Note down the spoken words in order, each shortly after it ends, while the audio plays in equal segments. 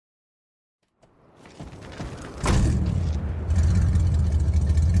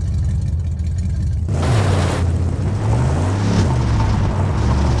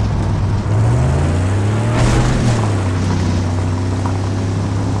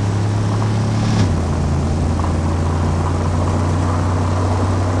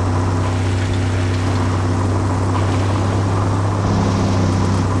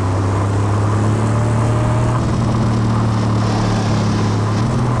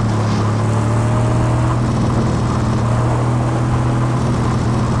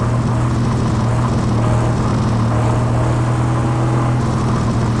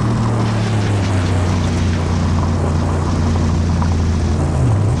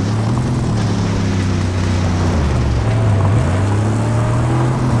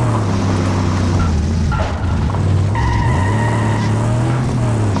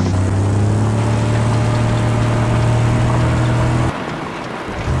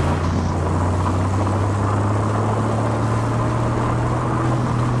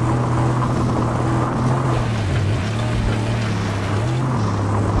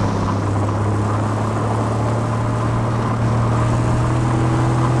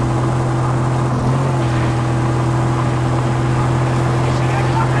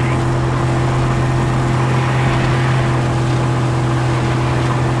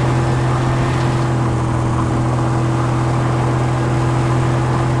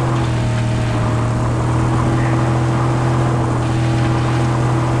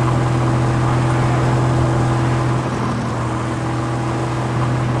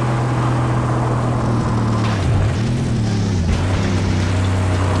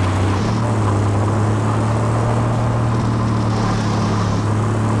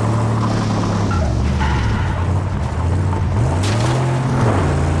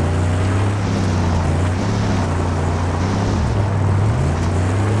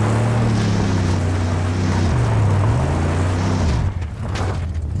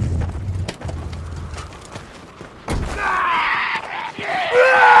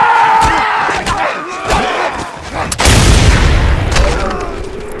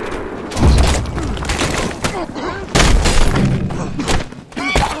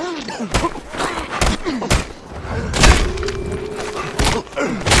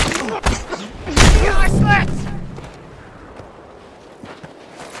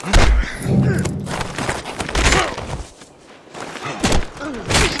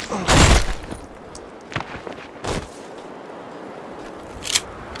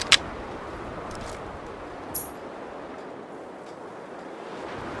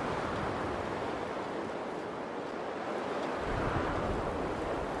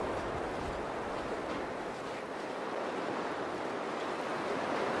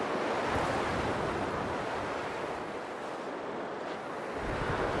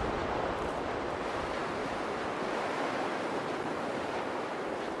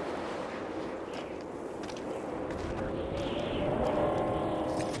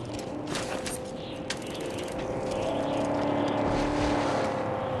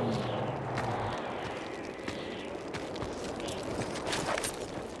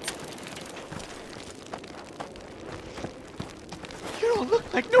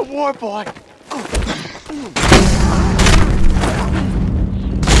Like no war boy.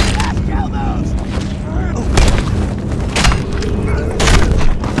 Kill those!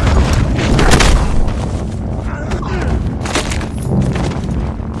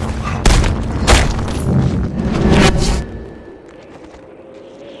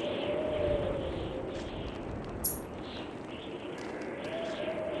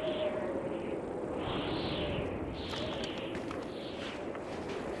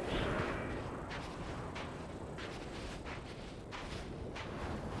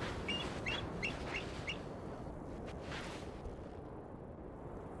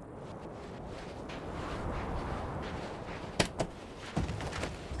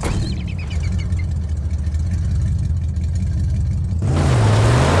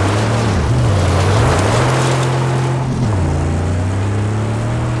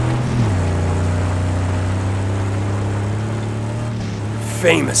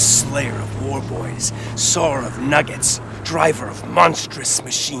 Famous slayer of warboys, sower of nuggets, driver of monstrous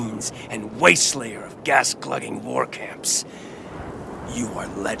machines, and wastelayer of gas-glugging war camps. You are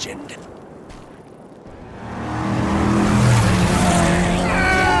legend.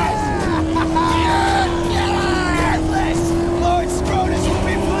 Lord Scrotus will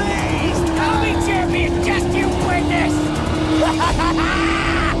be pleased! I'll be champion, just you witness!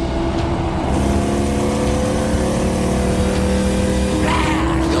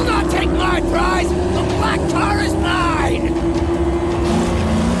 You'll not take my prize! The black tar is mine!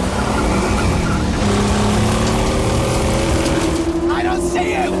 I don't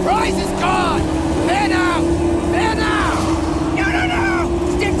see you! Prize is gone! There now! There now! No, no,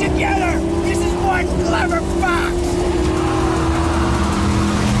 no! Stick together! This is one clever fox!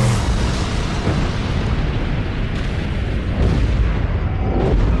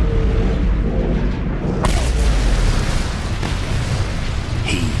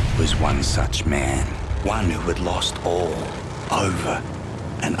 Was one such man, one who had lost all, over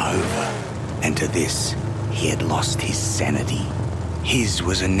and over, and to this he had lost his sanity. His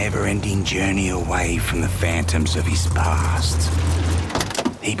was a never-ending journey away from the phantoms of his past.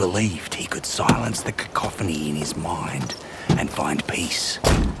 He believed he could silence the cacophony in his mind and find peace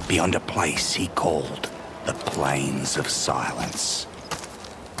beyond a place he called the Plains of Silence.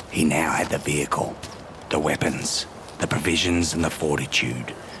 He now had the vehicle, the weapons, the provisions and the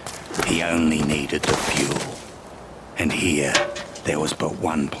fortitude. He only needed the fuel. And here, there was but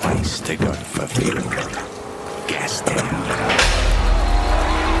one place to go for fuel. Gastown.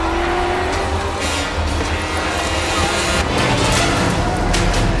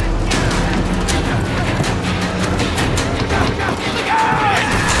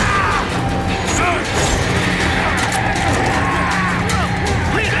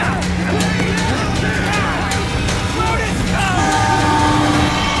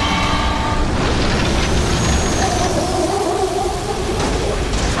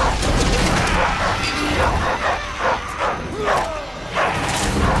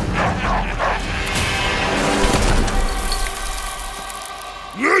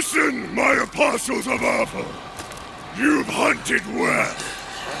 Listen, my apostles of Apple! You've hunted well.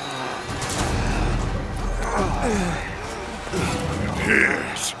 And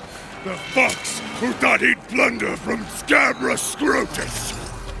here's the fox who thought he'd plunder from Scrotus.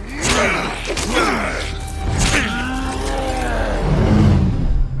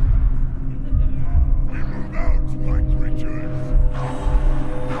 We move out, my creatures.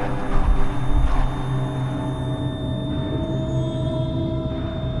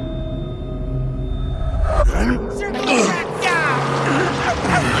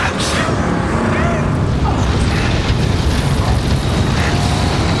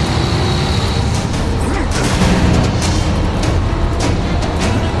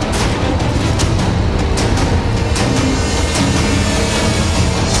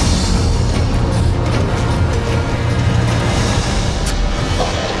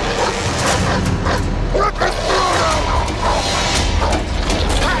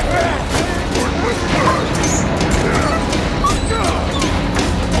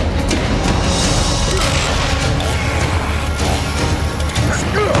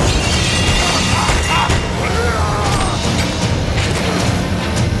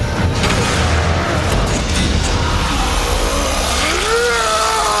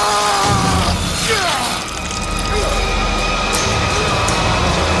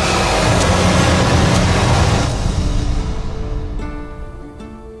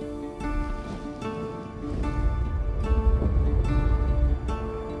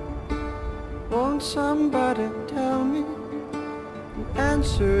 Won't somebody tell me?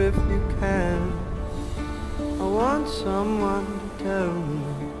 Answer if you can. I want someone to tell me,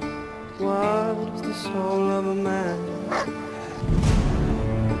 what is the soul of a man?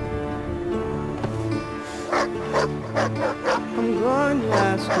 I'm going to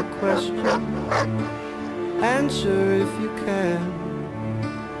ask a question. Answer if you can.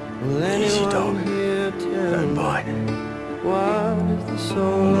 Will anyone here tell Don't me bite. what is the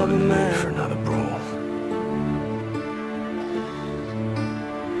soul I'm of not a in the mood man? for another brawl.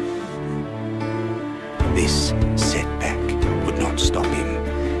 This setback would not stop him.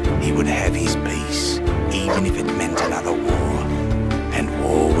 He would have his peace, even if it meant another war. And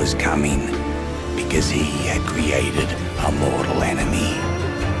war was coming, because he had created a mortal enemy.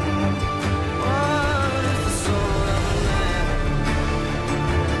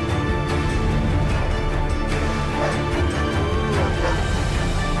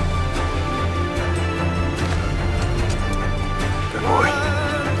 Good boy.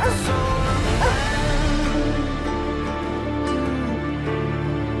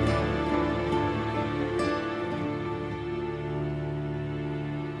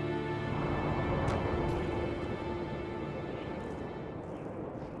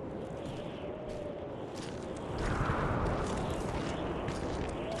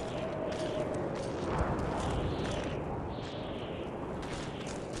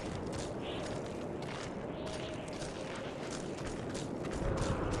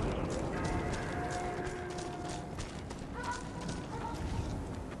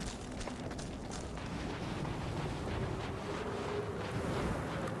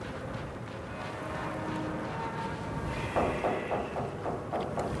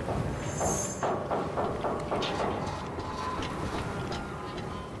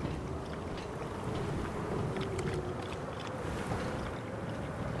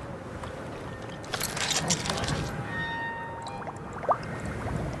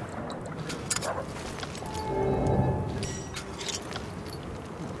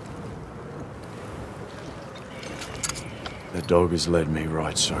 The dog has led me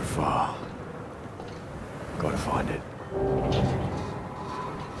right so far. Gotta find it.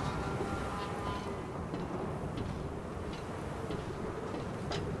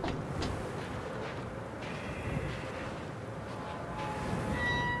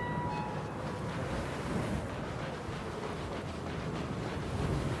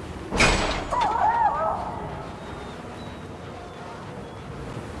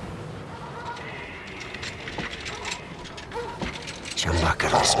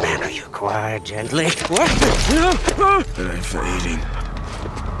 Chumbuckless man, are you quiet, gently? What? No! It ain't for eating.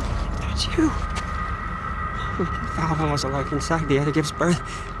 It's you. Valve was alike inside the other gives birth.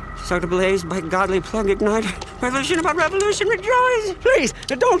 So to blaze by godly plug ignite. Revolution about revolution, rejoice! Please,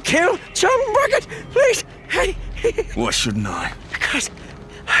 don't kill Chumbucket! Please! Hey! Why shouldn't I? Because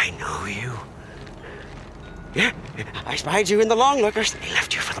I know you. Yeah, I spied you in the Longlookers. They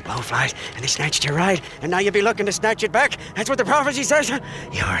left you for the blowflies, and they snatched your ride, and now you'll be looking to snatch it back. That's what the prophecy says. You're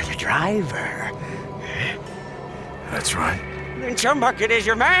the driver. That's right. Then Chumbucket is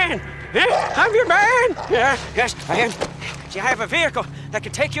your man. Yeah, I'm your man. Yeah, yes, I am. See, I have a vehicle that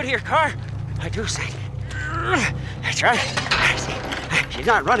can take you to your car. I do say. That's right. See, she's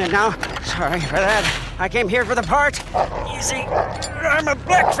not running now. Sorry for that. I came here for the parts. You see, I'm a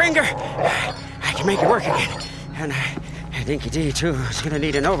black finger. I can make it work again. And Dinky D, too, is gonna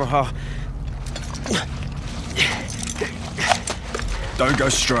need an overhaul. Don't go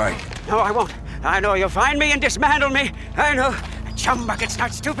stray. No, I won't. I know you'll find me and dismantle me. I know. Chumbucket's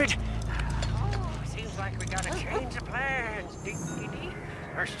not stupid. Oh, seems like we got a change of plans, Dinky D.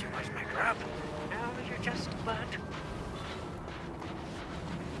 First you was my grub. Now you're just a bud.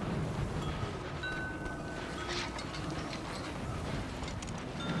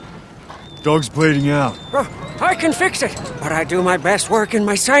 Dog's bleeding out. Oh, I can fix it, but I do my best work in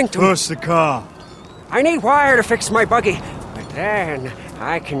my sanctum. Push the car. I need wire to fix my buggy, but then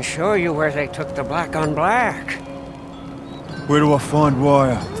I can show you where they took the black on black. Where do I find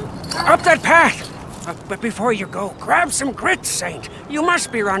wire? Up that path! But before you go, grab some grit, Saint. You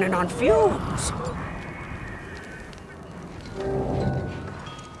must be running on fumes.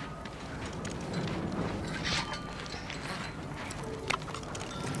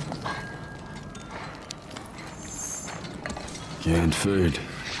 Canned food.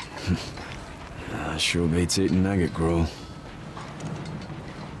 Sure beats eating nugget gruel.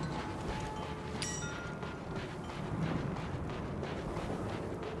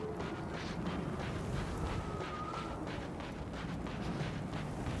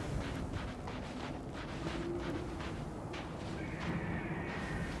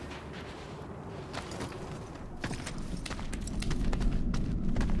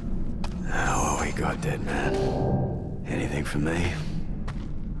 What we got, dead man? Anything anything for me.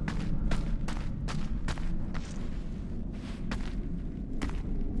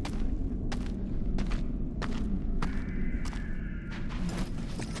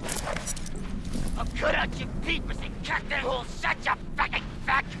 I'll cut out your peepers and cut that whole shut your fucking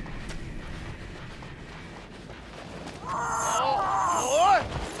fuck! Oh,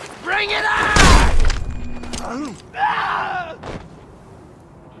 bring it on! Ah!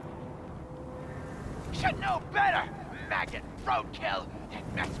 Should know better, maggot roadkill,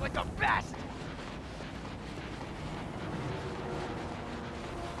 and mess with the best!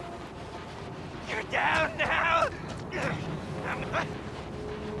 You're down now?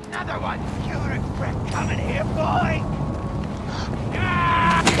 Another one! You regret coming here, boy!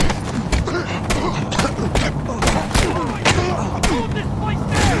 Hold this place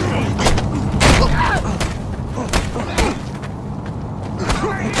down!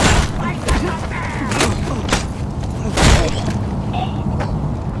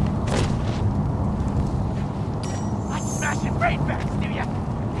 I'm smashing brainbacks, do ya?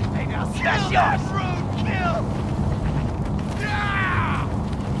 Maybe I'll smash yours! Roadkill!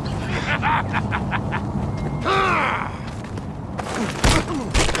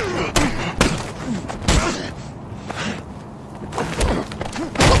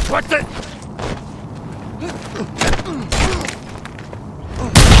 What the?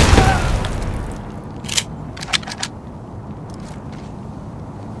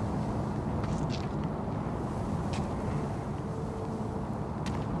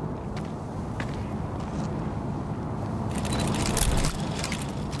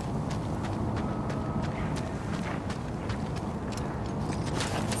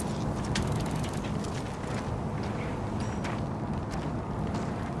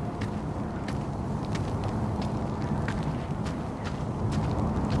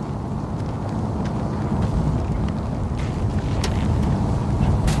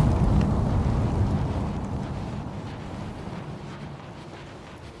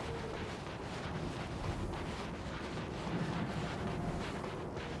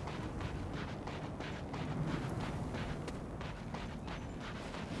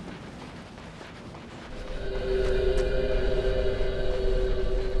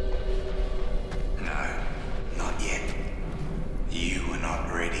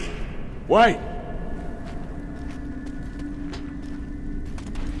 Wait!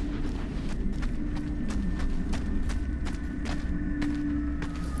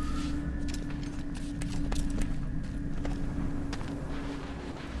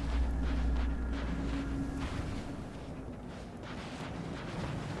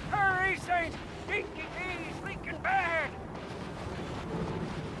 Hurry, Saint! Dinky D's leaking bad!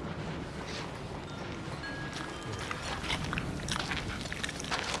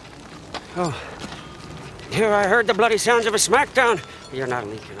 Oh. Here I heard the bloody sounds of a smackdown. You're not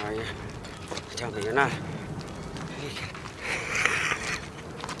leaking, are you? Tell me you're not leaking.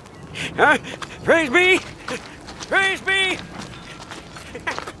 Huh? Praise be! Praise be!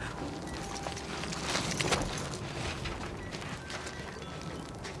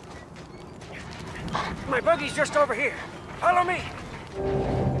 My buggy's just over here. Follow me.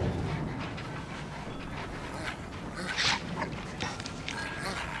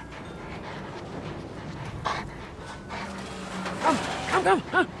 Come,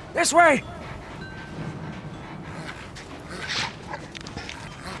 huh? This way!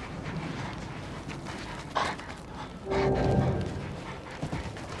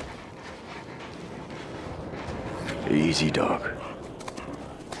 Easy, dog.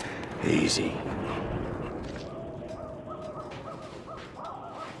 Easy.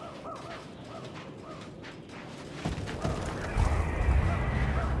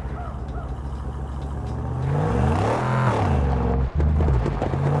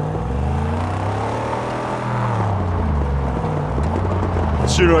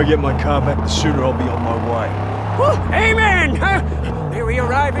 The sooner I get my car back, the sooner I'll be on my way. Woo, amen! Huh? May we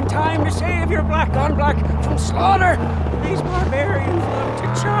arrive in time to save your black on black from slaughter! These barbarians love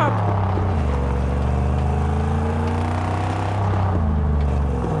to chop.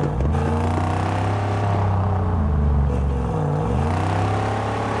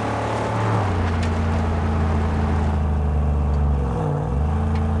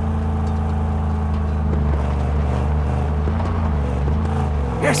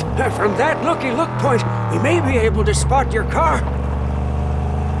 Yes, from that looky-look point, we may be able to spot your car.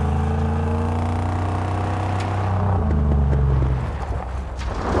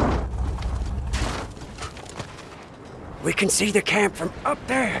 We can see the camp from up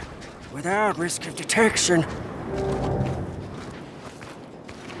there, without risk of detection.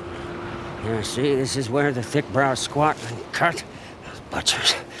 Yeah, see, this is where the thick-browed squat and cut. Those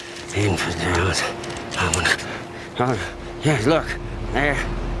butchers, infidels. Oh, yeah, look, there.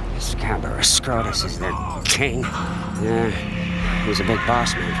 Scrotus is their king. Yeah, he's a big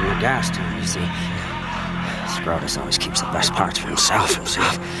boss man from the gas town, you see. Scrotus always keeps the best parts for himself.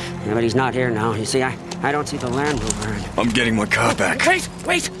 Yeah, but he's not here now. You see, I don't see the Land Rover. I'm getting my car back.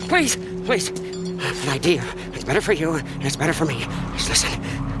 Wait, please. An idea. It's better for you, and it's better for me. Just listen.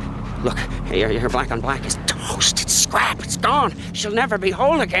 Look, your black on black is toast. It's scrap. It's gone. She'll never be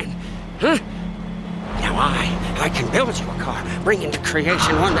whole again. Huh? Now I can build you a car, bring into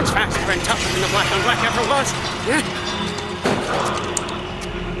creation one that's faster and tougher than the black on black ever was. Yeah?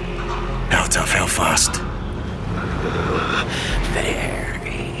 How tough, how fast?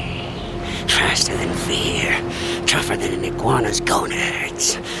 Very. Faster than fear. Tougher than an iguana's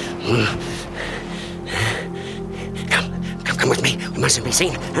gonads. Come with me. We mustn't be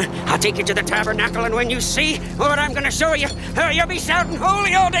seen. Huh? I'll take you to the tabernacle, and when you see what I'm gonna show you, you'll be shouting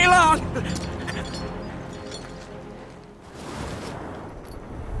holy all day long.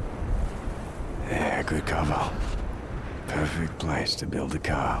 Yeah, good cover. Perfect place to build a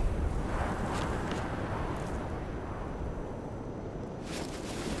car.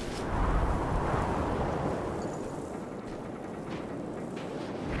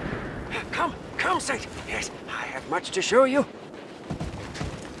 Come, Saint. Yes, I have much to show you.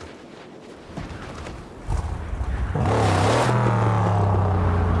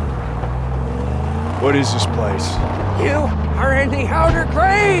 What is this place? You are in the outer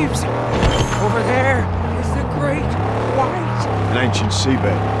graves. Over there is the Great White. An ancient seabed.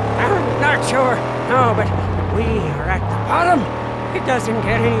 I'm not sure. No, but we are at the bottom. It doesn't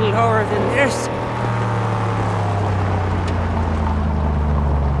get any lower than this.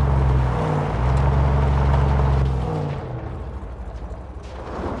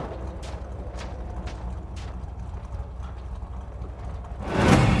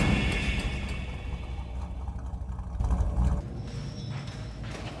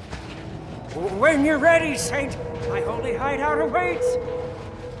 When you're ready, Saint, my holy hideout awaits.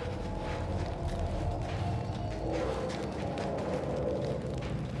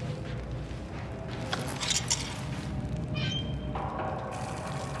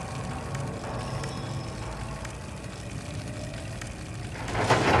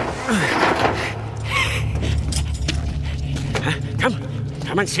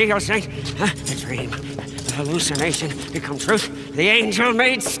 Come and see, O Saint. The dream, the hallucination become truth. The angel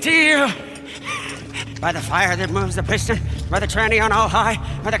made steel. By the fire that moves the piston, by the tranny on all high,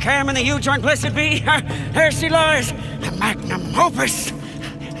 by the cam and the U-joint blessed be, there she lies, the magnum opus.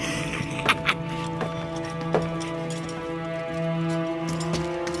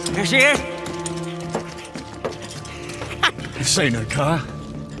 There she is. This ain't a car.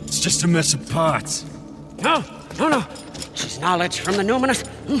 It's just a mess of parts. No. She's knowledge from the numinous,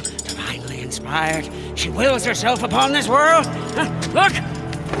 divinely inspired. She wills herself upon this world. Look!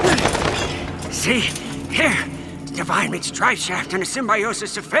 See? Here, divine meets drive shaft and a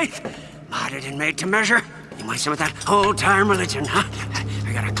symbiosis of faith. Modded and made to measure. You want some of that old-time religion, huh?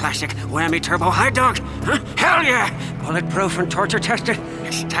 I got a classic whammy turbo high dog, huh? Hell yeah! Bulletproof and torture tested.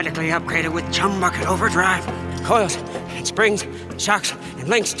 Statically upgraded with chum bucket overdrive. Coils and springs, shocks and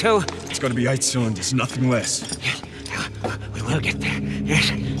links too. It's gotta be 8 cylinders, nothing less. Yes, we will get there.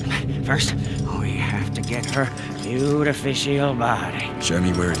 Yes. First, we have to get her beautificial body. Show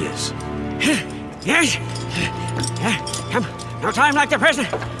me where it is. Yes? Come. No time like the present.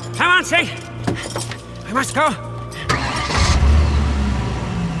 Come on, Saint. We must go.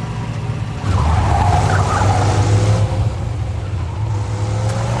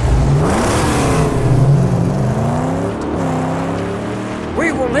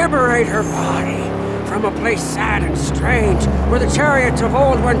 We will liberate her body from a place sad and strange where the chariots of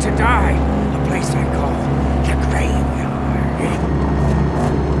old went to die. A place I call the graveyard.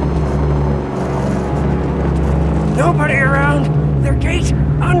 Nobody around. Their gate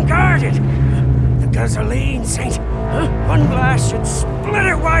unguarded. The gasoline, Saint. One blast should split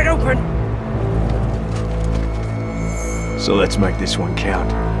it wide open. So let's make this one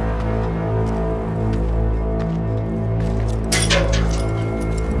count.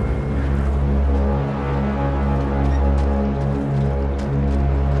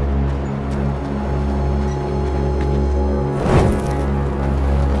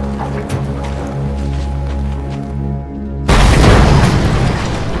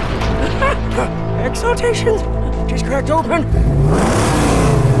 Exaltations! Just cracked open!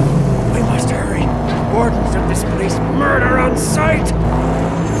 We must hurry! Wardens of this place murder on sight!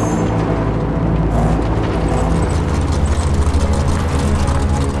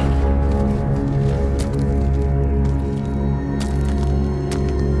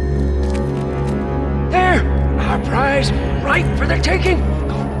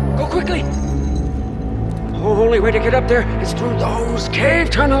 Go quickly! The only way to get up there is through those cave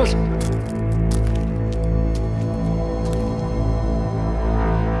tunnels!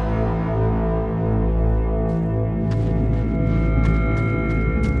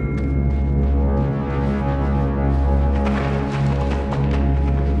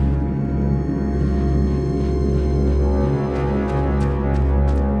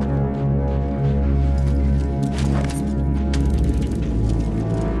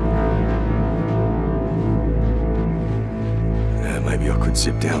 Maybe I could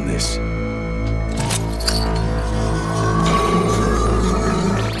zip down this.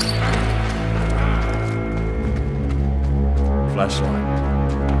 Flashlight.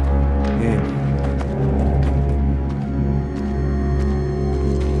 In.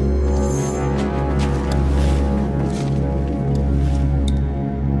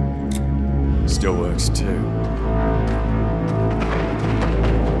 Still works too.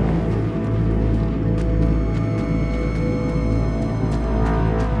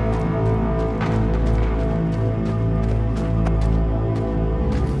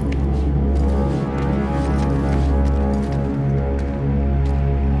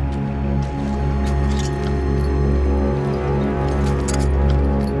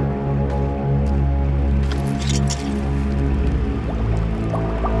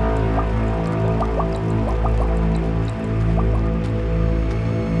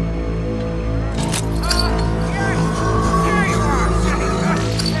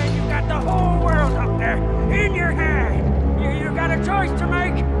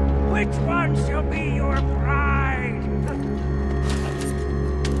 Which one shall be your bride?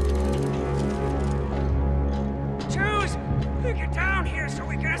 Choose! Get down here so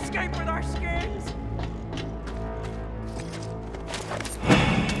we can escape with our skins!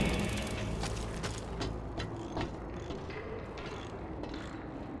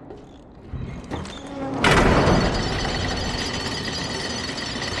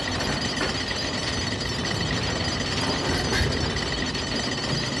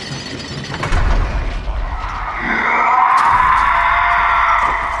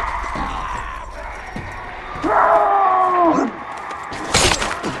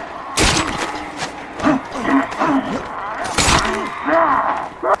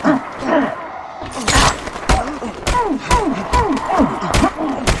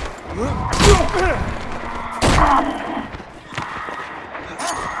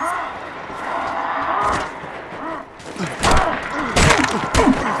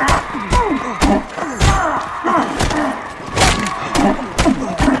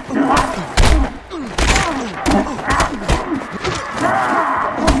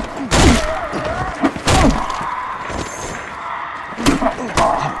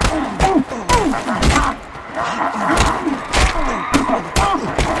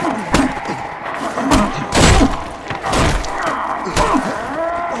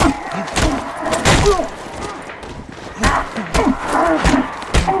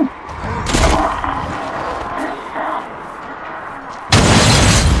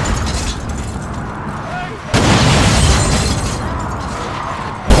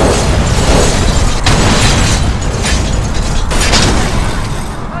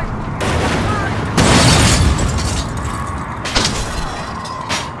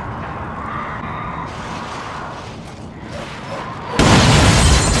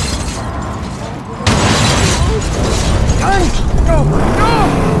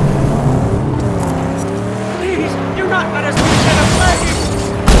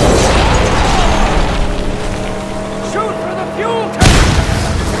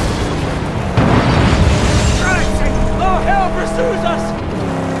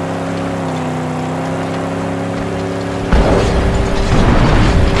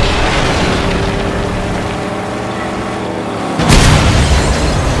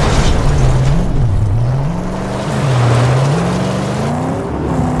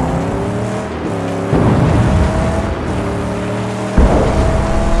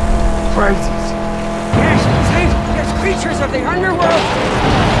 Of the underworld!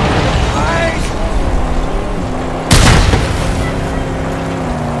 Eyes!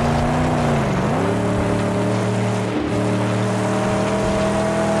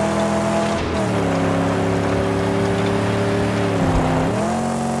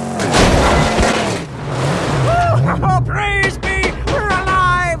 Oh, praise be! We're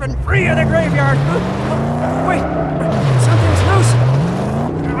alive and free of the graveyard! Wait! Something's loose!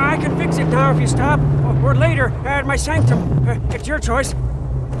 I can fix it now if you stop. Or later, at my sanctum. It's your choice.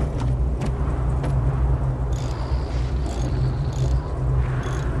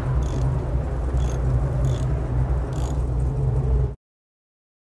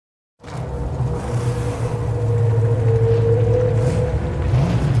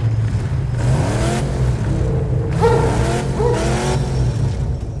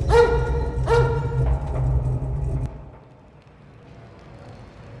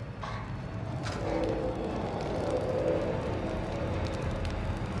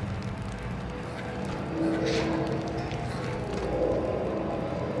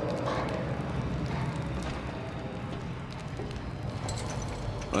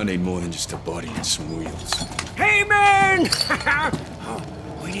 I need more than just a body and some wheels. Hey, man! Oh,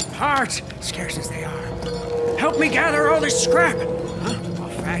 we need parts, scarce as they are. Help me gather all this scrap. I'll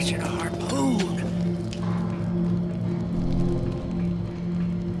fashion a harpoon.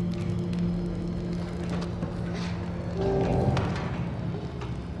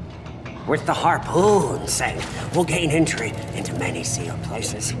 With the harpoon, say, we'll gain entry into many sealed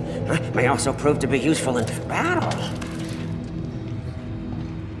places. May also prove to be useful in battle.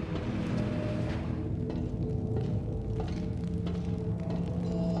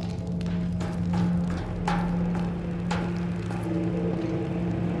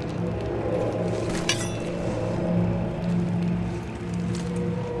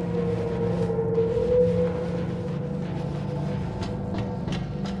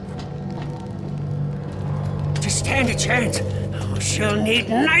 Stand a chance. Oh, she'll need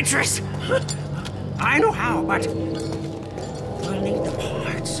nitrous. I know how, but we'll need the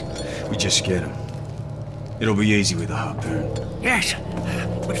parts. We just get them. It'll be easy with a harpoon. Yes,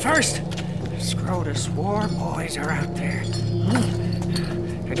 but first, Scrotus war boys are out there.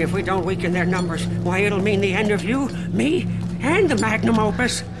 And if we don't weaken their numbers, why, it'll mean the end of you, me, and the magnum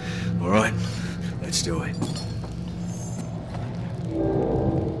opus. All right, let's do it.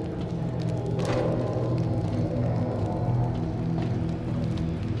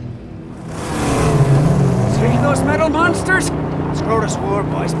 Those metal monsters? Scrotus war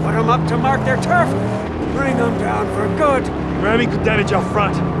boys put them up to mark their turf. Bring them down for good. Ramming could damage our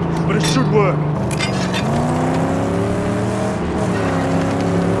front, but it should work.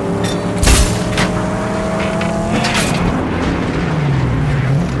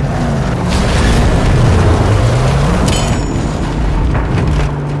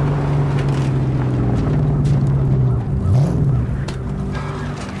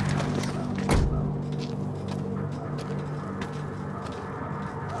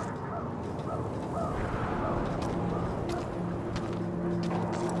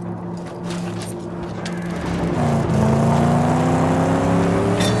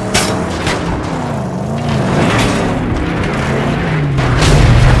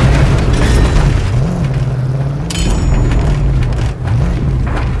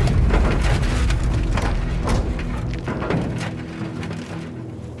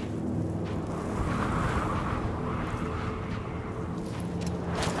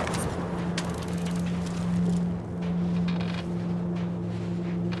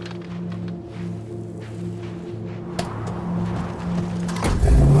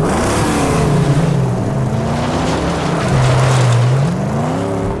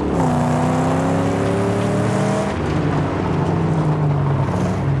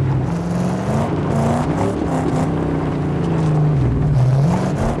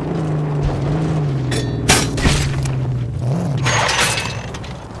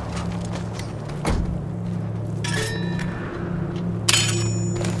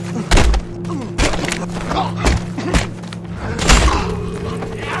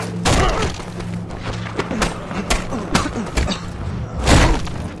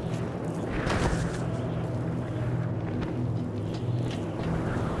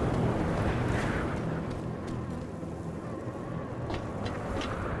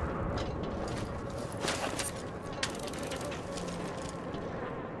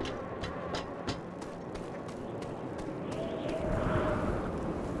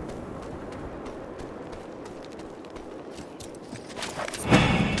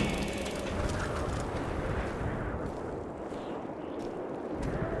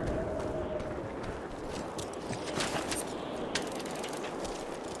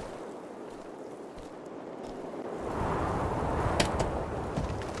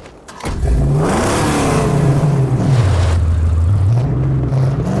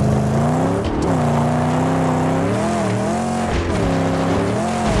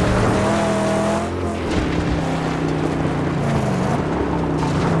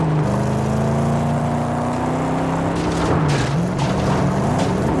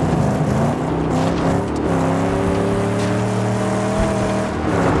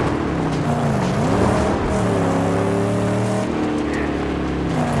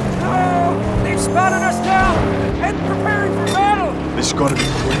 It's gotta be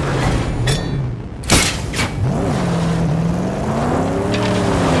quick.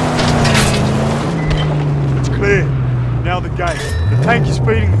 It's clear. Now the gate. The tank is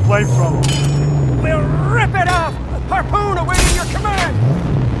feeding the flamethrower. We'll rip it off! Harpoon awaiting your command!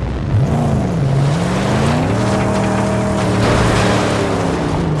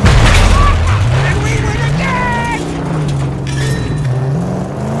 And we win again!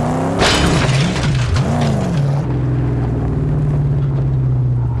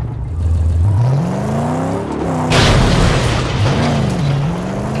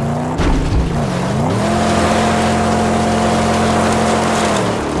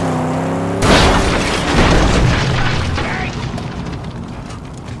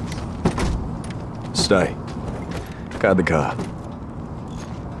 Stay. Guard the car. Go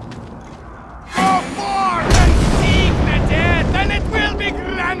forth and seek the dead, and it will be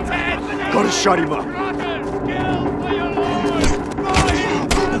granted! Gotta shut him up. Rotters, kill for your lord! For his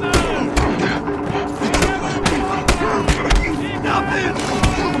brother! Nothing!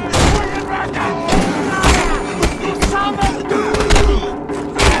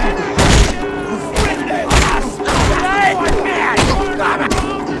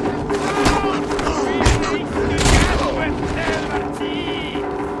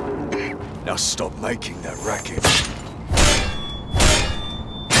 Now stop making that racket.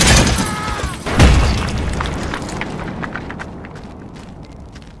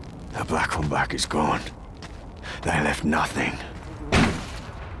 The black one back is gone. They left nothing.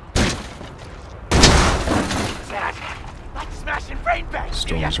 Like smashing brain bags.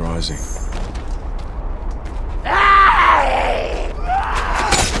 Storm's rising.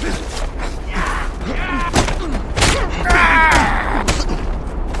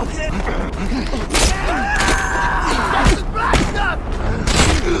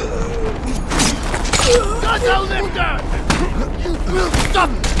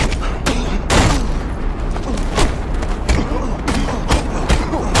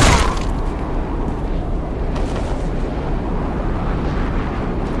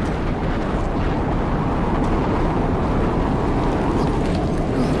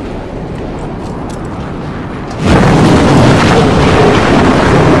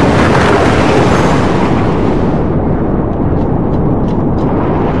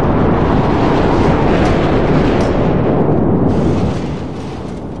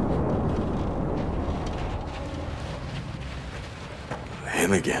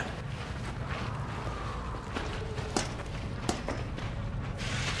 Him again.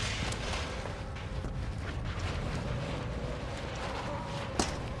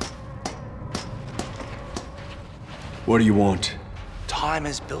 What do you want? Time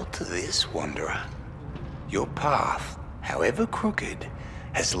is built to this, Wanderer. Your path, however crooked,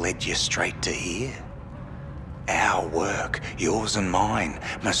 has led you straight to here. Our work, yours and mine,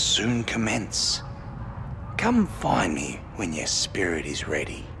 must soon commence. Come find me when your spirit is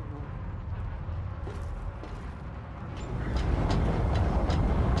ready.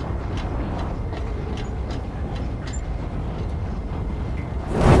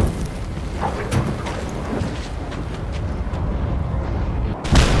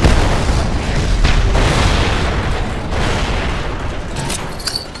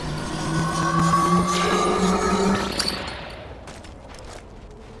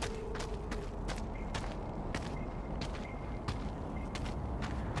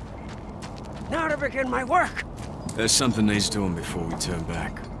 Now to begin my work. There's something needs doing before we turn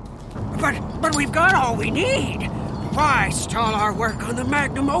back. But we've got all we need. Why stall our work on the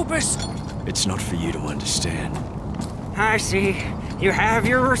magnum opus? It's not for you to understand. I see. You have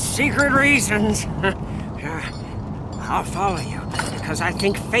your secret reasons. I'll follow you, because I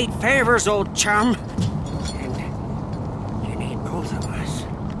think fate favors old chum. And you need both of us.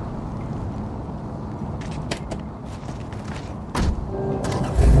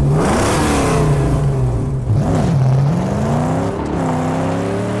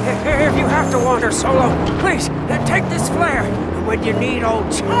 If you have to wander solo, please, then take this flare. And when you need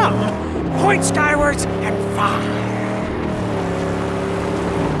old chum, point skywards and fire.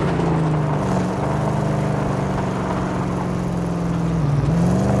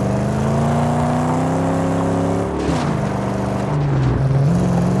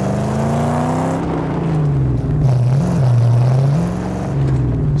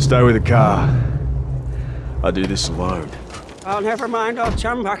 Stay with the car. I do this alone. Oh, never mind old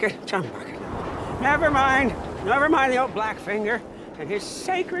Chum Bucket. Never mind the old Blackfinger and his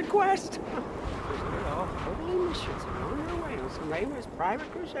sacred quest. You're all totally missions and on your way on some nameless private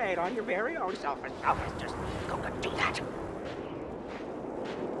crusade on your very own self. And just go and do that.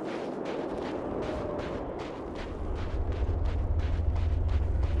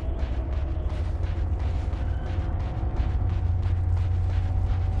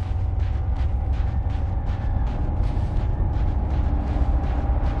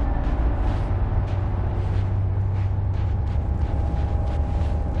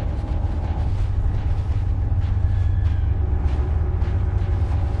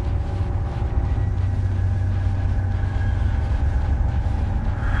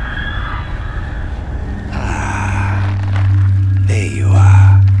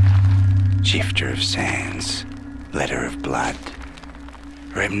 Shifter of sands, letter of blood,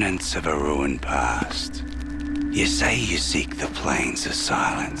 remnants of a ruined past. You say you seek the plains of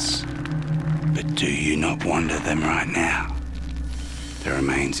silence, but do you not wander them right now? The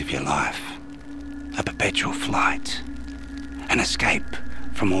remains of your life, a perpetual flight, an escape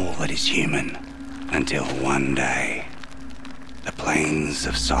from all that is human, until one day the plains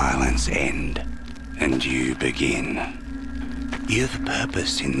of silence end and you begin. You've a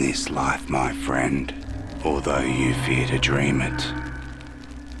purpose in this life, my friend, although you fear to dream it.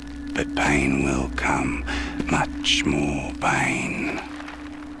 But pain will come, much more pain,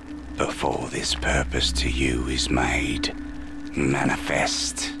 before this purpose to you is made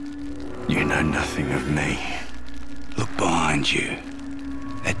manifest. You know nothing of me. Look behind you,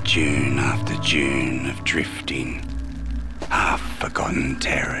 at dune after dune of drifting, half-forgotten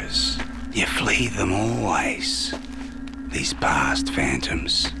terrors. You flee them always, these past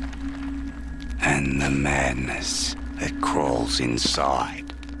phantoms, and the madness that crawls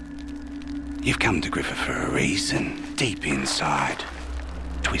inside. You've come to Griffa for a reason, deep inside.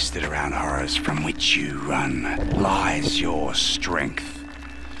 Twisted around horrors from which you run lies your strength.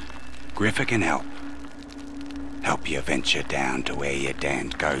 Griffa can help. Help you venture down to where you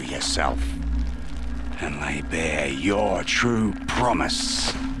daren't go yourself, and lay bare your true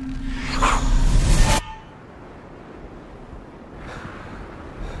promise.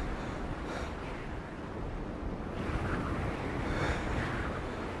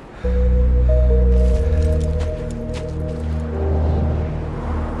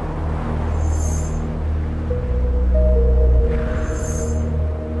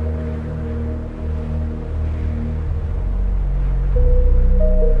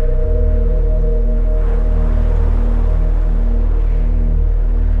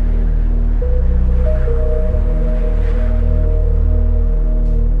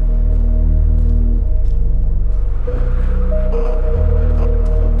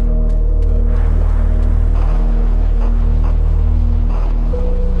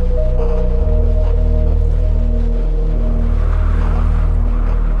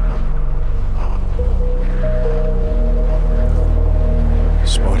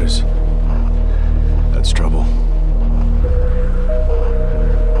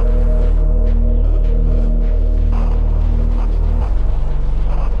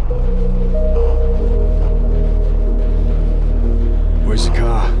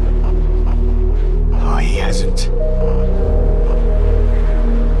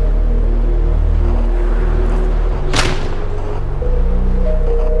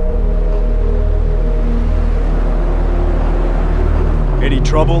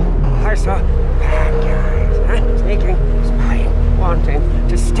 Trouble? I saw bad guys, sneaking, spying, wanting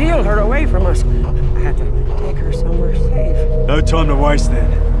to steal her away from us. I had to take her somewhere safe. No time to waste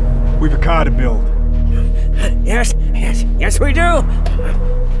then. We've a car to build. Yes, we do.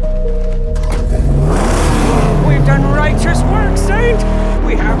 We've done righteous work, Saint.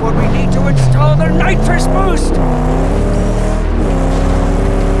 We have what we need to install the nitrous boost.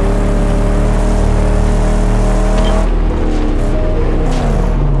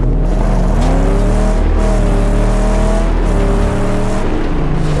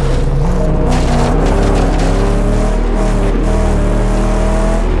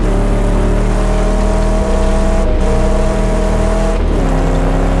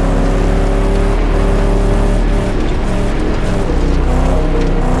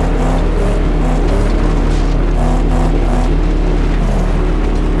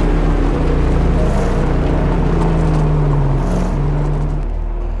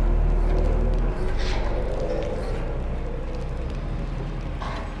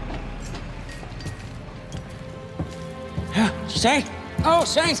 Saint? Oh,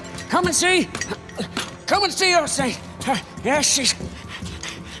 Saint, come and see. Come and see, oh, Saint. Yes, she's...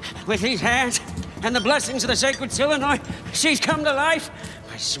 With these hands and the blessings of the sacred Illinois, she's come to life.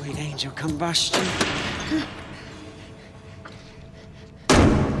 My sweet angel combustion.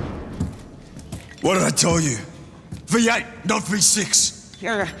 What did I tell you? V8, not V6.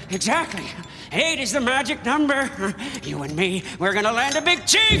 You're exactly. 8 is the magic number. You and me, we're gonna land a big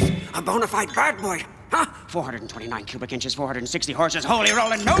chief. A bona fide bad boy. Huh? 429 cubic inches, 460 horses, holy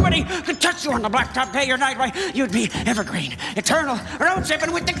rolling. Nobody could touch you on the blacktop day or night. Why, you'd be evergreen, eternal, road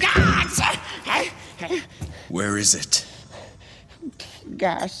tripping with the gods. Where is it?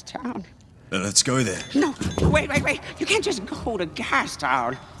 Gas Town. Let's go there. No, wait. You can't just go to Gas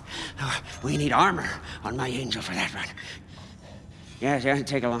Town. We need armor on my angel for that run. Yes, it'd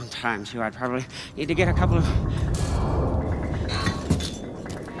take a long time, too. I'd probably need to get a couple of...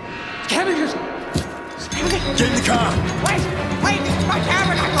 Cabbages! Get in the car! Wait! My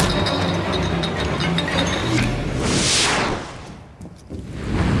tabernacle!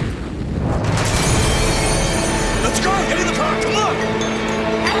 Let's go! Get in the car! Come on!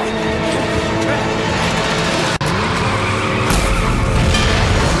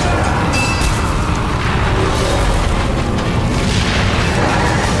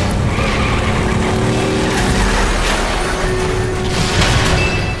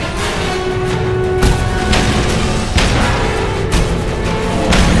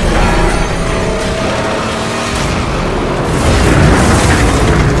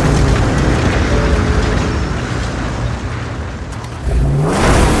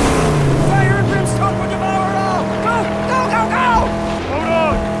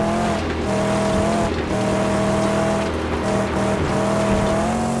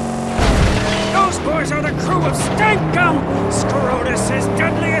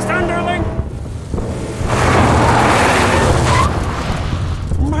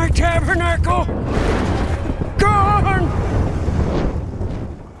 tabernacle gone!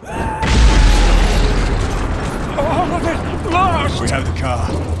 All of it lost! We have the car.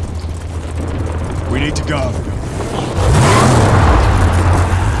 We need to go.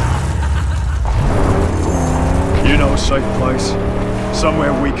 You know a safe place?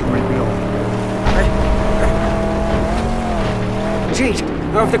 Somewhere we can rebuild. Jeez,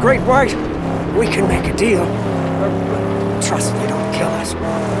 of the Great White, we can make a deal. Trust they don't kill us.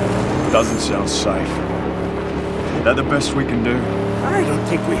 Doesn't sound safe. That the best we can do? I don't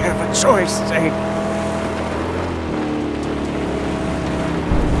think we have a choice, Zane.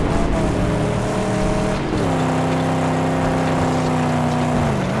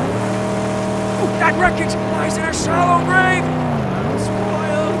 That wreckage lies in a shallow grave!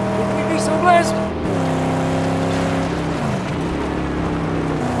 Spoiled! Would we be so blessed?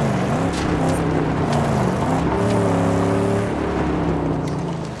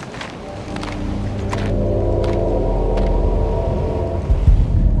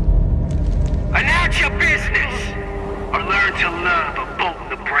 Announce your business, or learn to love a bolt in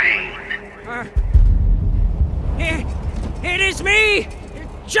the brain. It is me,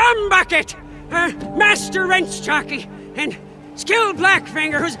 John Bucket! Master Wrench Jockey, and skilled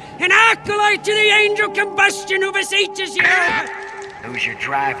Blackfinger, who's an acolyte to the angel combustion who beseeches you. Who's your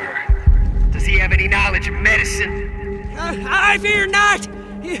driver? Does he have any knowledge of medicine? I fear not.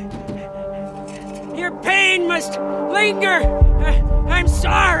 Your pain must linger. I'm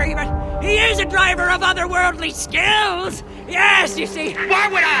sorry, but he is a driver of otherworldly skills. Yes, you see. Why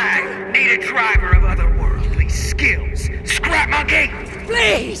would I need a driver of otherworldly skills? Scrap monkey!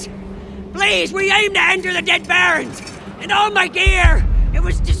 Please! Please, we aim to enter the Dead Barrens, and all my gear, it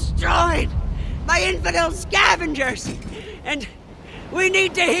was destroyed by infidel scavengers, and we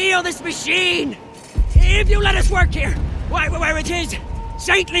need to heal this machine. If you let us work here, why with his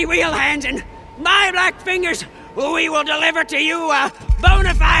saintly wheel hands and my black fingers, we will deliver to you a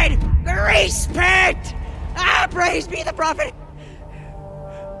bona fide grease pit. Praise be the prophet.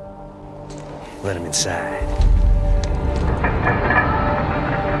 Let him inside.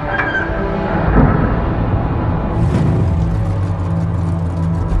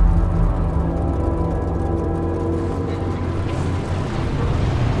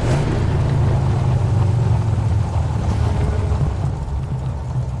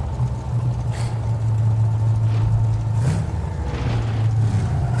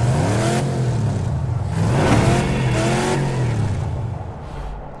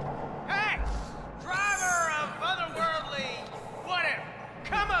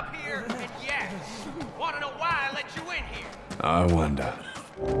 I wonder.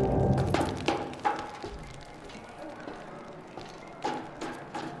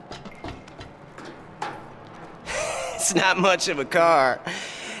 It's not much of a car.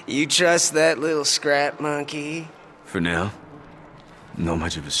 You trust that little scrap monkey? For now. Not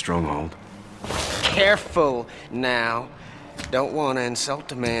much of a stronghold. Careful now. Don't want to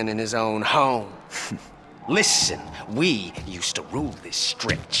insult a man in his own home. Listen, we used to rule this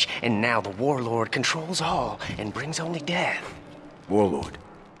stretch, and now the warlord controls all and brings only death. Warlord?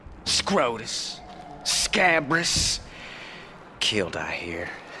 Scrotus. Scabrous. Killed, I hear.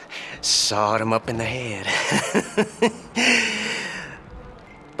 Sawed him up in the head.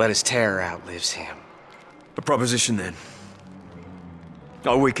 But his terror outlives him. A proposition, then.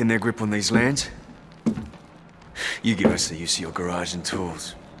 I'll weaken their grip on these lands. You give us the use of your garage and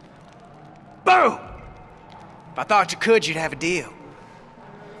tools. Boom! If I thought you could, you'd have a deal.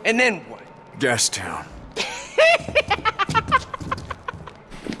 And then what? Gastown.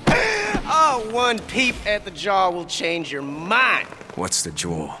 Oh, one peep at the jaw will change your mind. What's the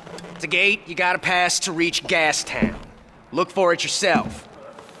jaw? It's a gate you gotta pass to reach Gastown. Look for it yourself.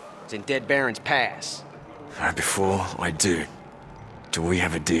 It's in Dead Barrens Pass. Right before I do we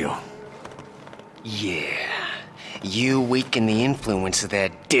have a deal? Yeah. You weaken the influence of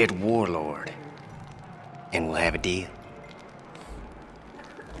that dead warlord. And we'll have a deal.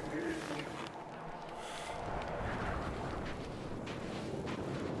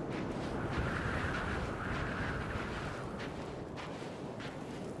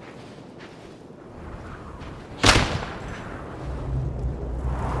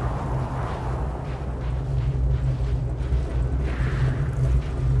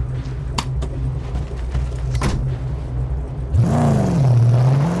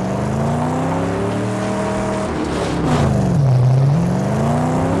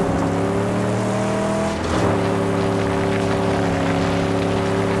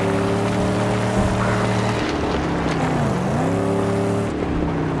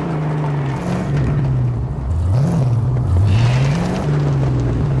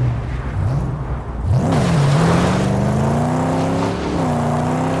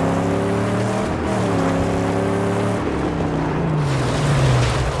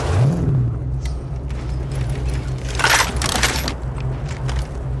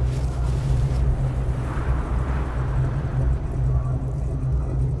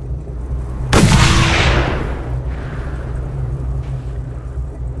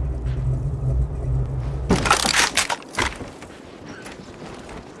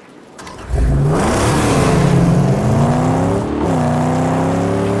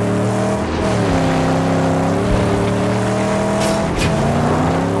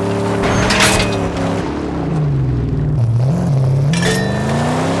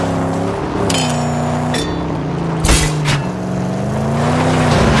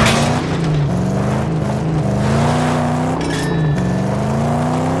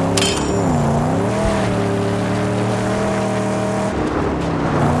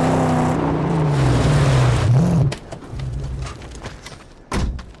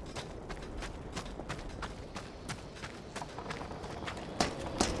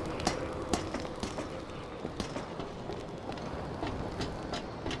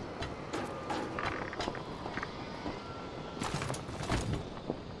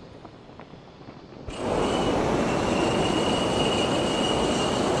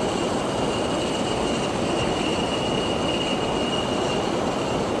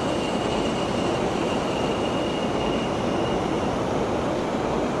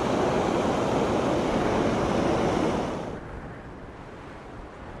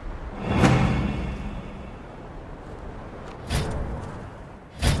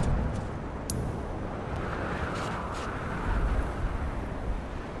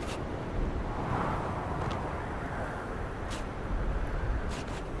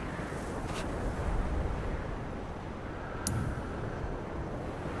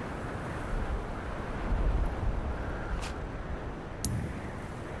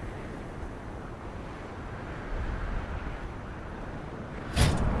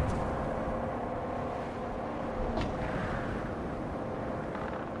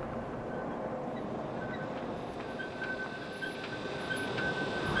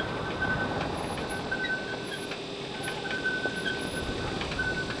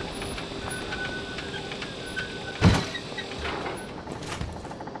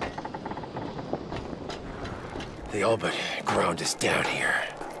 They all but ground us down here.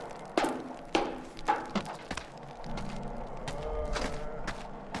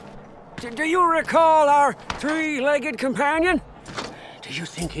 Do you recall our three-legged companion? Do you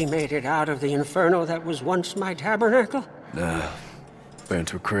think he made it out of the inferno that was once my tabernacle? Nah. Burnt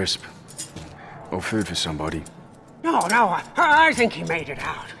to a crisp. Or food for somebody. No, I think he made it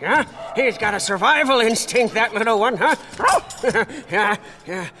out, yeah? He's got a survival instinct, that little one, huh? Yeah,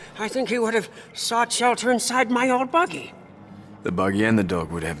 I think he would have sought shelter inside my old buggy. The buggy and the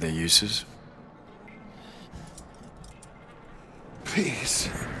dog would have their uses. Please.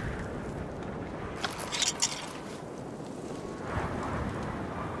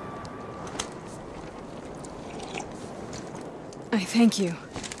 I thank you.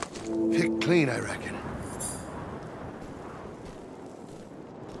 Picked clean, I reckon.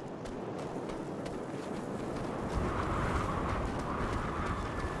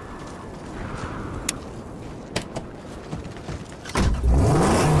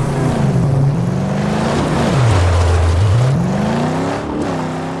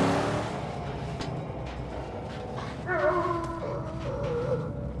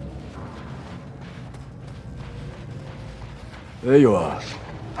 There you are.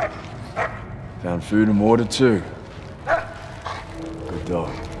 Found food and water too. Good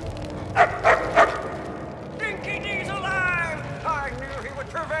dog. Dinky Dee's alive! I knew he would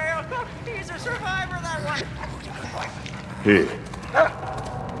prevail. He's a survivor, that one. Here.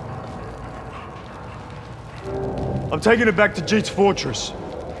 I'm taking it back to Jeet's fortress.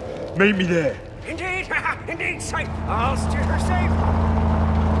 Meet me there. Indeed, safe. I'll steer her safe.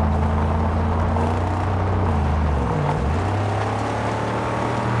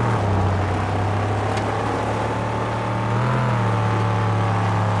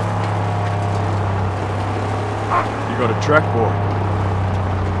 You got a track, boy.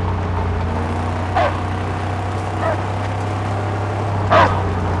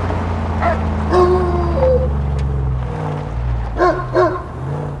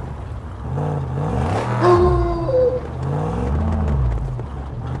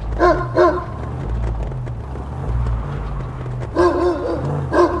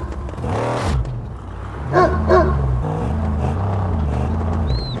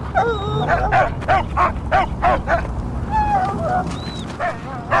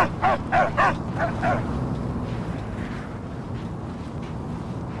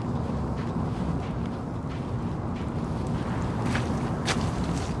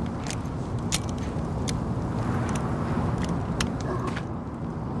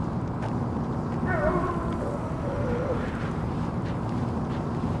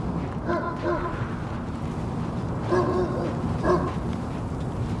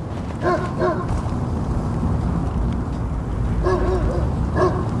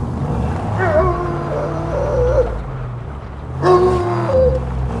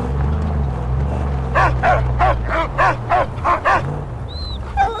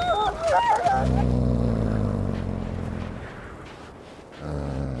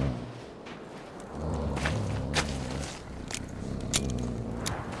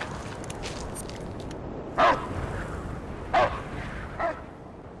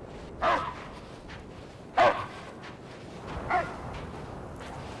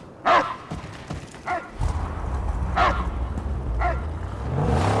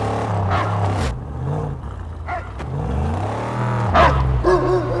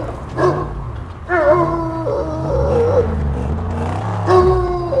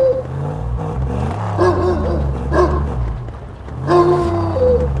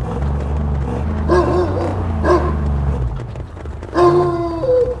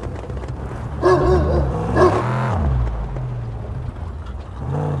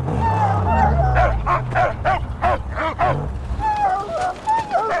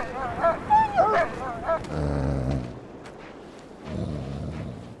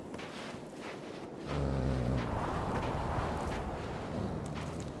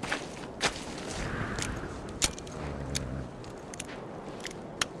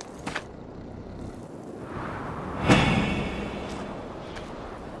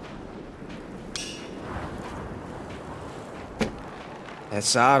 That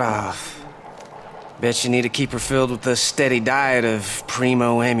sawed off. Bet you need to keep her filled with a steady diet of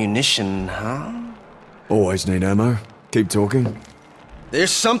primo ammunition, huh? Always need ammo. Keep talking.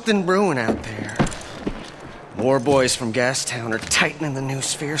 There's something brewing out there. More boys from Gastown are tightening the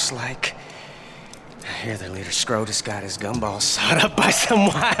noose fierce-like. I hear their leader Scrotus got his gumball sawed up by some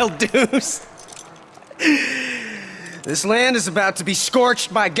wild dudes. This land is about to be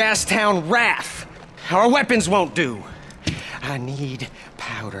scorched by Gastown wrath. Our weapons won't do. I need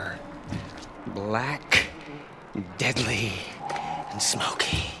powder. Black deadly and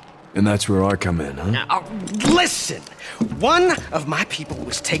smoky. And that's where I come in, huh? Now, listen! One of my people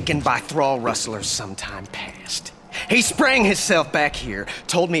was taken by thrall rustlers some time past. He sprang himself back here,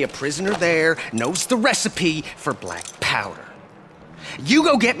 told me a prisoner there knows the recipe for black powder. You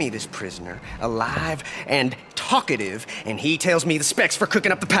go get me this prisoner, alive and talkative, and he tells me the specs for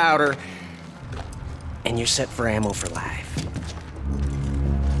cooking up the powder, and you're set for ammo for life.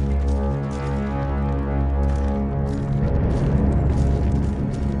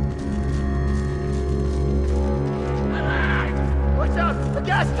 Watch out! The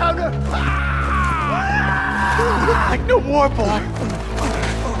gas toner! No more, boy.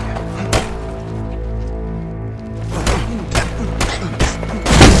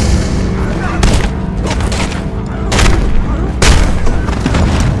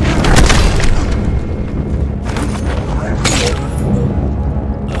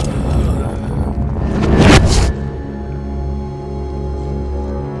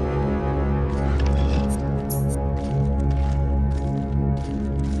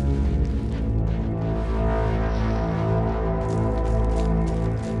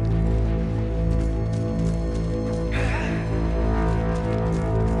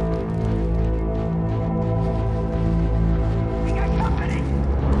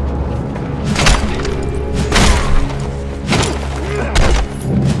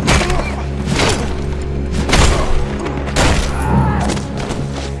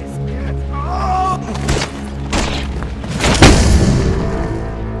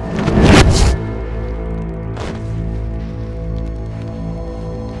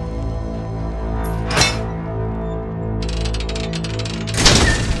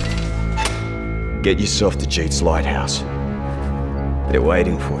 Get yourself to Jeet's lighthouse. They're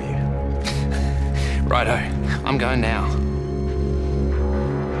waiting for you. Righto, I'm going now.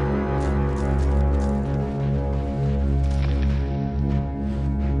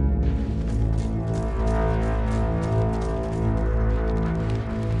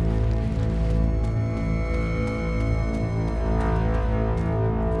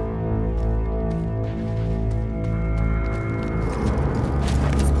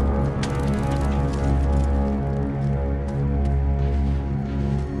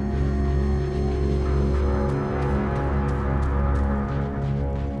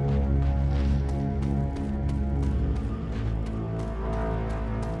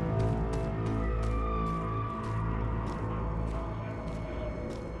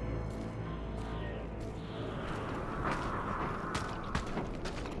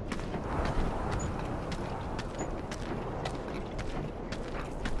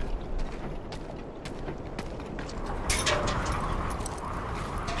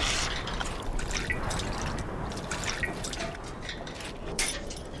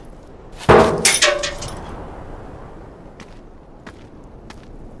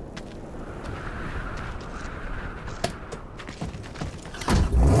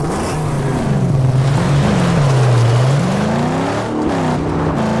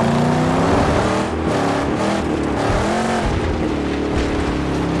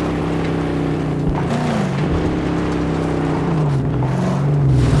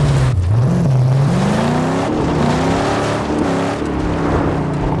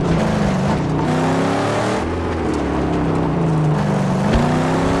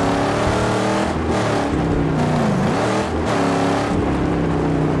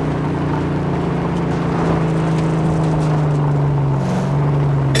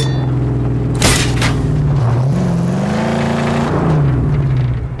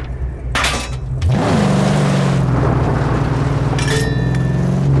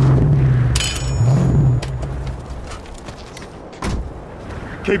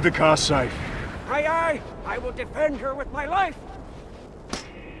 Keep the car safe. Aye, aye! I will defend her with my life!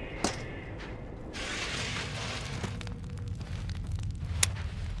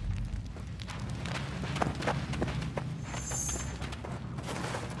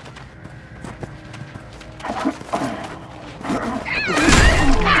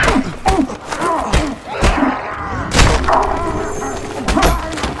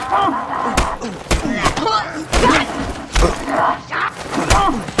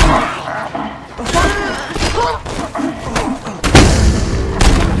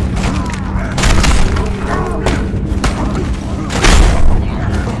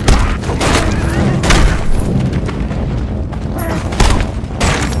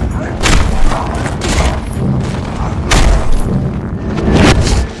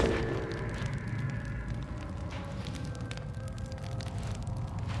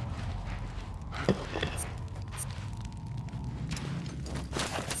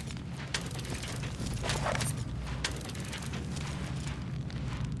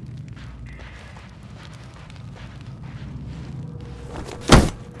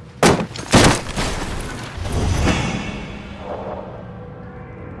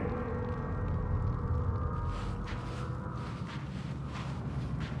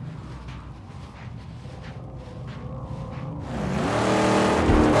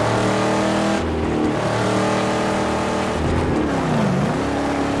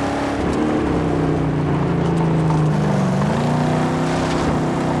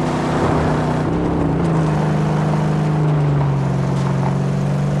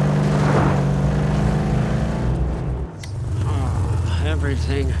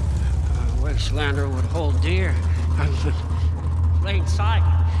 Everything a Wastelander would hold dear. Plain sight.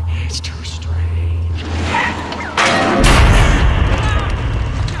 It's too strange.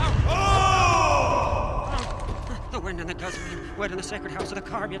 The wind and the gust wet in the sacred house of the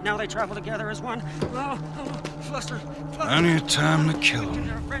Carb, yet now they travel together as one. Fluster. Plenty of time to kill them.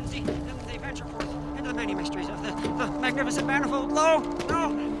 Their frenzy, they venture forth into the many mysteries of the magnificent manifold. No!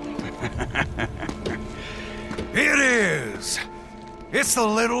 It is! It's the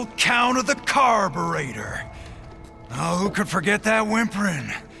little Count of the Carburetor. Oh, who could forget that whimpering?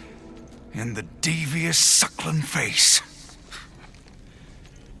 And the devious suckling face.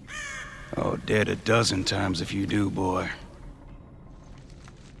 Oh, dead a dozen times if you do, boy.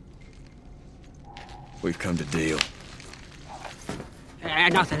 We've come to deal.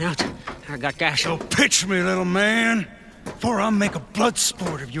 Nothing else. I got cash. So pitch me, little man, before I make a blood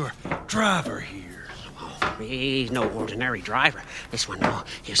sport of your driver here. He's no ordinary driver. This one,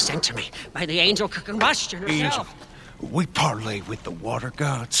 is sent to me by the angel combustion herself. Angel, we parlay with the water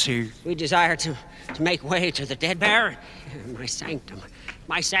gods here. We desire to make way to the dead Baron.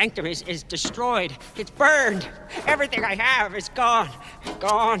 My sanctum is destroyed. It's burned. Everything I have is gone.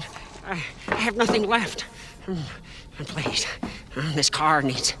 Gone. I have nothing left. And please, this car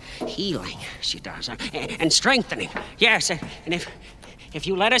needs healing. She does. And strengthening. Yes, and if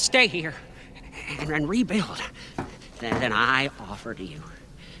you let us stay here and rebuild, then I offer to you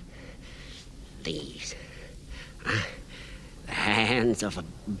these. The hands of a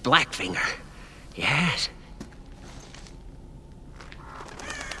Blackfinger. Yes.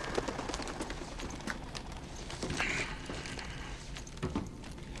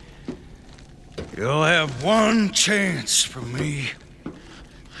 You'll have one chance from me.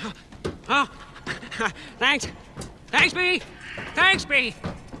 Oh, thanks. Thanks, B. Thanks, B.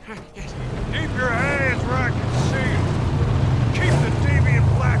 Yes. Keep your hands where I can see them. Keep the deviant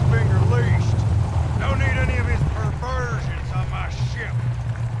Blackfinger leashed. Don't need any of his perversions on my ship.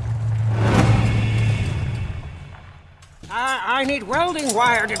 I need welding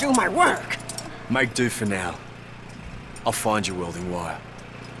wire to do my work. Make do for now. I'll find you welding wire.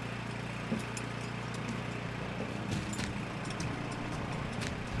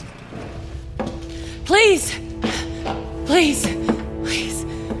 Please! Please! Please!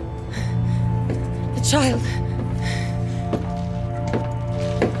 The child.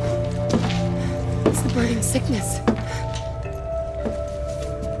 It's the burning sickness.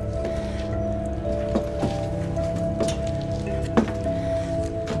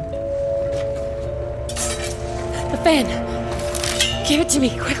 The fan. Give it to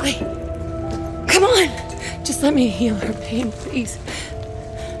me, quickly. Come on! Just let me heal her pain, please.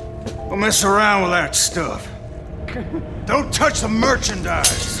 Don't mess around with that stuff. Don't touch the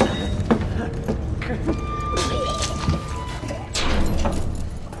merchandise.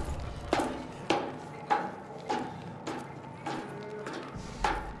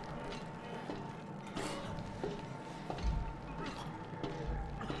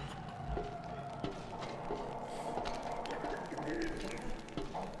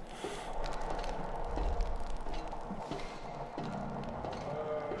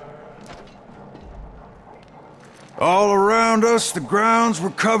 All around us, the grounds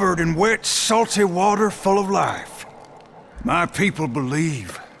were covered in wet, salty water full of life. My people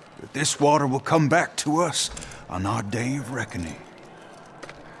believe that this water will come back to us on our day of reckoning.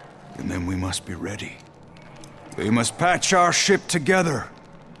 And then we must be ready. We must patch our ship together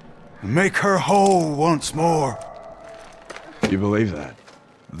and make her whole once more. You believe that?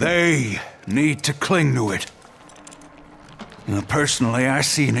 They need to cling to it. Now, personally, I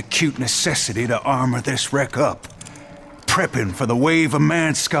see an acute necessity to armor this wreck up. Prepping for the wave of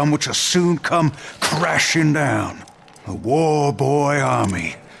man-scum which will soon come crashing down. A war boy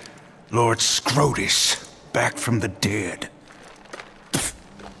army. Lord Scrotus, back from the dead.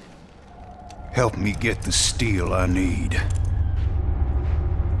 Help me get the steel I need.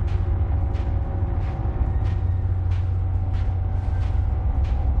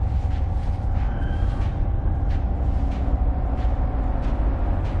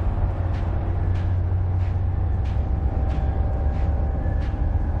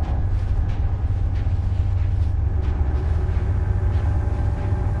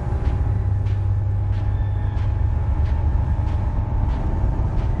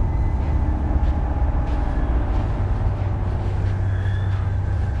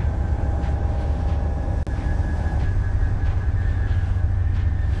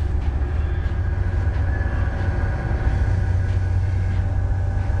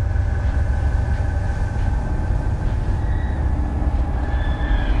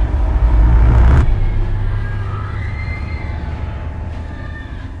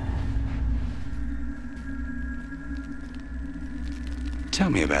 Tell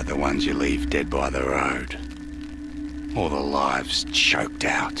me about the ones you leave dead by the road. Or the lives choked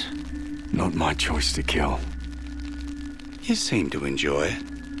out. Not my choice to kill. You seem to enjoy it.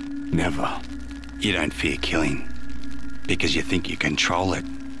 Never. You don't fear killing because you think you control it.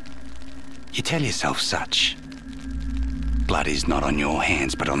 You tell yourself such. Blood is not on your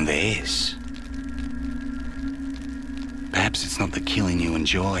hands, but on theirs. Perhaps it's not the killing you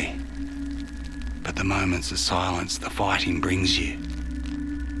enjoy, but the moments of silence the fighting brings you.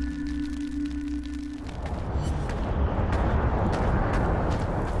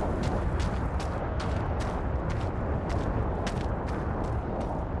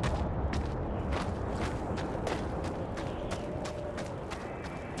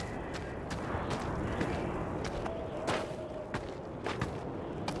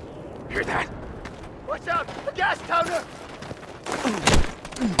 Hear that? Watch out! The gas tower!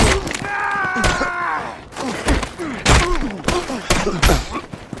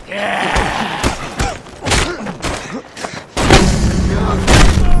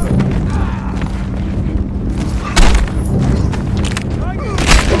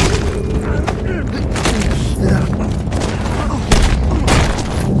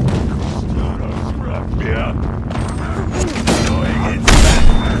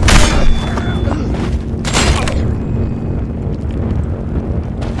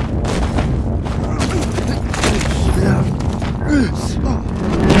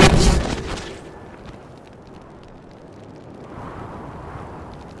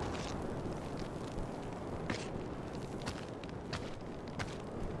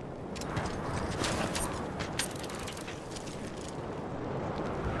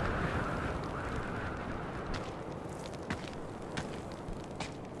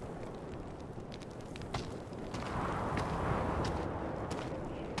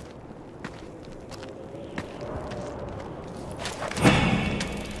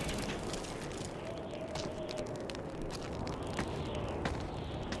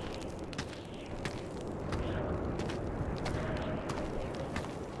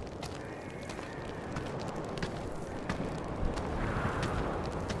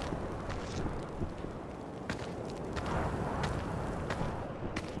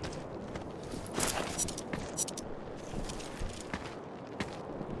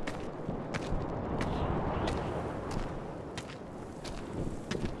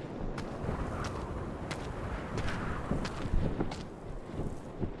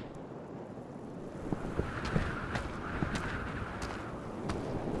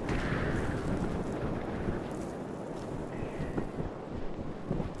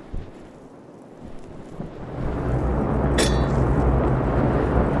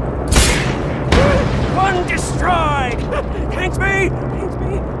 Destroyed! Thanks me! Thanks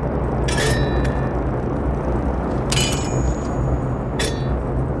me!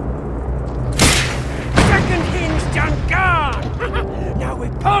 Second hinge done gone! Now we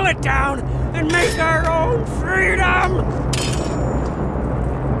pull it down and make our own freedom!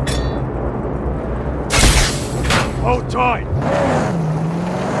 Hold tight!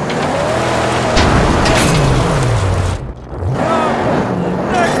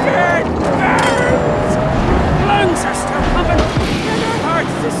 Are still pumping, and our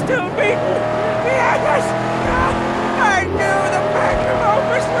hearts are still beating. Yes! I knew the magnum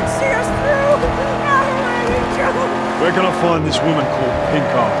opus would see us through. Where can I find this woman called Pink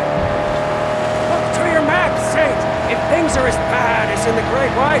Eye? Look to your map, Saint. If things are as bad as in the Great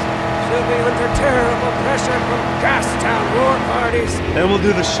White, she'll be under terrible pressure from Gastown war parties. Then we'll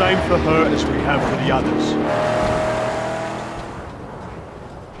do the same for her as we have for the others.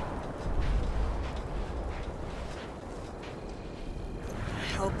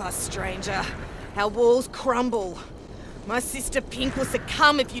 Help us, stranger. Our walls crumble. My sister Pink will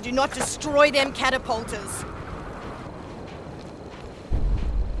succumb if you do not destroy them catapulters.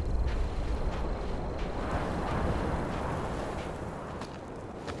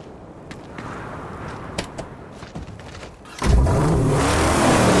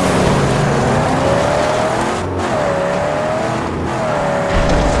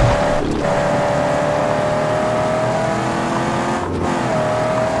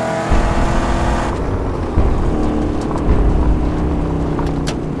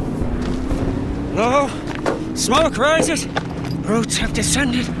 Smoke rises. Roots have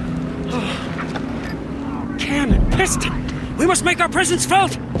descended. Oh. Cam and Piston. We must make our presence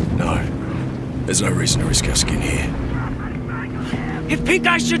felt. No. There's no reason to risk our skin here. If Pink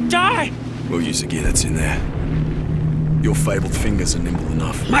Eye should die... We'll use the gear that's in there. Your fabled fingers are nimble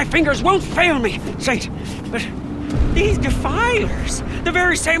enough. My fingers won't fail me, Saint. But these defilers, the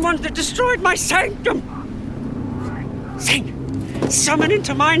very same ones that destroyed my sanctum. Saint, summon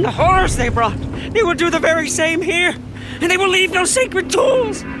into mind the horrors they brought. They will do the very same here, and they will leave no sacred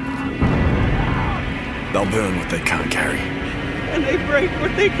tools. They'll burn what they can't carry. And they break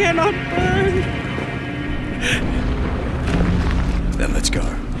what they cannot burn. Then let's go.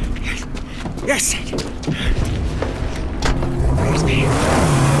 Yes, Saint. Praise me.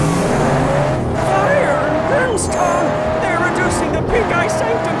 Fire and brimstone! They're reducing the pink eye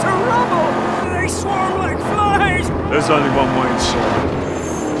sanctum to rubble! They swarm like flies! There's only one way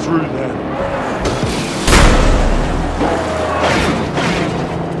inside. Through them.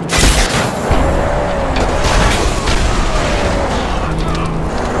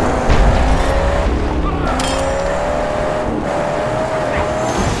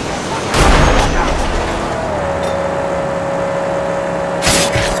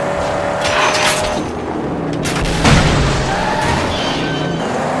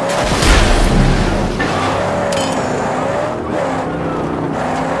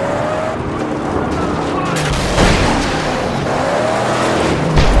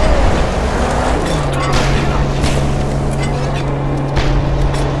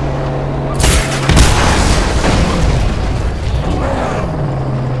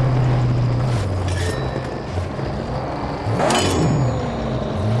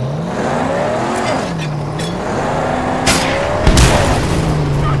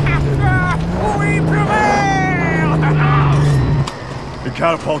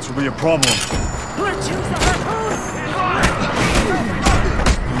 Catapults will be a problem. Let's use the harpoon!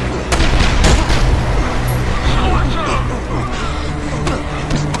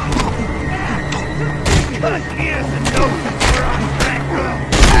 Cut ears and noses for our back row.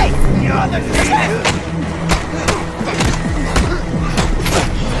 Hey, you're the shit!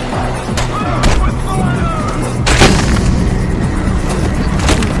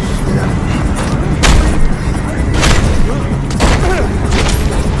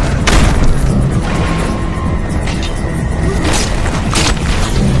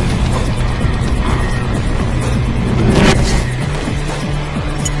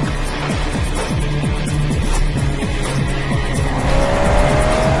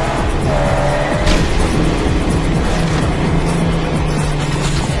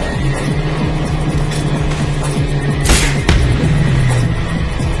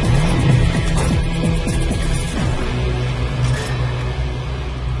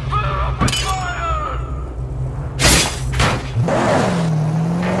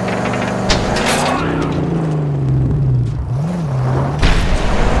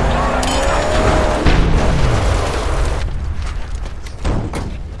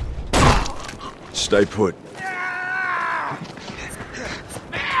 Stay put.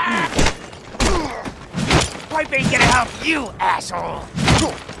 Pipe ain't gonna help you, asshole!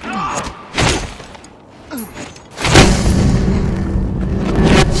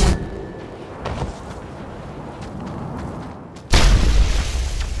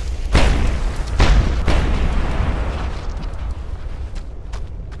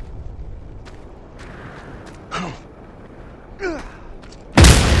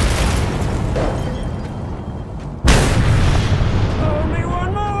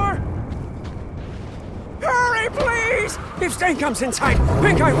 If Stain comes in sight,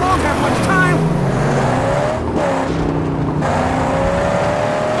 Pink Eye won't have much time!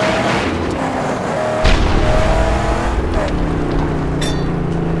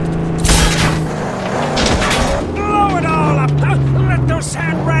 Blow it all up! Let those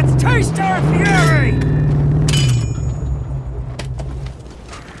sand rats taste our fury!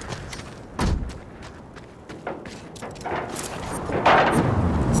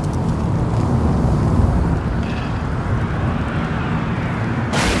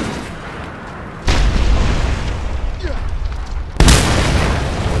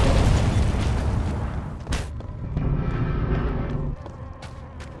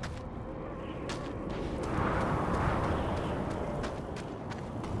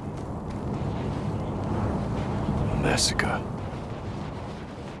 Massacre.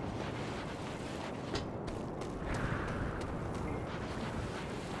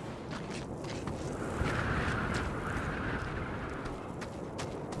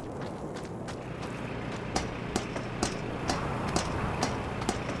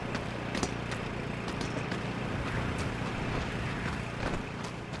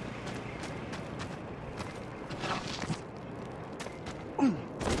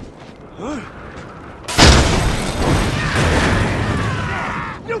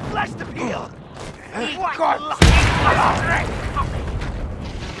 New flesh to peel! What? God.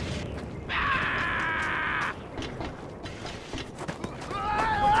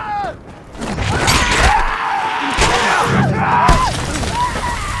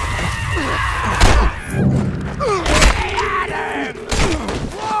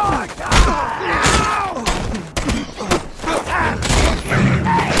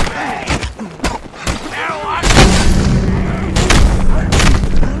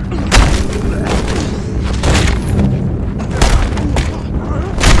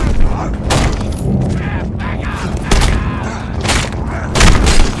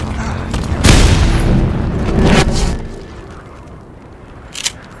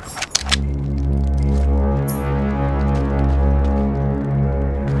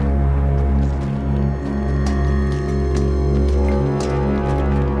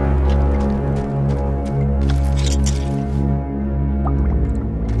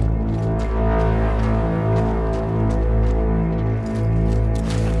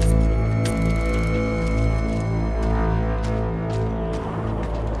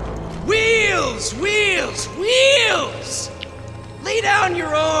 Wheels! Wheels! Wheels! Lay down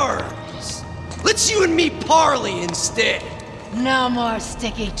your arms. Let's you and me parley instead. No more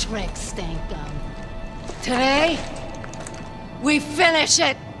sticky tricks, Stink Gum. Today, we finish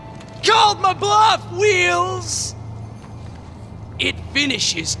it. Called my bluff, Wheels! It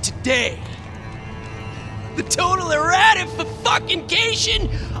finishes today. The total erratification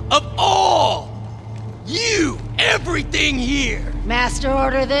of all. You, everything here. Master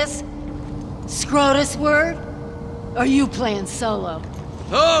order this? Scrotus word? Or you playing solo?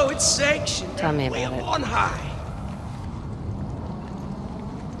 Oh, it's sanctioned. Tell me Way about it. up on high.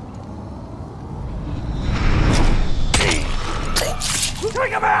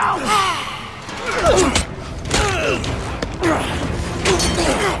 Swing him out!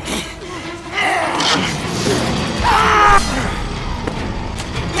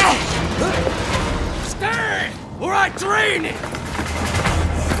 Stand, or I drain it.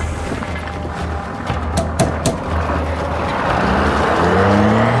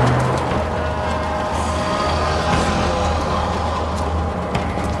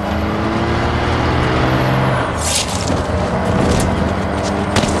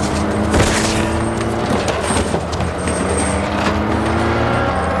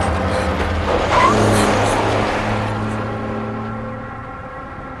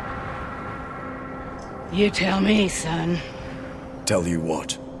 You tell me, son. Tell you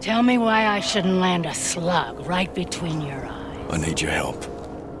what? Tell me why I shouldn't land a slug right between your eyes. I need your help.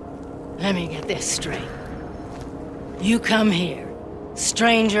 Let me get this straight. You come here,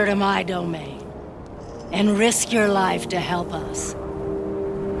 stranger to my domain, and risk your life to help us.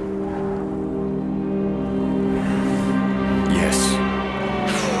 Yes.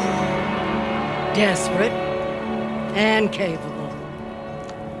 Desperate and capable.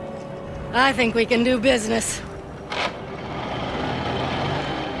 I think we can do business.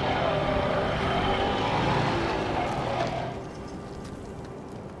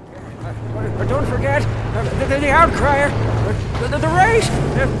 Don't forget the outcrier, the race.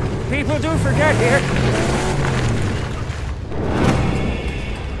 People do forget here.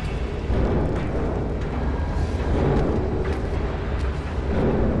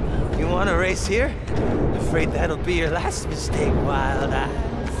 You want to race here? Afraid that'll be your last mistake, Wild Eyes.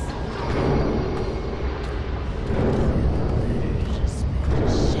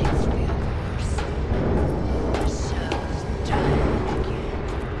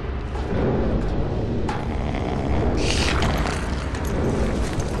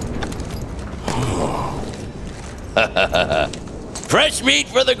 Fresh meat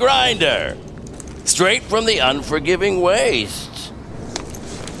for the grinder. Straight from the unforgiving wastes.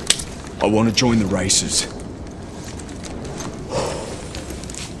 I want to join the races.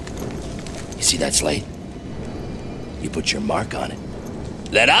 You see that slate? You put your mark on it.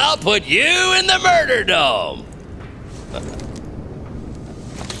 Then I'll put you in the murder dome.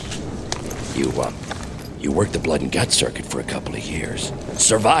 You work the blood and gut circuit for a couple of years.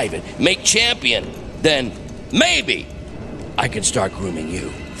 Survive it, make champion. Then, maybe, I can start grooming you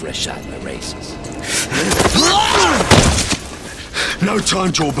for a shot in the races. No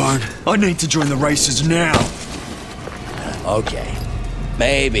time, Jawbone. I need to join the races now. Okay.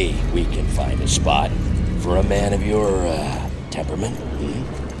 Maybe we can find a spot for a man of your, temperament.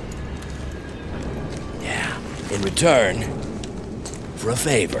 Yeah. In return, for a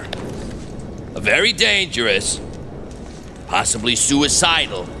favor. A very dangerous, possibly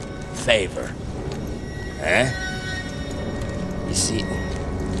suicidal favor. Huh? You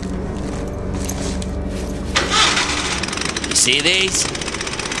see these?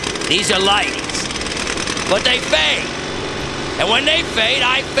 These are lighties. But they fade. And when they fade,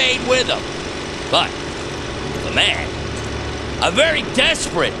 I fade with them. But if a man, a very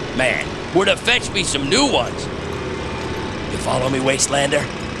desperate man, were to fetch me some new ones, you follow me, Wastelander?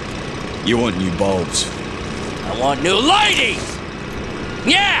 You want new bulbs? I want new lighties!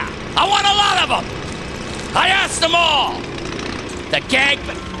 Yeah! I want a lot of them! I asked them all! The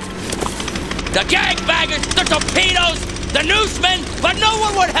gangbangers, the torpedoes, the newsmen, but no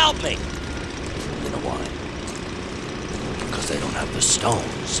one would help me! You know why? Because they don't have the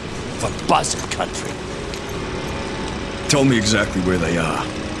stones for Buzzard Country. Tell me exactly where they are.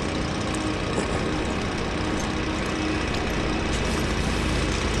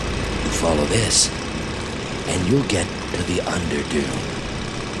 Follow this, and you'll get to the Underdune.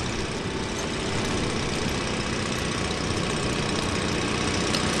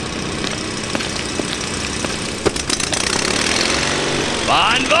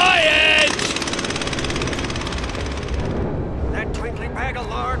 Bon voyage! That twinkling bag of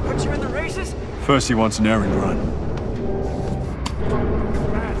lard puts you in the races? First he wants an errand run.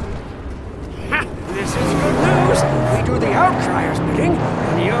 fighting,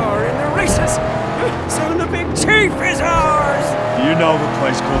 and you're in the races. Soon the big chief is ours! You know the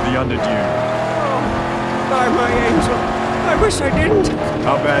place called the Underdune. Oh, by my angel, I wish I didn't.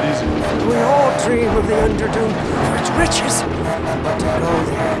 How bad is it? We all dream of the Underdune for its riches. But to go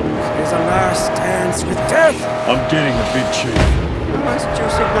there is a last dance with death. I'm getting the big chief. You must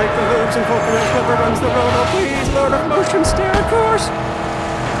just ignite the hooves and hope that whoever runs the road. Oh, please, Lord of Motion, steer a course.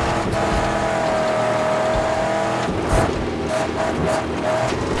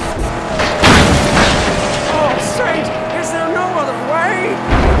 Oh, Saint, is there no other way?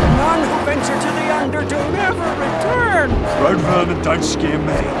 None who venture to the Underdune ever return. Road vermin don't scare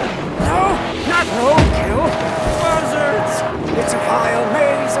me. No, not roadkill. Buzzards. It's a vile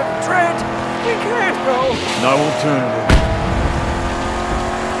maze of dread. We can't go. No alternative.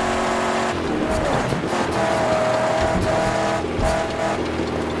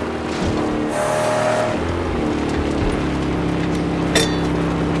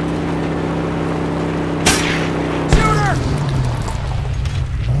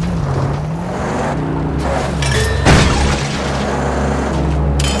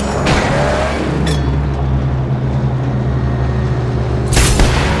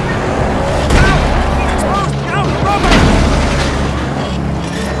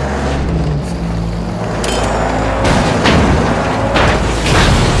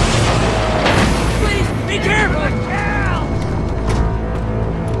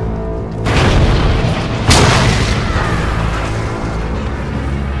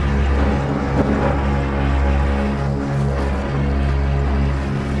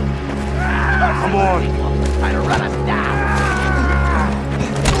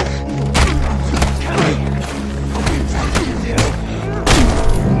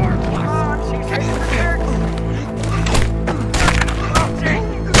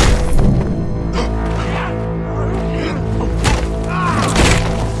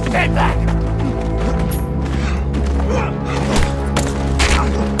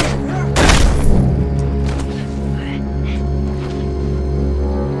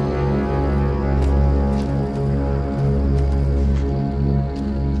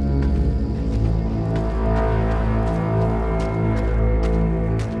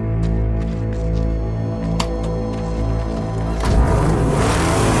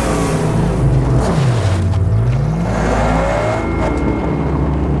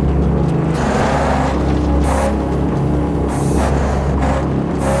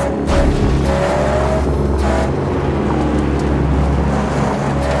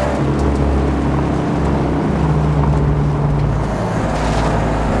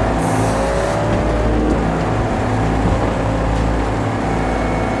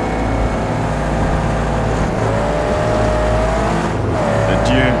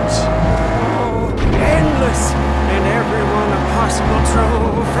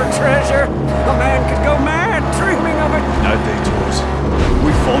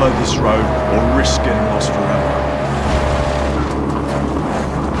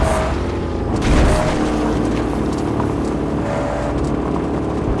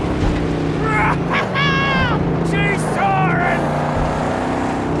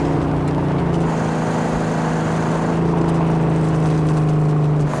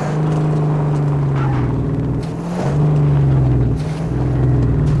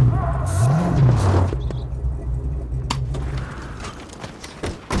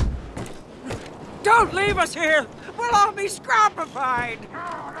 Don't leave us here! We'll all be scropified!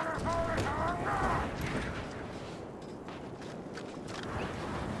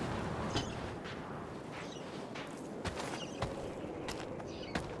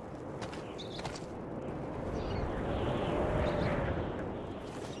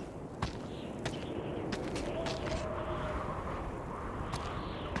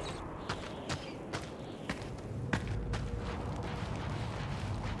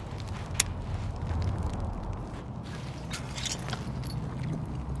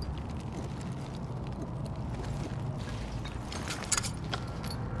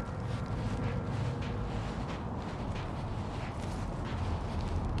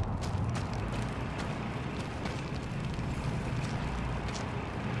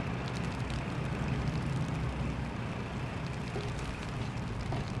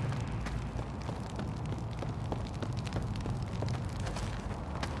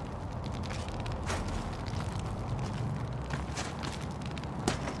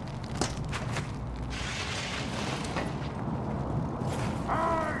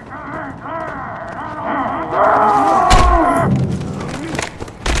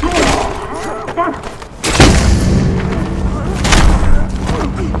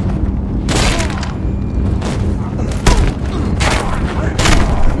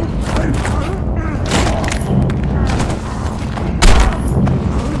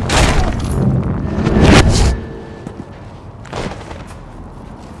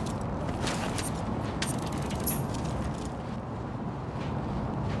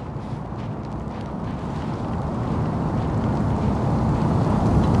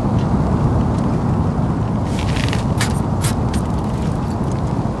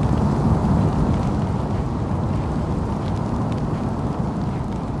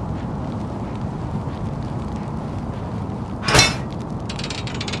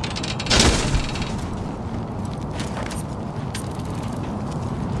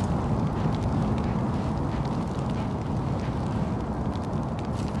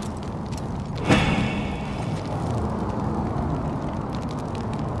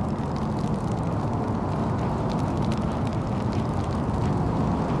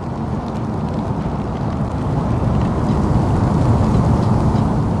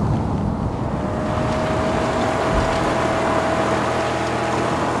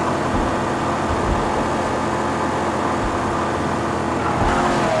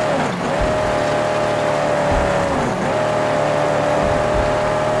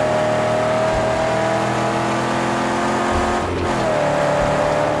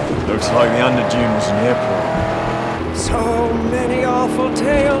 Looks like the Underdune was an airport. So many awful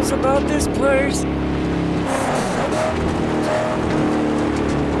tales about this place.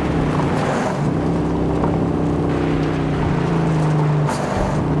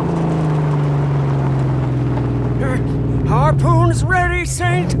 Harpoon's ready,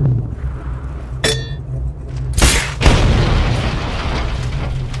 Saint!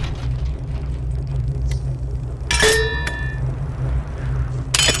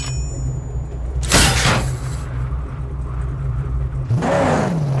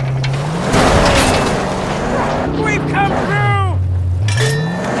 We've come through!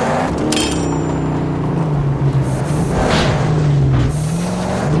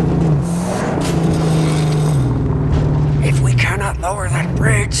 If we cannot lower that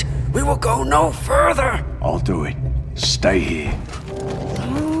bridge, we will go no further. I'll do it. Stay here.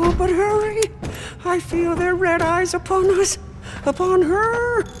 Oh, but hurry! I feel their red eyes upon us, upon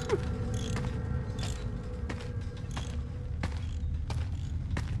her.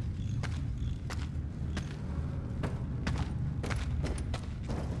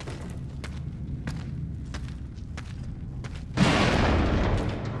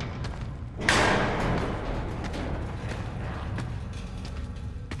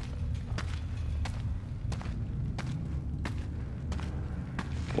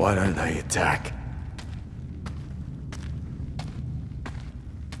 Why don't they attack?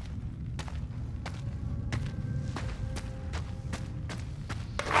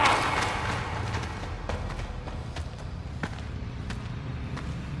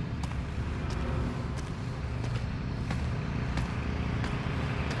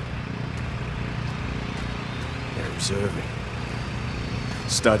 They're observing,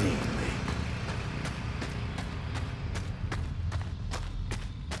 studying me.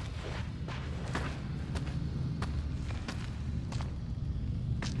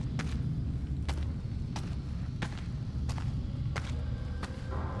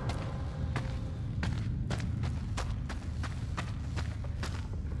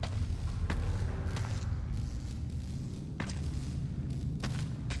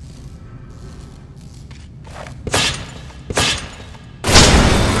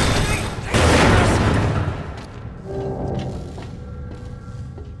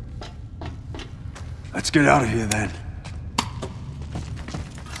 Let's get out of here then.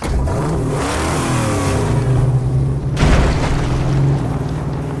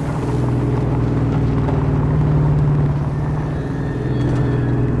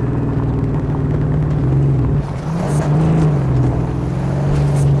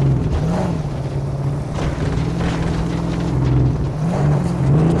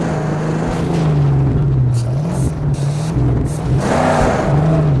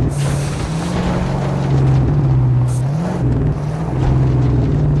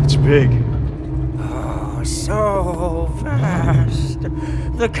 Big. Oh, so vast.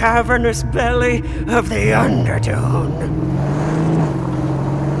 The cavernous belly of the Underdune.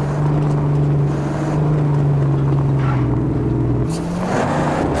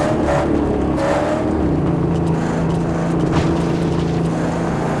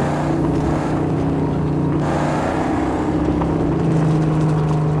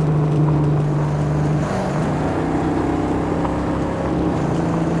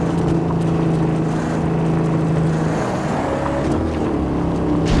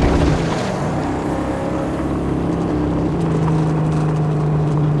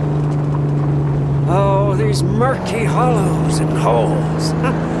 These murky hollows and holes.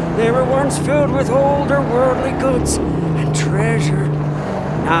 They were once filled with older worldly goods and treasure,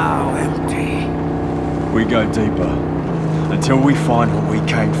 now empty. We go deeper, until we find what we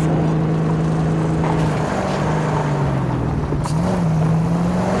came for.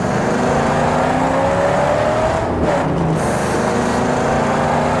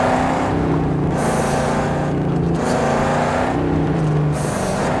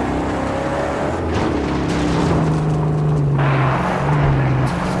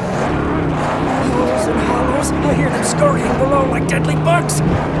 I hear them scurrying below like deadly bugs.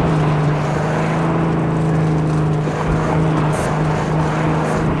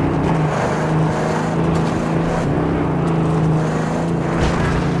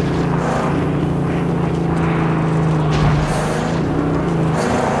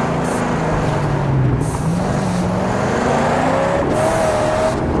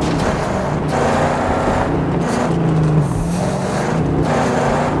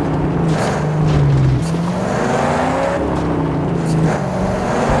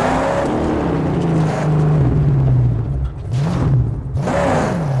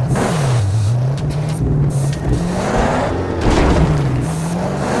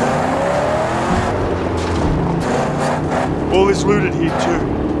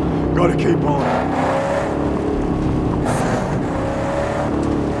 Gotta keep on.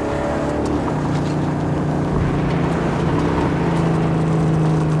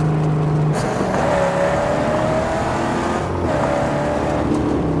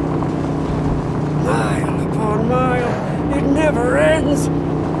 Mile upon mile, it never ends.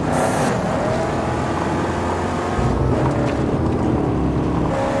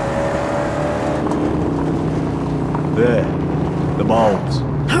 There. The bulbs.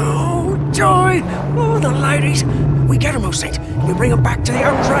 Oh, joy! Oh, the ladies. We get them, oh Saint. We bring them back to the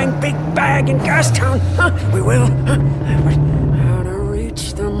out-drying big bag in Gastown. Huh? We will. Huh? But how to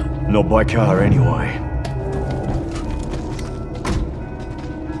reach them? Not by car, anyway.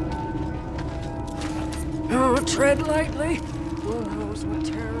 Oh, tread lightly. Who knows what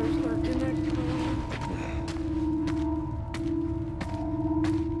terror's lurking there?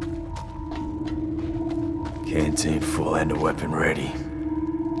 Canteen full and a weapon ready.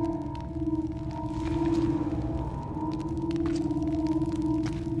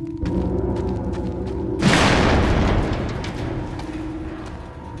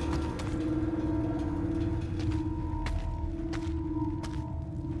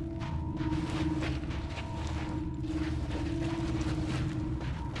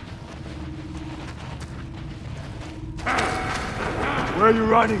 Where are you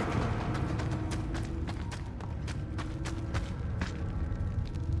running?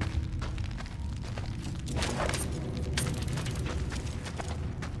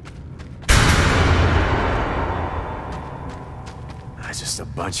 Just a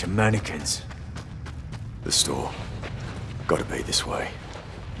bunch of mannequins. The store. Gotta be this way.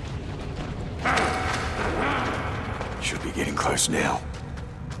 Should be getting close now.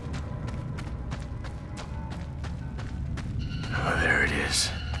 Oh, there it is.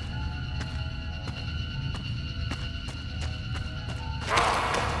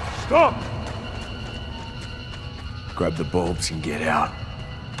 Stop! Grab the bulbs and get out.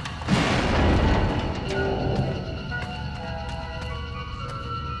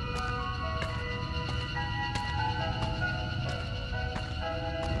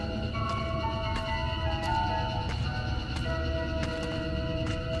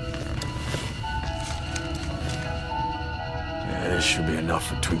 This should be enough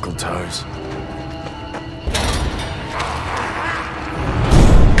for Twinkle Toes.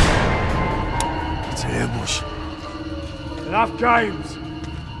 It's an ambush. Enough games!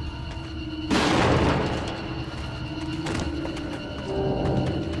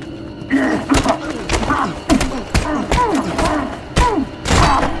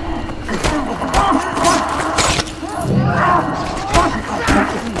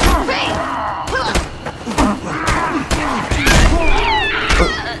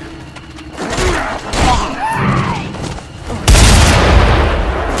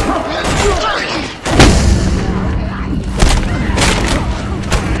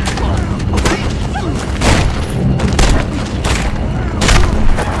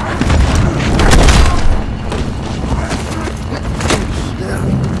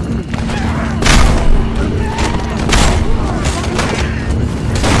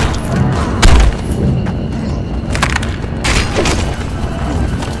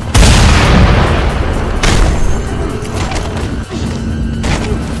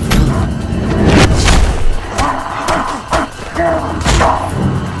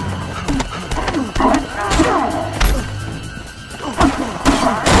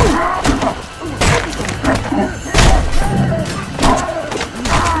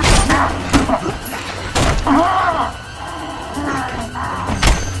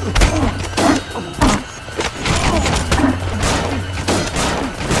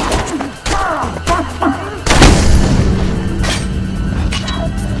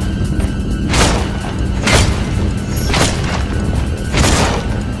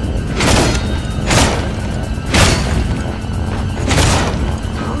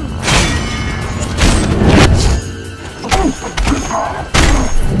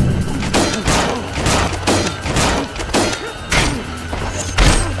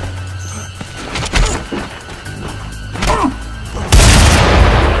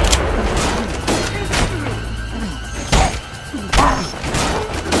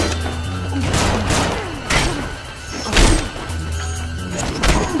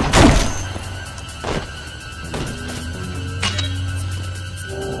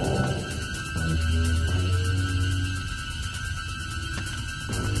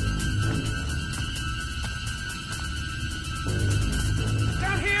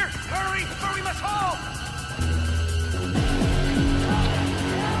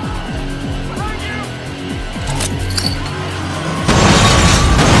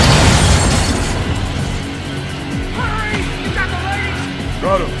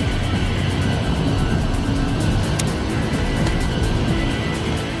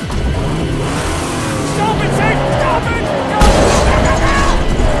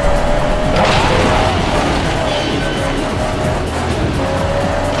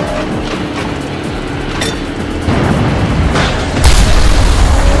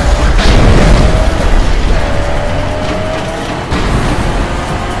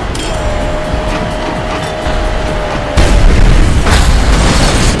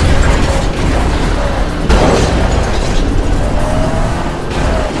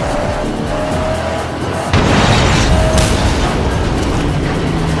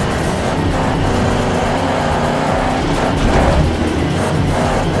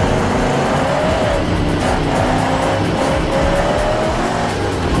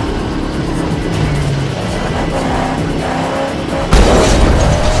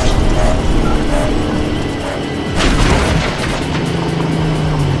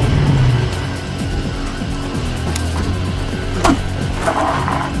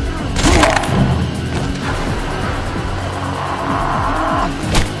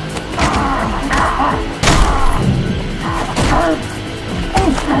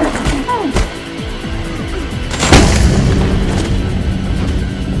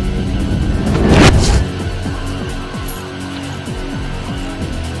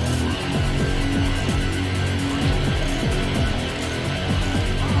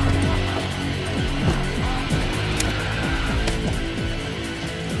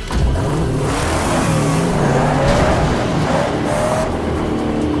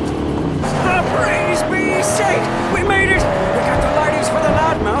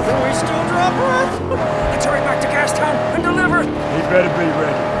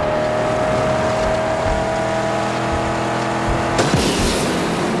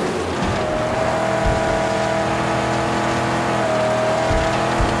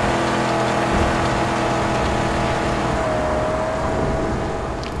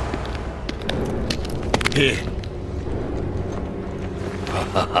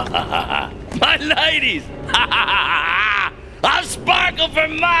 My ladies! I'll sparkle for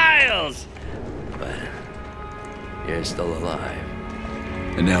miles! But you're still alive.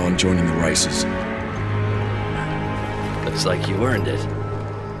 And now I'm joining the races. Looks like you earned it.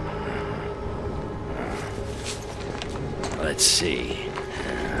 Let's see.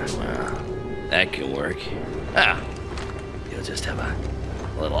 Well, that can work. You'll just have a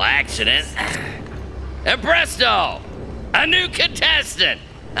little accident. And presto! A new contestant!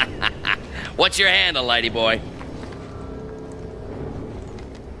 What's your handle, lady boy?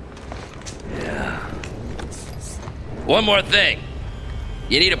 Yeah. One more thing.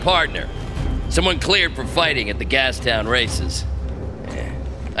 You need a partner. Someone cleared for fighting at the Gastown races. Yeah.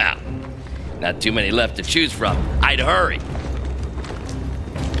 Well, not too many left to choose from. I'd hurry.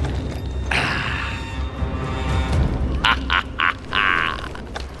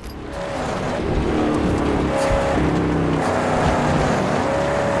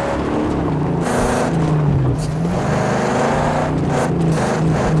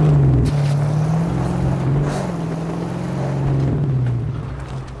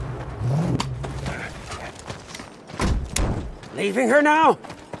 Leaving her now?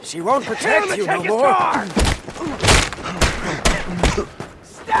 She won't protect you no more.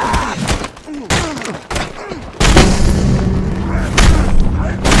 Stop!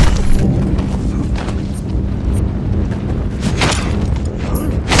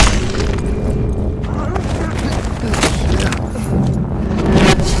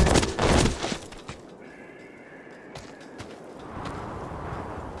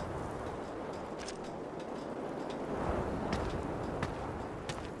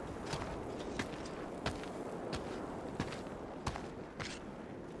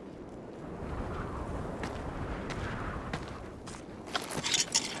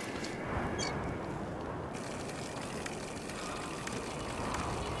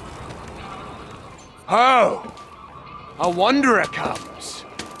 Oh, a wanderer comes.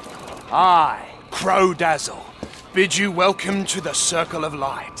 I, Crow Dazzle, bid you welcome to the Circle of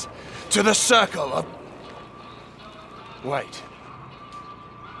Light, to the Circle of... Wait.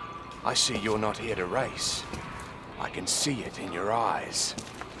 I see you're not here to race. I can see it in your eyes.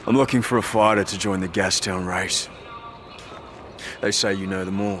 I'm looking for a fighter to join the Gastown race. They say you know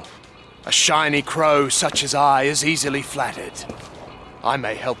them all. A shiny crow such as I is easily flattered. I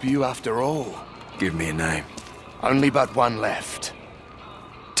may help you after all. Give me a name. Only but one left.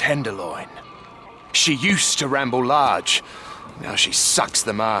 Tenderloin. She used to ramble large. Now she sucks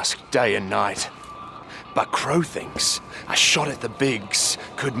the mask day and night. But Crow thinks a shot at the bigs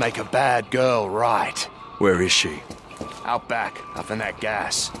could make a bad girl right. Where is she? Out back, up in that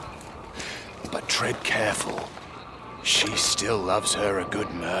gas. But tread careful. She still loves her a good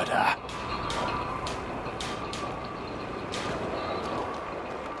murder.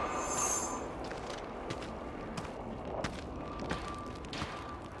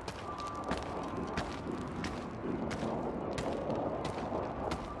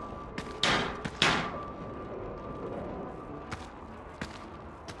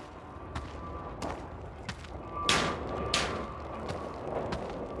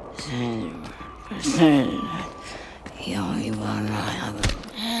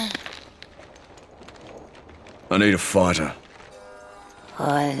 I need a fighter.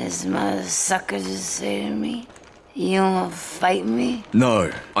 What does my sucker just say to me? You wanna fight me?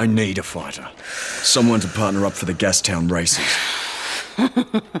 No, I need a fighter. Someone to partner up for the Gastown races.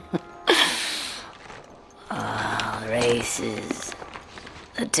 Races.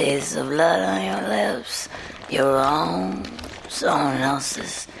 The taste of blood on your lips. Your own, someone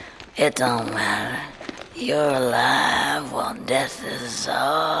else's. It don't matter. You're alive while death is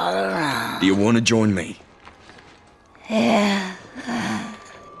all around. Do you want to join me? Yeah.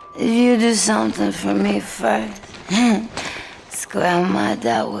 If you do something for me first, square my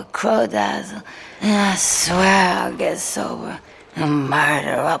doubt with Crow Dazzle, and I swear I'll get sober and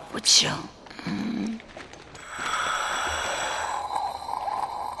murder up with you.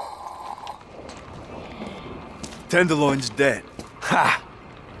 Tenderloin's dead. Ha!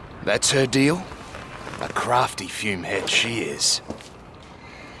 That's her deal? A crafty fumehead she is.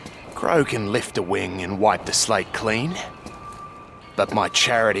 Crow can lift a wing and wipe the slate clean. But my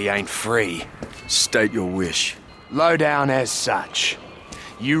charity ain't free. State your wish. Low down as such.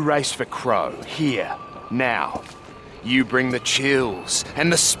 You race for Crow, here, now. You bring the chills,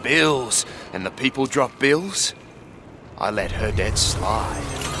 and the spills, and the people drop bills. I let her dead slide.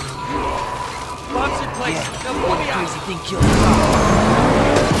 Bombs in place. Now pull me out. Crazy thing killed the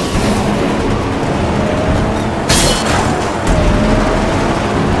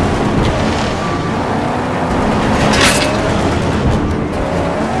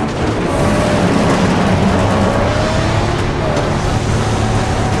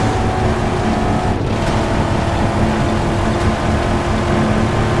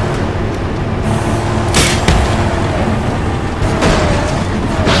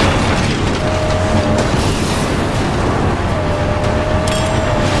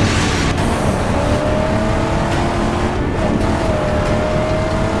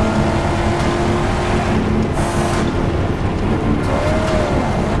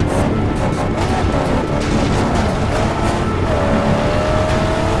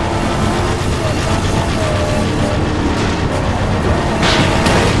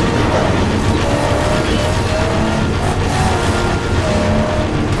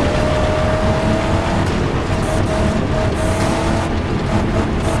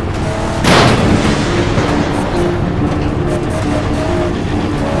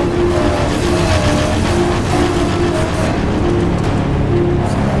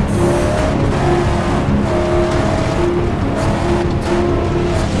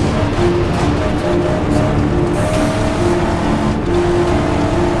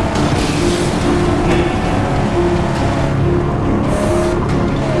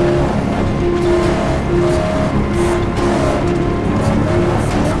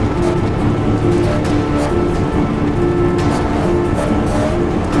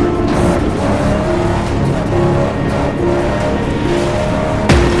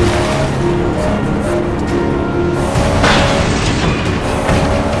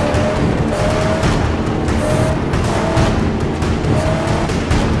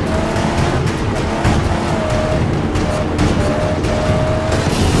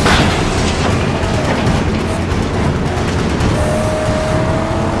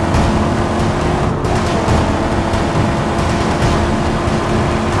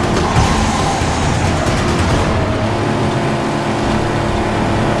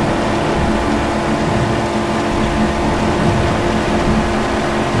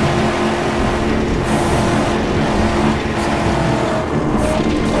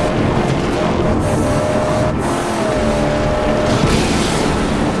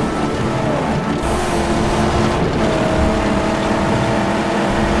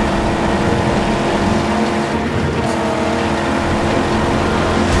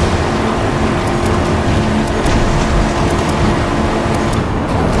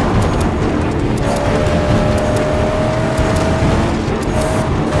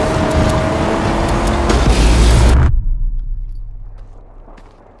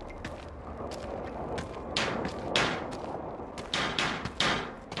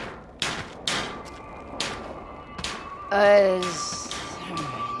Your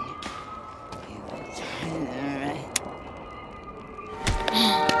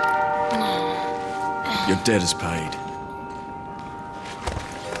debt is paid.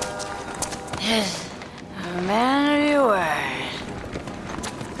 Yes, a man of your word.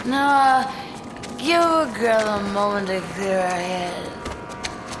 Now, give a girl a moment to clear her head.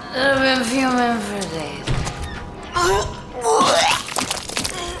 I've been fuming for days.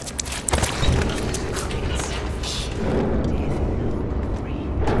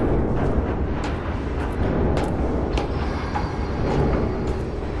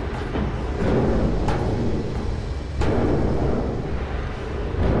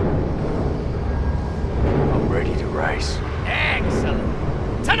 I'm ready to race.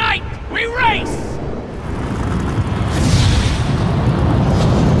 Excellent. Tonight, we race!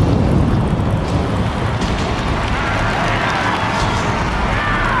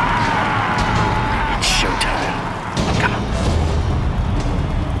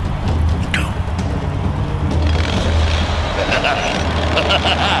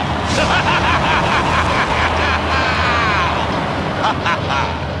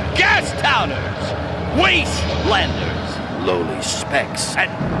 Gas towners, wastelanders, lowly specks, and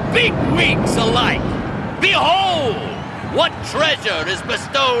bigwigs alike, behold what treasure is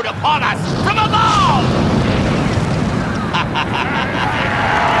bestowed upon us from above!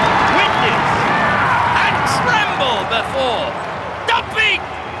 Witness and tremble before the big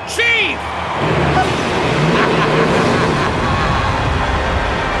chief!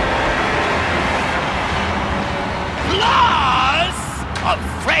 Plus a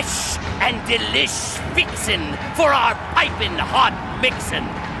fresh and delish fixin' for our piping hot mixin'.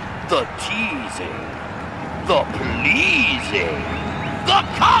 The teasing, the pleasing, the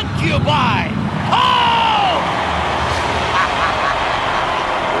concubine. Oh!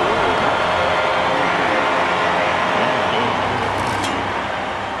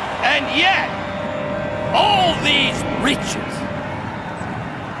 And yet, all these riches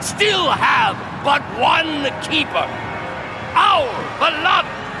still have but one keeper. Our beloved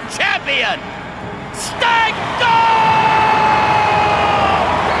champion,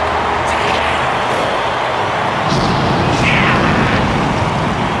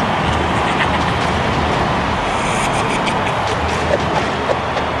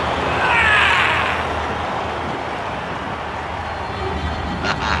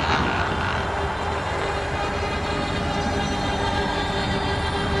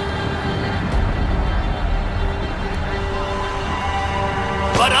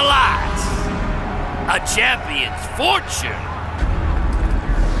 But alas, a champion's fortune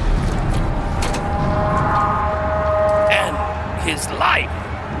and his life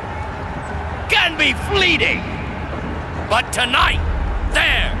can be fleeting. But tonight,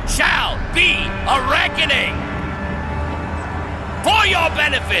 there shall be a reckoning for your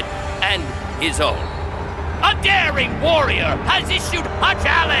benefit and his own. A daring warrior has issued a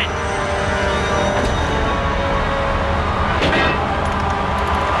challenge.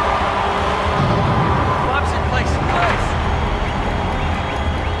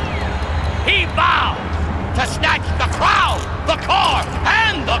 He vows to snatch the crown, the car,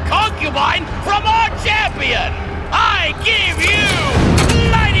 and the concubine from our champion. I give you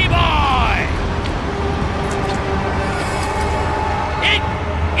Lady Boy! It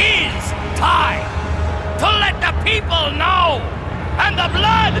is time to let the people know, and the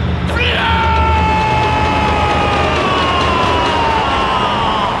blood flow!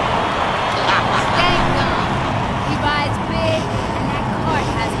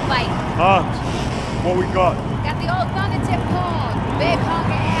 Hans, what we got? Got the old thunder tip corn, big hunk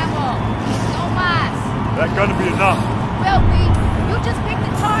of ammo, no mas. That gonna be enough. Will be. You just pick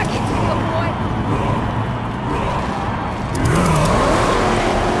the target, good boy.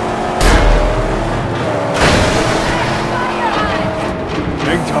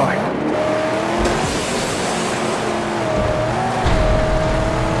 Hang tight.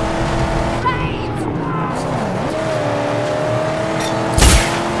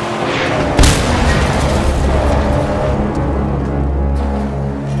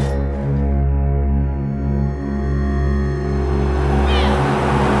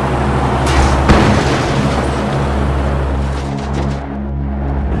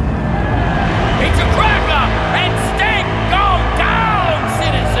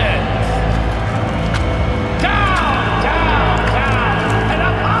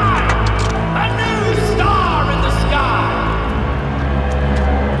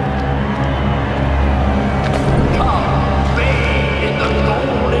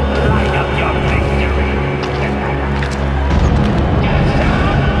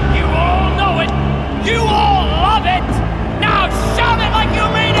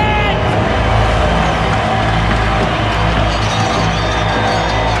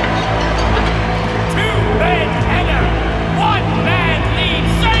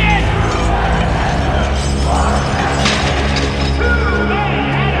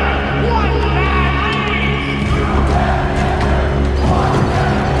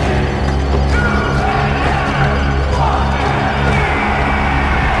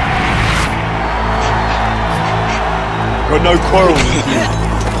 Got no quarrel with you.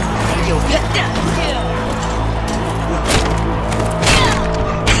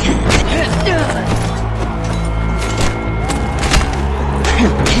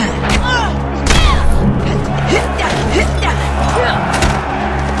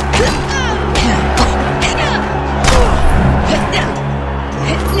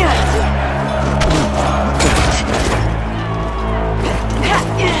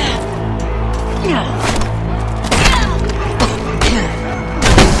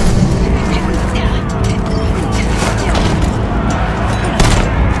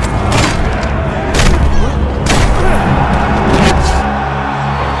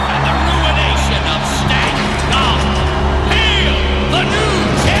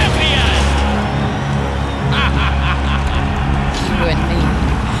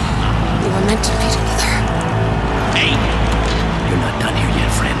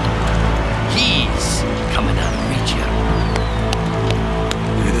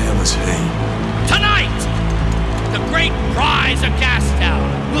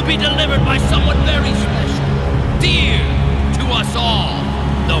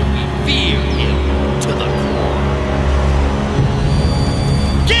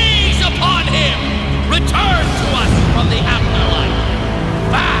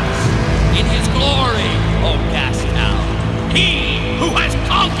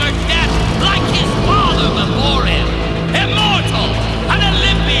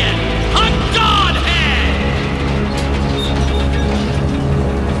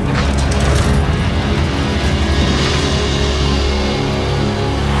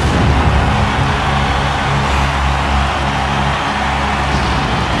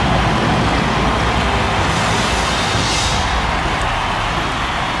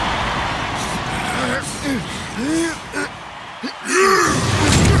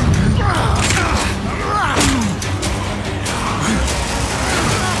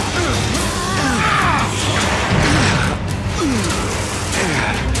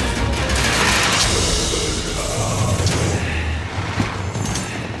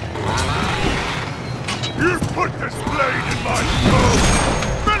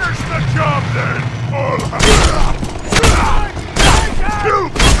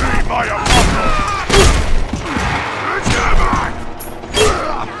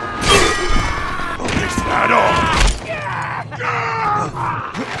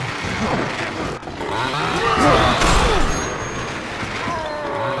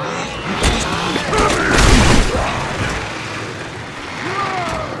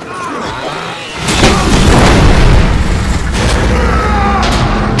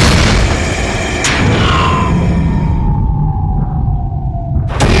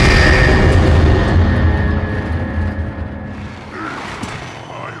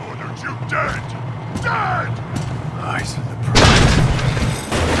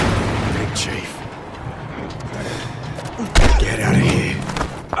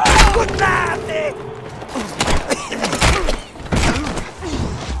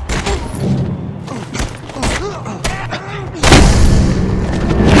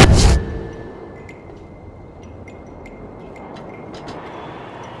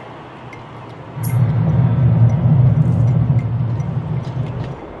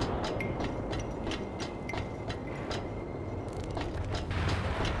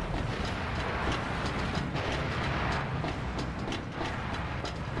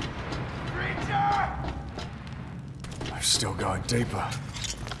 Still going deeper,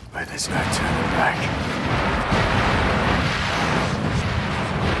 but there's no turning back.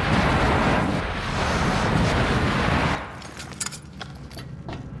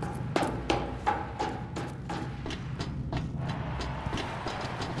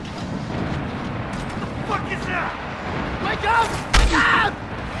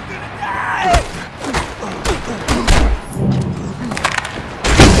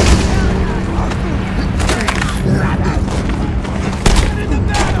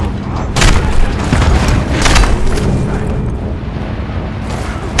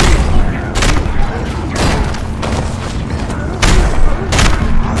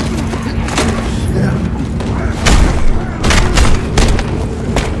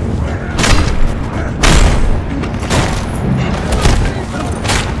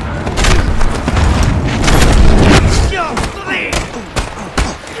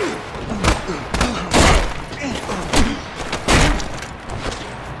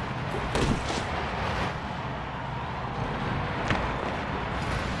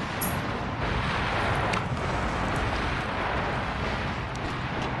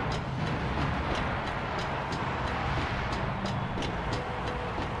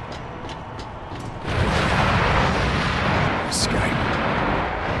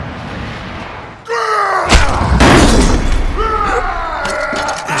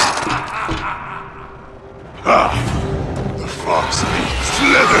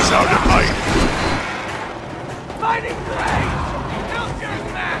 slithers out of light. Fighting blade! Pilcher's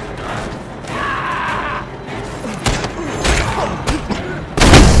master!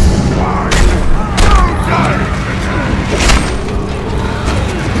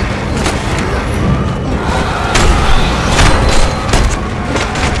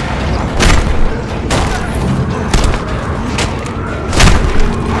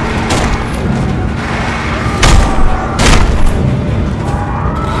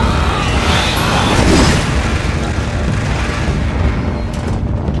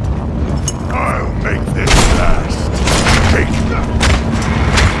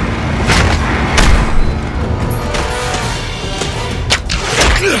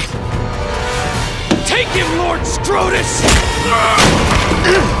 Take him, Lord Scrotus!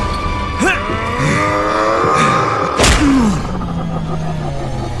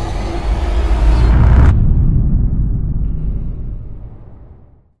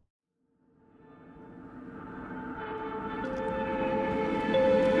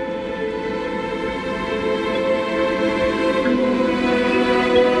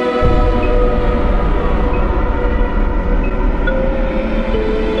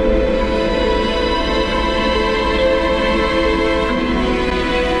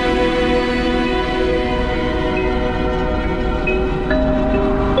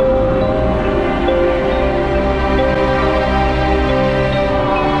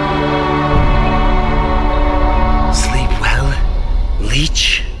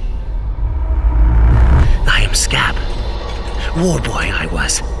 War boy I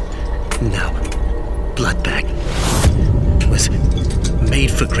was. No. Bloodbag. Was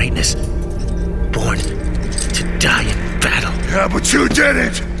made for greatness. Born to die in battle. Yeah, but you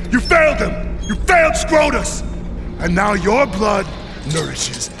didn't! You failed him! You failed Scrotus! And now your blood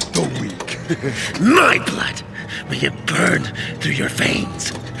nourishes the weak. My blood! May it burn through your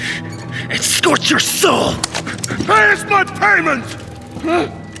veins and scorch your soul! Pay us my payment!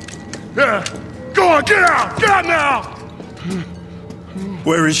 Yeah. Go on, get out! Get out now!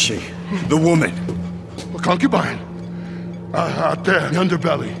 Where is she? The woman? A concubine. Out there in the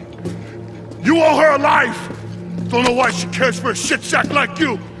underbelly. You owe her a life! Don't know why she cares for a shit sack like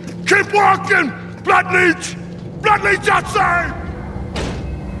you! Keep walking! Blood leech! Blood leech outside!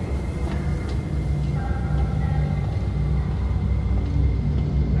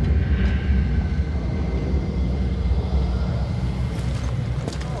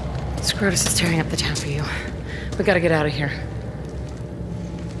 Scrotus is tearing up the town for you. We gotta get out of here.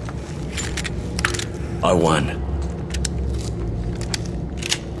 I won.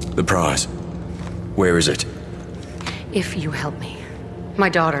 The prize. Where is it? If you help me. My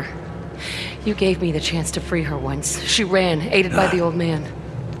daughter. You gave me the chance to free her once. She ran, aided by the old man.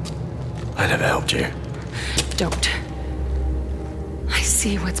 I never helped you. Don't. I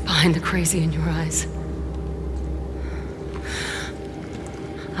see what's behind the crazy in your eyes.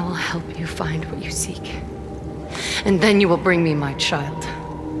 I will help you find what you seek. And then you will bring me my child.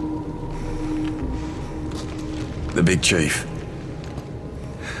 The big chief.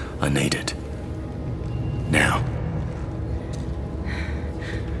 I need it. Now.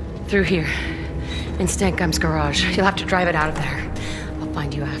 Through here. In Stankum's garage. You'll have to drive it out of there. I'll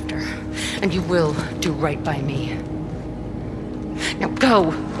find you after. And you will do right by me. Now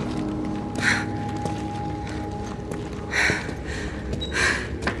go!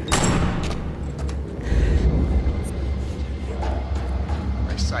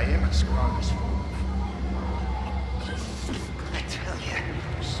 I am a Scrotus. I tell you,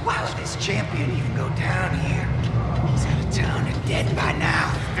 how did this champion even go down here? He's out of town and dead by now.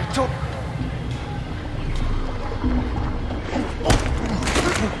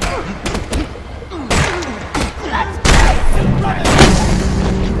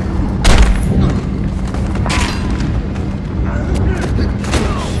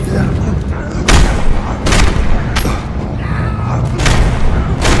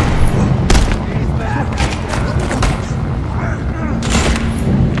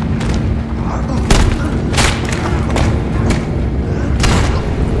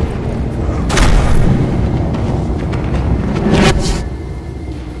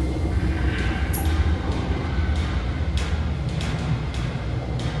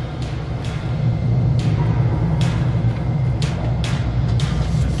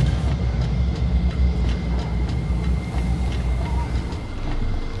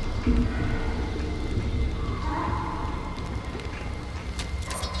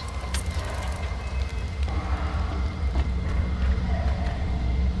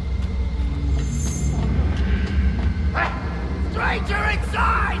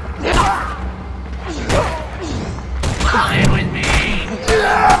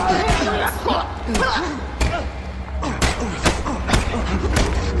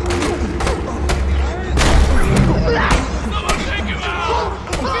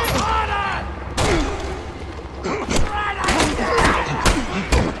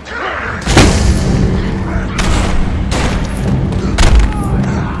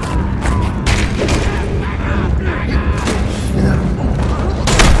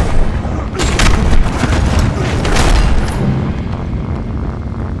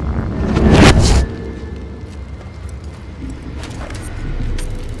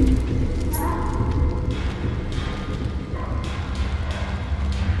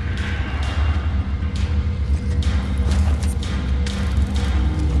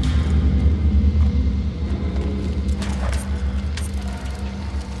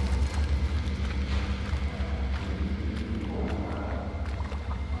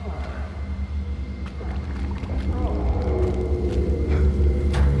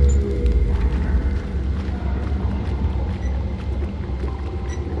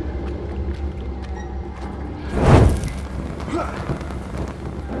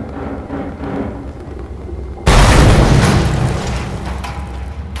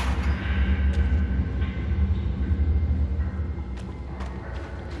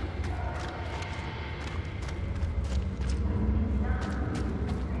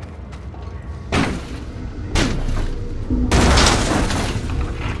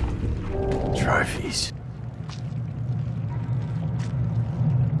 trophies.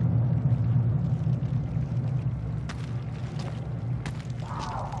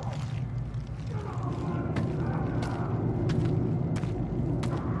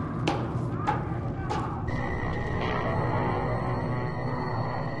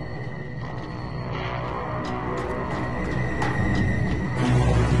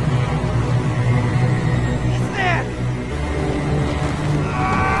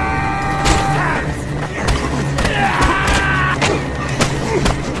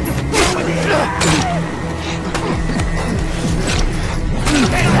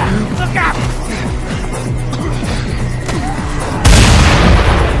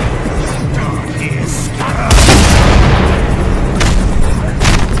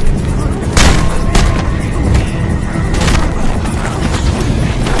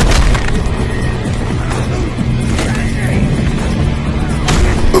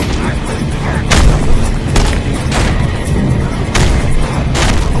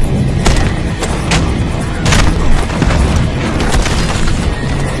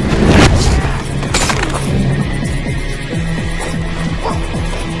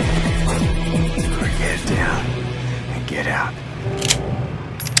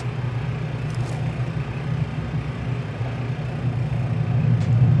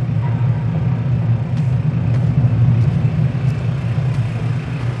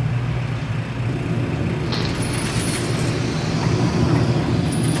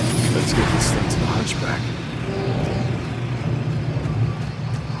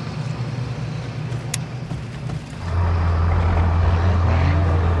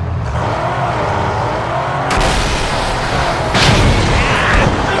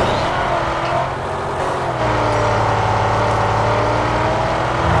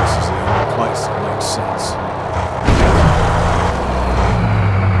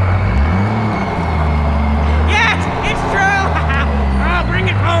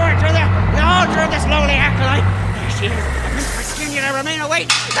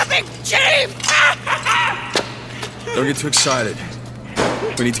 Don't get too excited.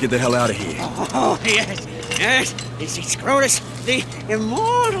 We need to get the hell out of here. Oh, yes, yes. This is Scrotus, the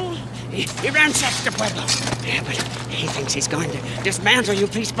immortal. He ransacks the pueblo. Yeah, but he thinks he's going to dismantle you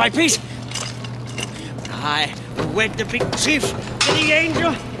piece by piece. But I will wed the big chief to the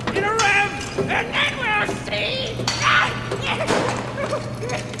angel in a ram, and then we'll see.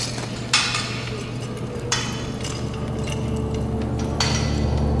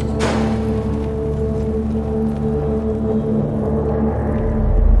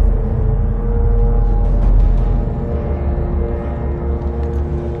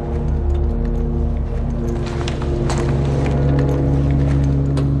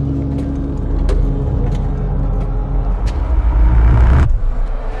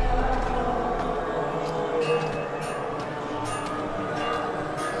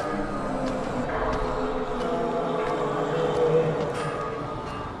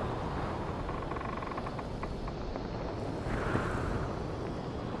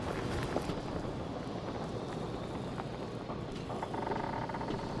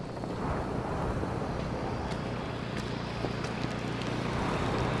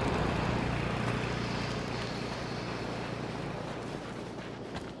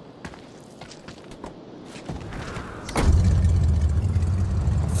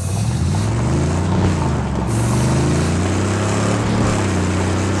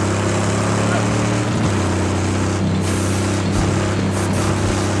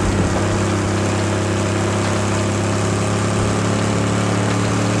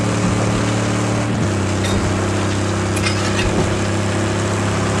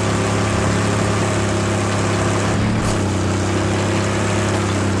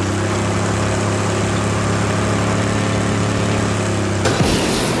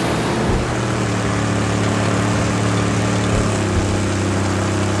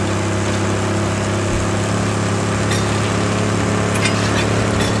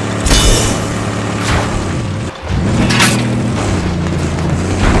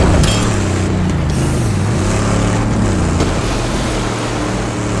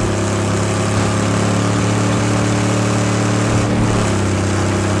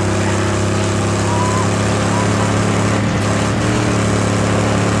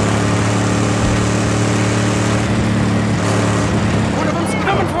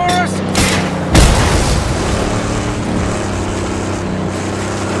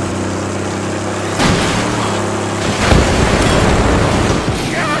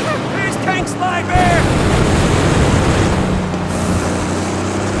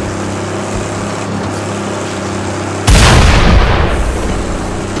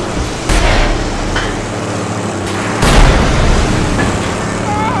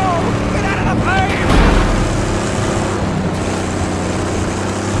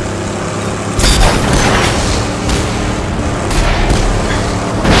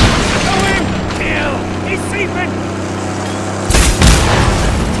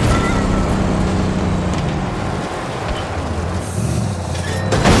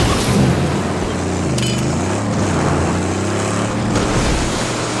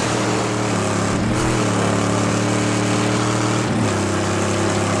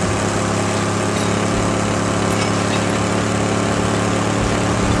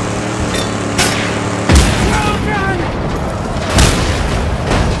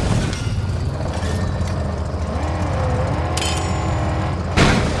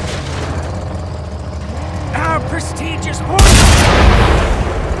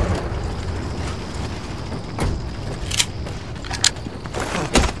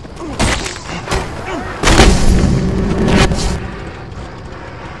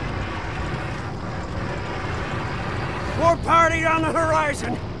 more party on the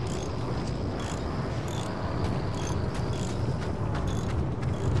horizon.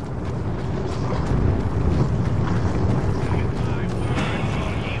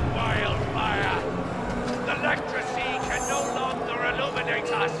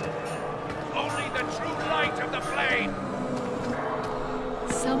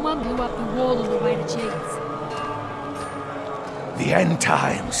 Someone blew up the wall on the way to Jake's. The end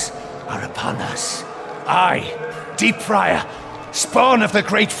times are upon us. I, Deep Friar, spawn of the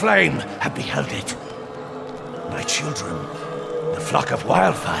Great Flame, have beheld it. My children, the flock of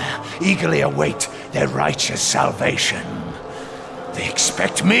Wildfire, eagerly await their righteous salvation. They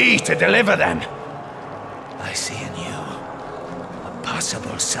expect me to deliver them. I see in you a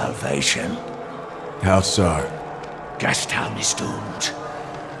possible salvation. How so? Gastown is doomed.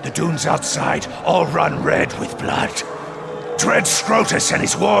 The dunes outside all run red with blood. Dread Scrotus and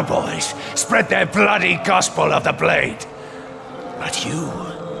his war boys spread their bloody gospel of the blade. But you,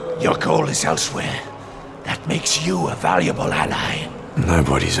 your goal is elsewhere. That makes you a valuable ally.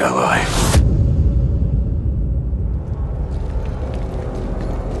 Nobody's ally.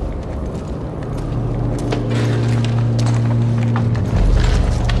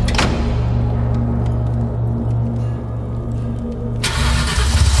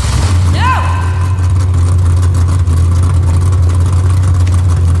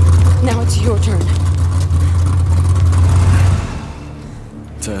 Now it's your turn.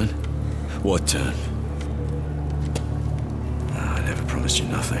 Turn? What turn? I never promised you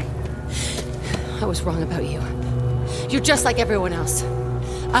nothing. I was wrong about you. You're just like everyone else.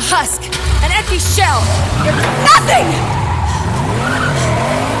 A husk, an empty shell. You're nothing!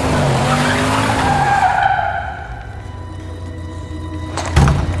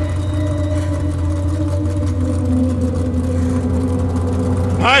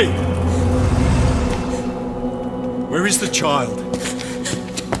 Hey! Where is the child?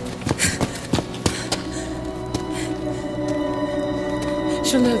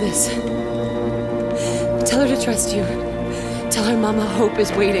 She'll know this. Tell her to trust you. Tell her Mama Hope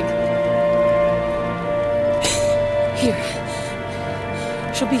is waiting. Here.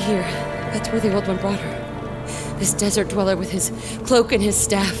 She'll be here. That's where the old one brought her. This desert dweller with his cloak and his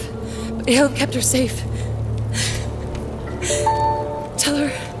staff. But he'll kept her safe. Tell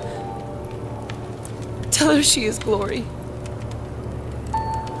her. Tell her she is Glory.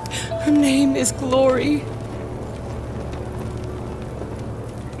 Her name is Glory.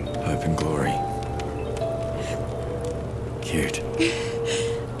 Hope and glory. Cute.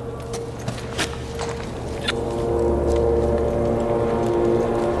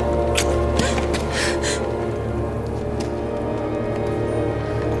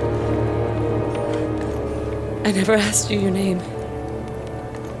 I never asked you your name.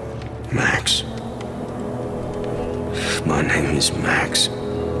 Max. My name is Max.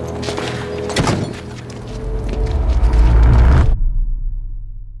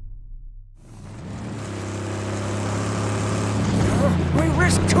 We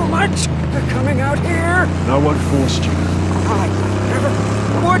risk too much. They're coming out here. No one forced you. I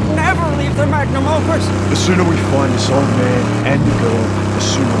would never leave the magnum opus. The sooner we find this old man and the girl, the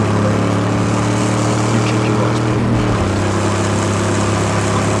sooner we leave. You keep your eyes peeled.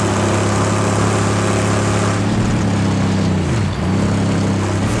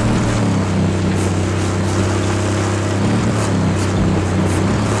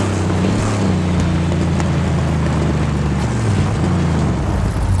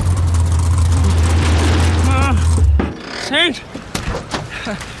 Saint?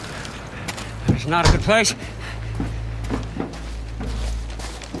 It's not a good place.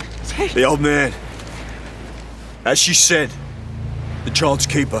 Saint? The old man. As she said, the child's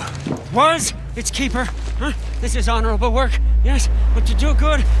keeper. Was its keeper? Huh? This is honorable work, yes, but to do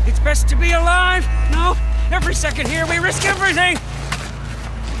good, it's best to be alive. No, every second here we risk everything.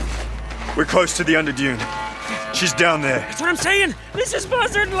 We're close to the Underdune. She's down there. That's what I'm saying. This is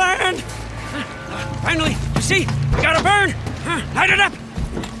buzzard land. Finally, you see, we gotta burn. Light it up.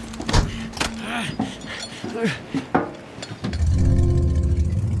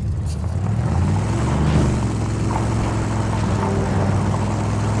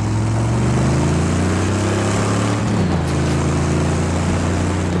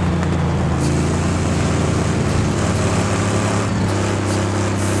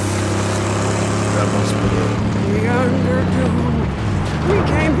 That must be it. The Underdune. We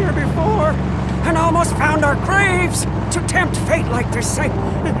came here before and almost found our graves. To tempt fate like this, Saint,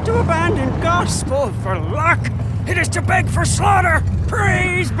 to abandon gospel for luck. It is to beg for slaughter.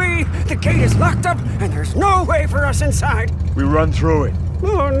 Praise be. The gate is locked up and there's no way for us inside. We run through it.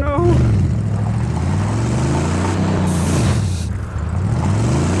 Oh no.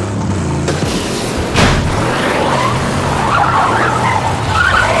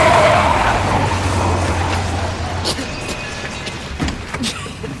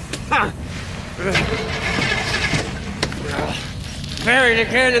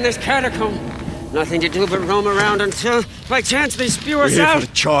 again in this catacomb. Nothing to do but roam around until, by chance, they spew us We're here out. for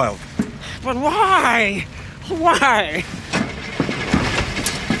the child. But why? Why?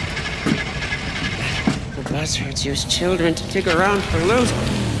 The buzzards use children to dig around for loot.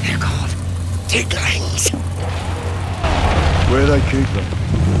 They're called tiglings. Where do they keep them?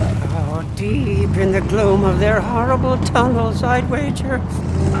 Oh, deep in the gloom of their horrible tunnels, I'd wager.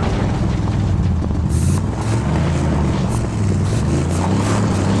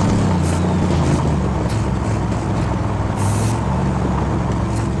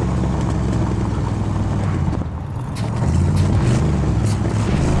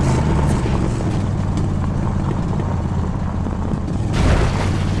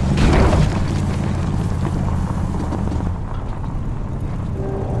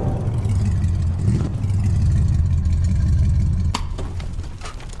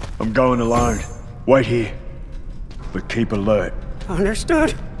 I'm going alone. Wait here. But keep alert.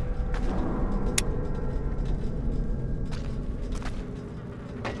 Understood.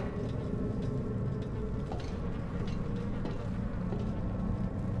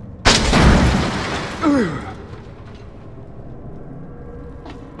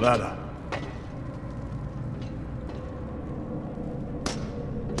 Ladder.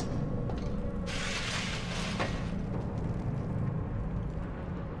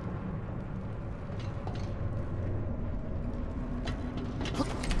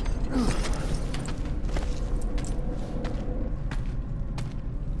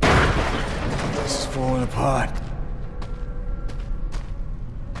 This is falling apart.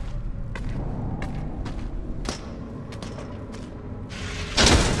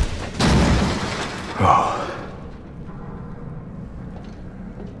 Oh.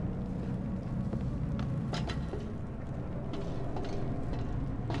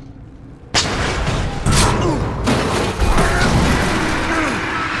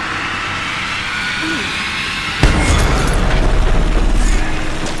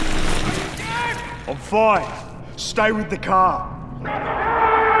 I'm fine. Stay with the car.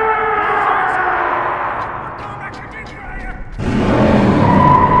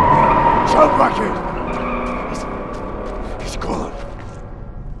 Jump back in! He's gone.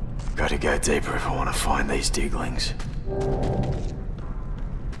 Gotta go deeper if I want to find these diglings.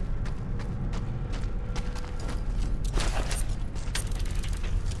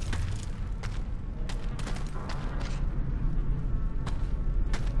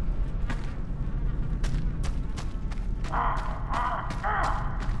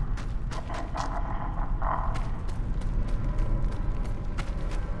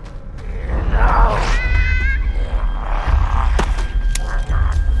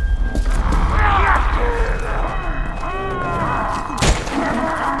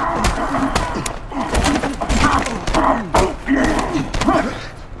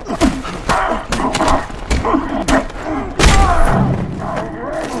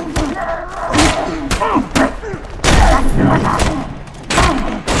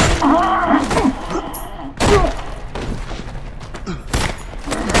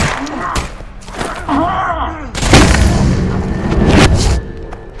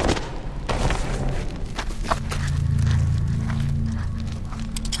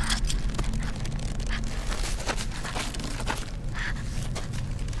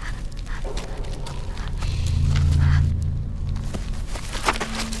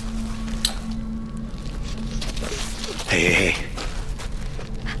 Hey.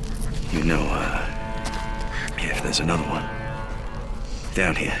 You know, if there's another one.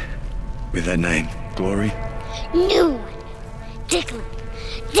 Down here. With that name. Glory? New one. Tickling.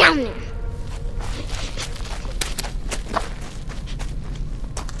 Down there.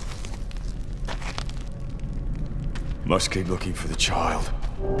 Must keep looking for the child.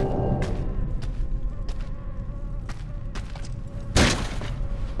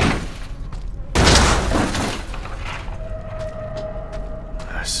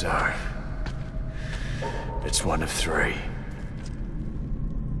 So, it's one of three.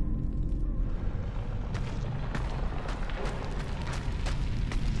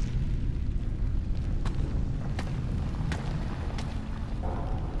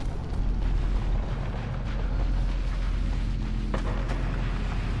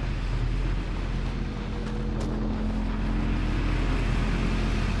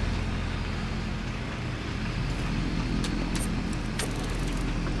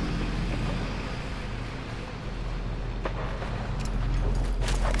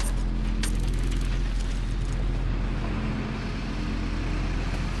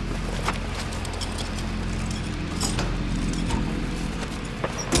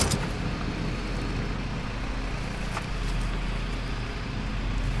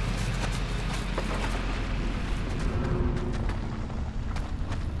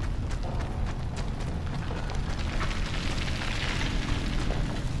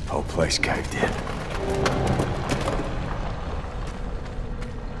 place caved in.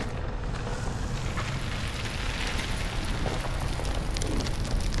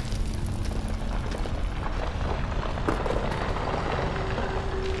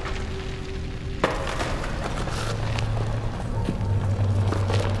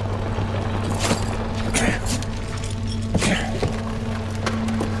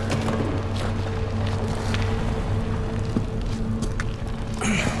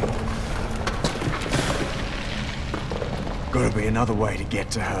 Gotta be another way to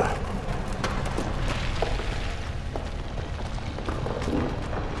get to her.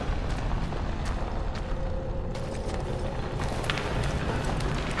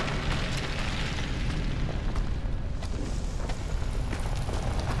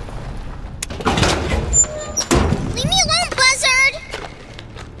 Leave me alone, Buzzard!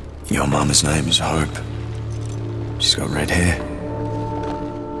 Your mama's name is Hope. She's got red hair.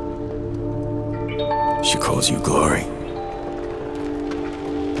 She calls you Glory.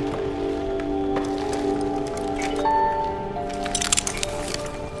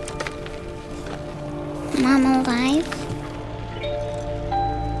 Mom alive?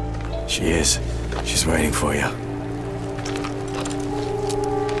 She is. She's waiting for you.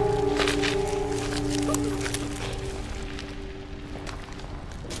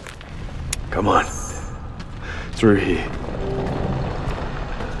 Come on. Through here.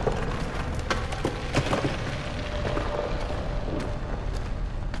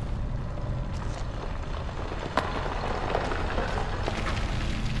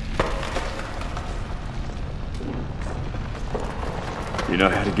 You know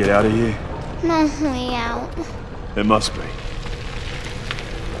how to get out of here? No way out. There must be.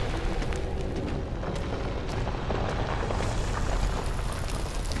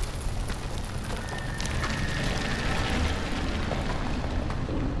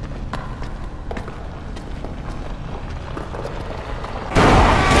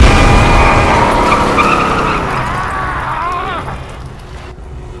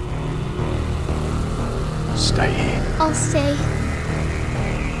 Stay here. I'll stay.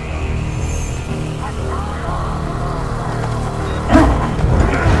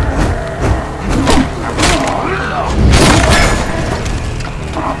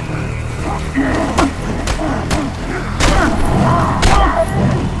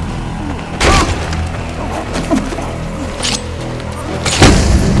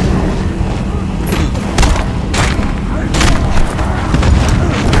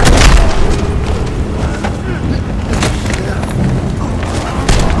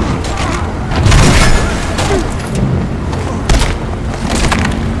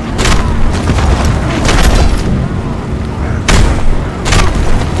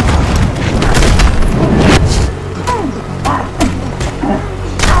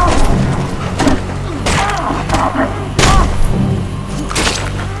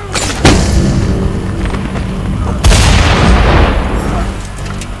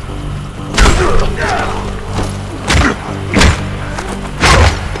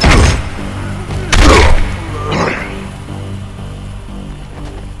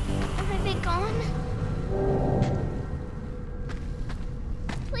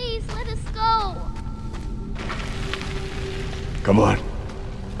 Come on.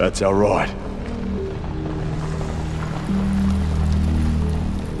 That's our ride.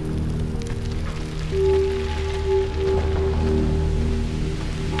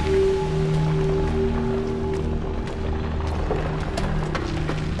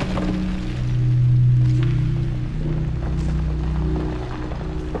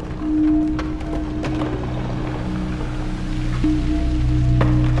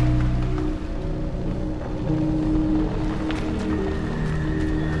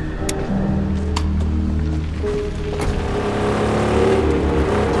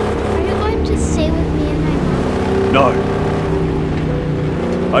 No.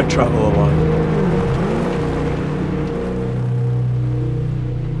 I travel alone.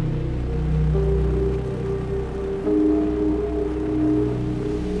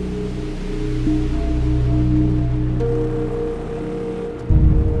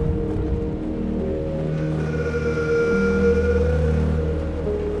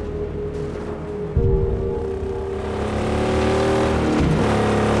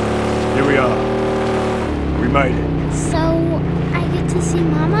 Here we are. We made it. So, I get to see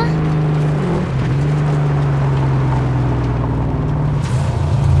Mama?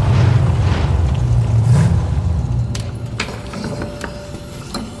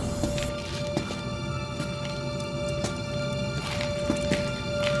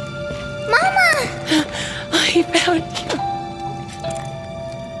 I found you.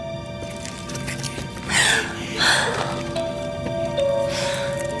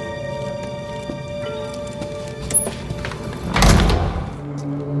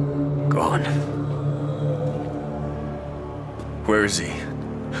 on. Where is he?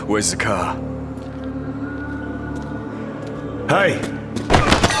 Where's the car? Hey!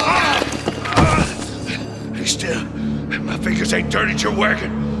 Be still. My fingers ain't dirty, you're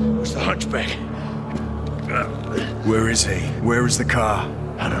working. Where's the hunchback? Where is he? Where is the car?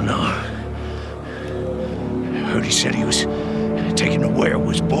 I don't know. I heard he said he was taken to where it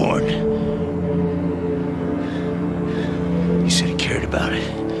was born. He said he cared about it.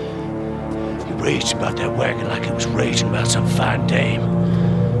 He raged about that wagon like he was raging about some fine dame.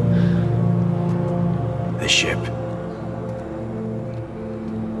 The ship.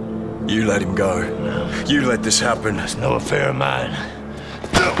 You let him go. No. You let this happen. It's no affair of mine.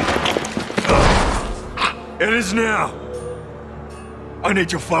 It is now. I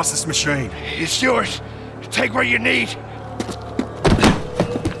need your fastest machine. It's yours. Take what you need.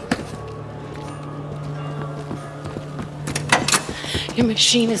 Your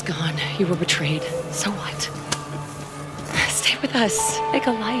machine is gone. You were betrayed. So what? Stay with us. Make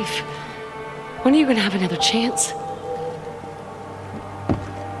a life. When are you gonna have another chance?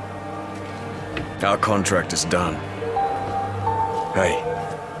 Our contract is done. Hey.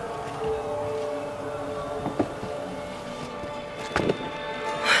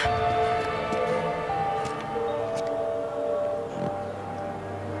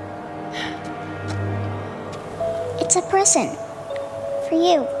 It's a present. For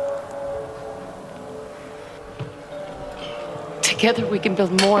you. Together we can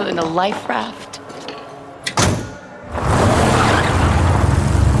build more than a life raft.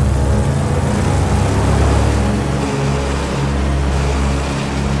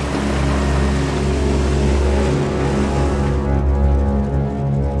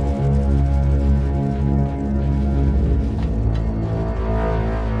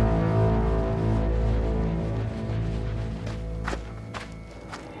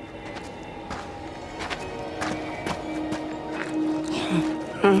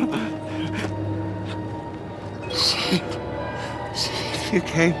 You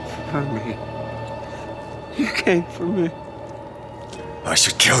came for me. You came for me. I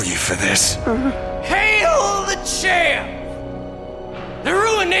should kill you for this. Hail the champ! The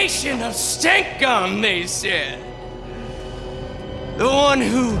ruination of Stankum, they said. The one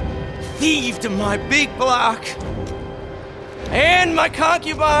who thieved my big block and my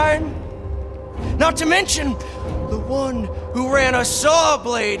concubine. Not to mention the one who ran a saw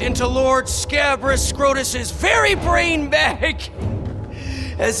blade into Lord Scabrous Scrotus's very brain bag,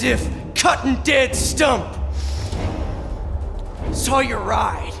 as if cutting dead stump. Saw your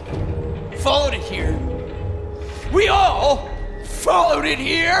ride, followed it here. We all followed it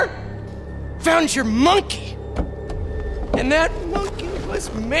here. Found your monkey, and that monkey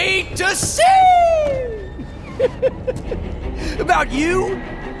was made to sing about you,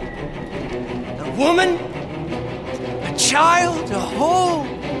 a woman, a child, a whole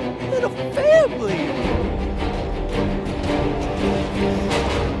little family.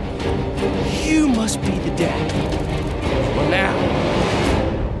 You must be the daddy. Well, now,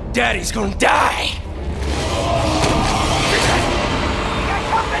 Daddy's gonna die.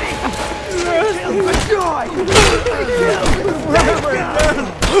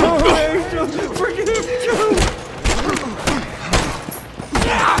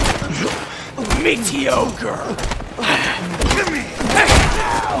 Mediocre. Give me.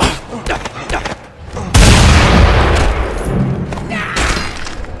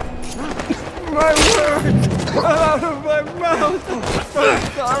 My words out of my mouth. I'm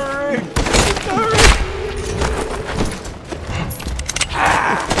sorry. Sorry.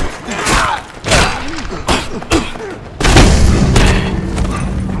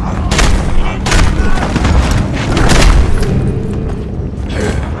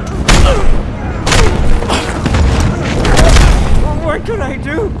 What can I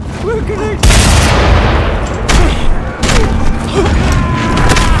do? What can I do?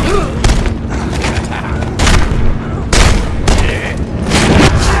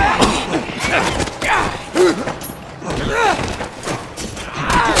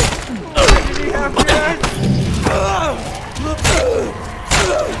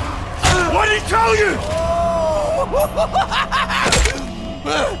 What did he tell you?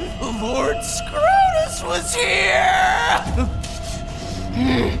 Lord Scrotus was here!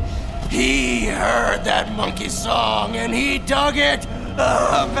 He heard that monkey song and he dug it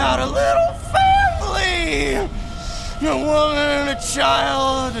about a little family! A woman, a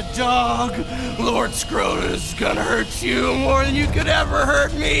child, a dog. Lord Scrotus is gonna hurt you more than you could ever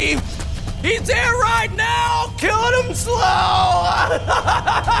hurt me. He's there right now, killing him slow!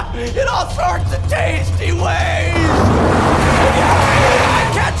 In all sorts of tasty ways!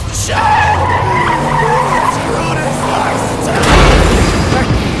 Catch the shot!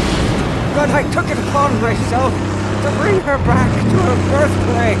 upon myself to bring her back to her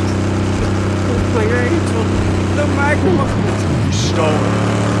birthplace. My angel, the magnum of You stole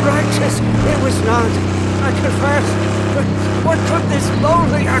it. righteous, it was not. I confess. But what could this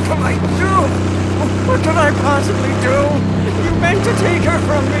lonely acolyte do? What could I possibly do? You meant to take her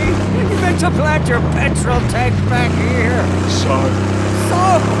from me. You meant to plant your petrol tank back here. So?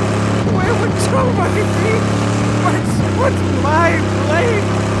 Where would somebody be? What's my blame?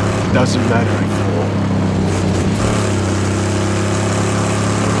 Doesn't matter anymore.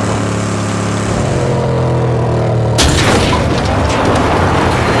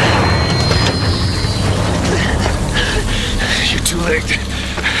 You're too late.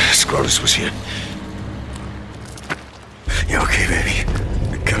 Scrotus was here. You okay, baby?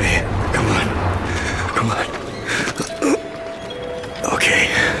 Come here. Come on. Come on. Okay.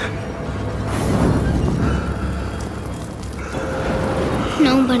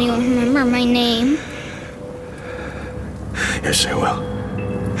 Nobody will remember my name. Yes, they will.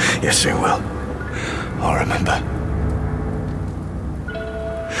 Yes, they will. I'll remember.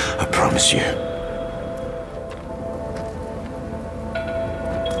 I promise you.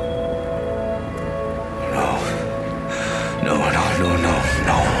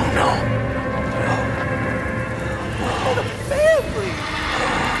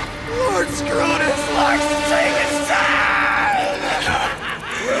 Lord Scrotus likes to take his time!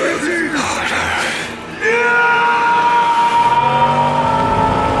 Where is he?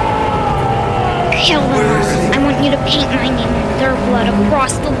 Kill them. I want you to paint my name in their blood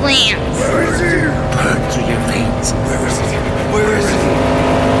across the lands. Where is he? Burn through your veins. Where is he? Where is he?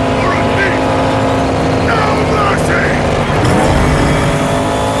 No mercy!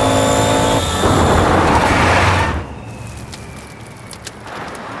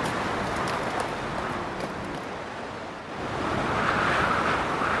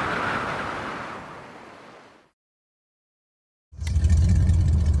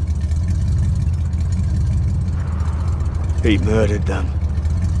 He murdered them.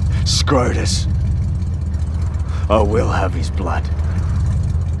 Scrotus. I will have his blood.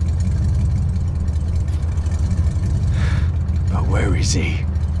 But where is he?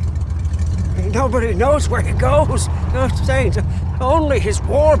 Nobody knows where he goes. No saints. Only his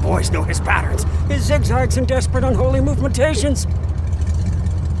war boys know his patterns, his zigzags and desperate unholy movementations.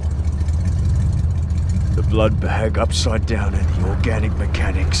 The blood bag upside down in the organic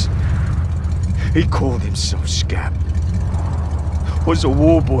mechanics. He called himself Scab. Was a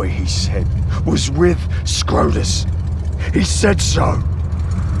war boy, he said. Was with Scrotus. He said so.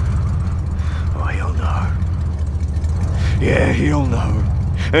 Oh, he'll know. Yeah, he'll know.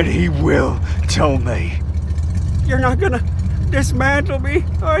 And he will tell me. You're not gonna dismantle me,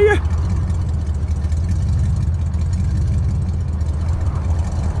 are you?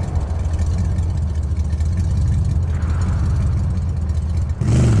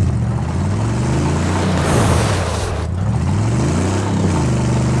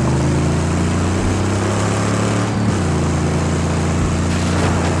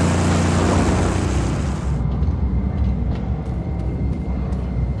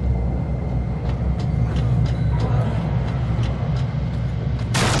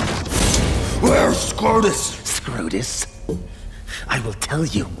 Scrotus, I will tell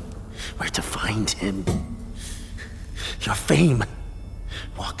you where to find him. Your fame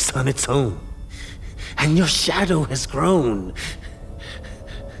walks on its own, and your shadow has grown.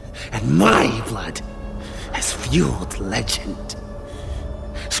 And my blood has fueled legend.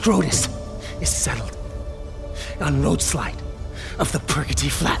 Scrotus is settled on roadslide of the Purgatory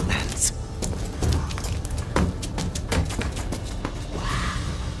Flatlands.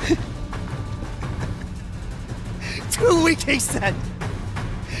 2 weeks, he said.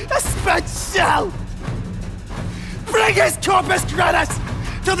 A spent shell! Bring his corpus gratis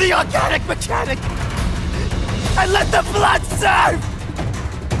to the organic mechanic! And let the blood serve!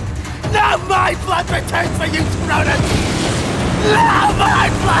 Now my blood returns for you, Scrotus! Now my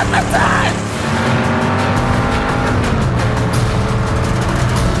blood returns!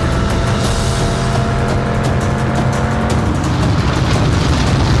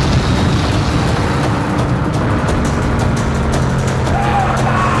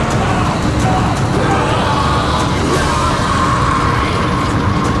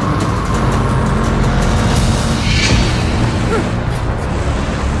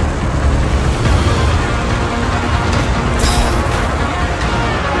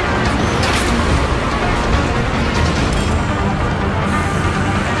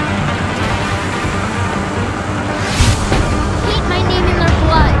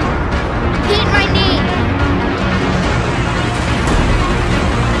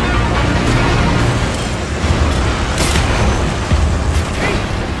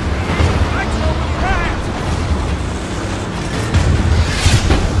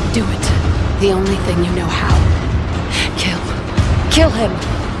 The only thing you know how. Kill. Kill him!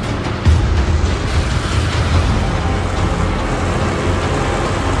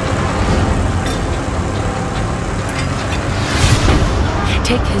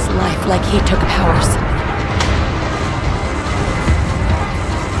 Take his life like he took ours.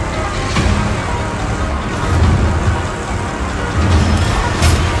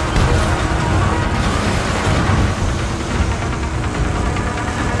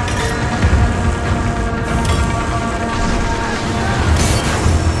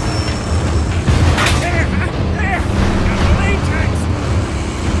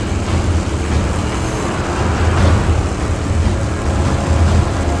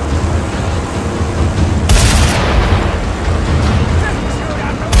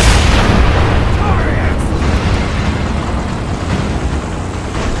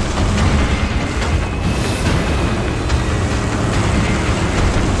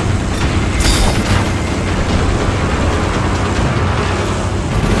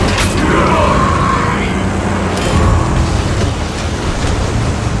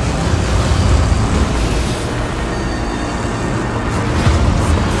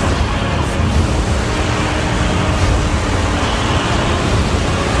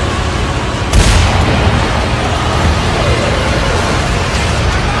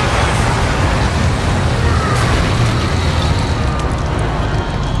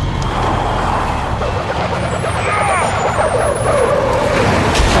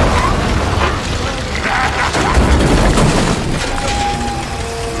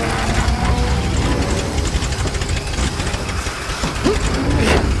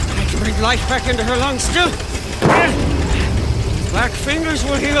 Life back into her lungs still. Black fingers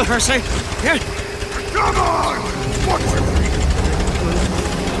will heal her, say. Yeah. Come on! What will we?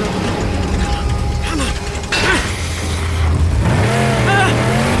 Come on.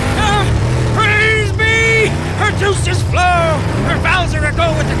 Praise be! Her juices flow! Her valves are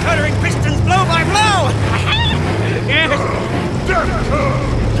aglow with the cuttering pistons blow by blow! Yes!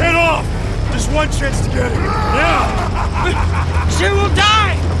 Get off! There's one chance to get her. Now! She will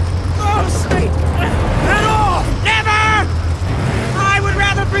die! Oh, sweet! Get off! Never! I would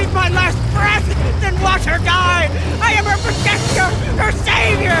rather breathe my last breath than watch her die! I am her protector! Her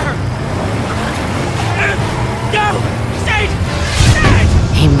savior! No! Saint!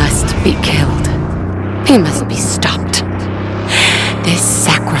 He must be killed. He must be stopped. This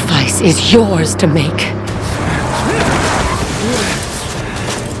sacrifice is yours to make.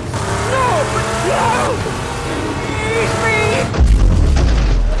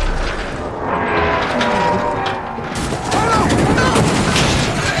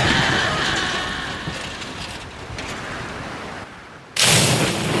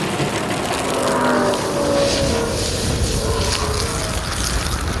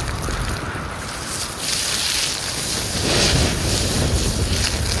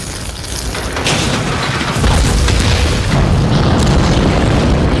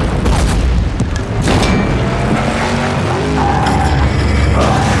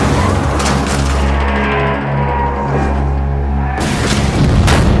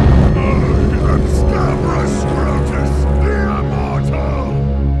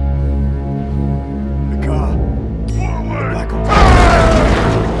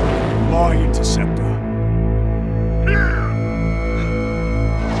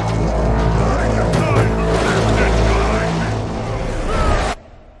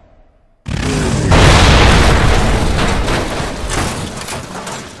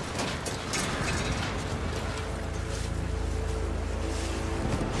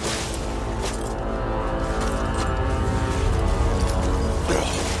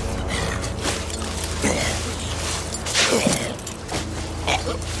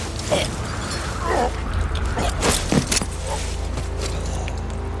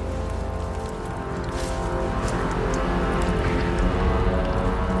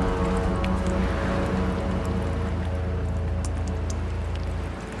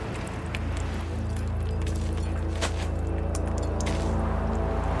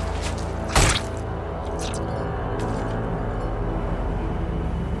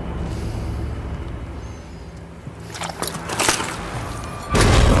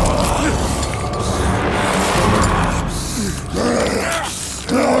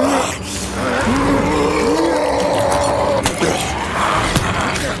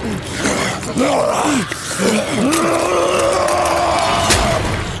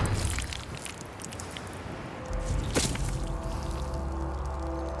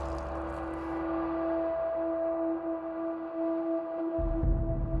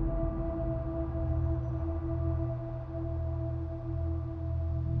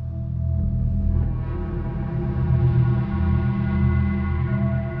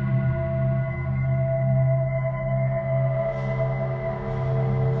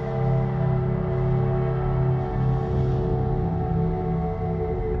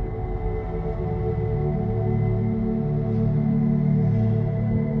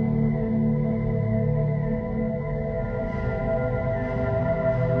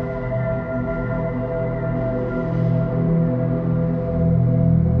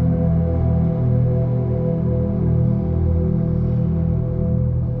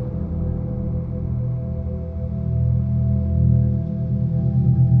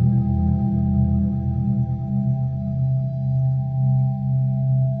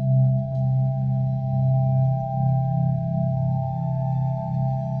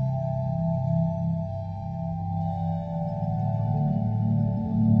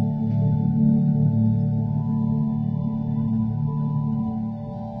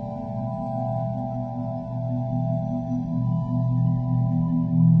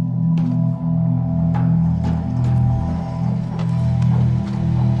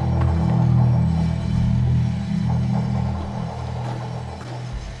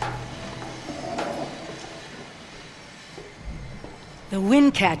 The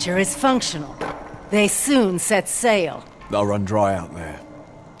Windcatcher is functional. They soon set sail. They'll run dry out there.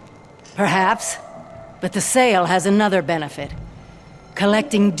 Perhaps. But the sail has another benefit.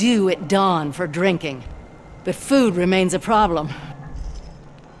 Collecting dew at dawn for drinking. But food remains a problem.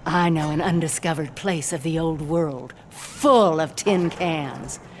 I know an undiscovered place of the old world, full of tin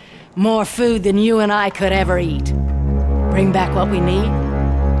cans. More food than you and I could ever eat. Bring back what we need,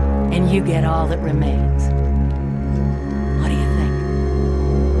 and you get all that remains. What do you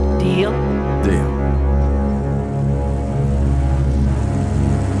think? Deal? Deal.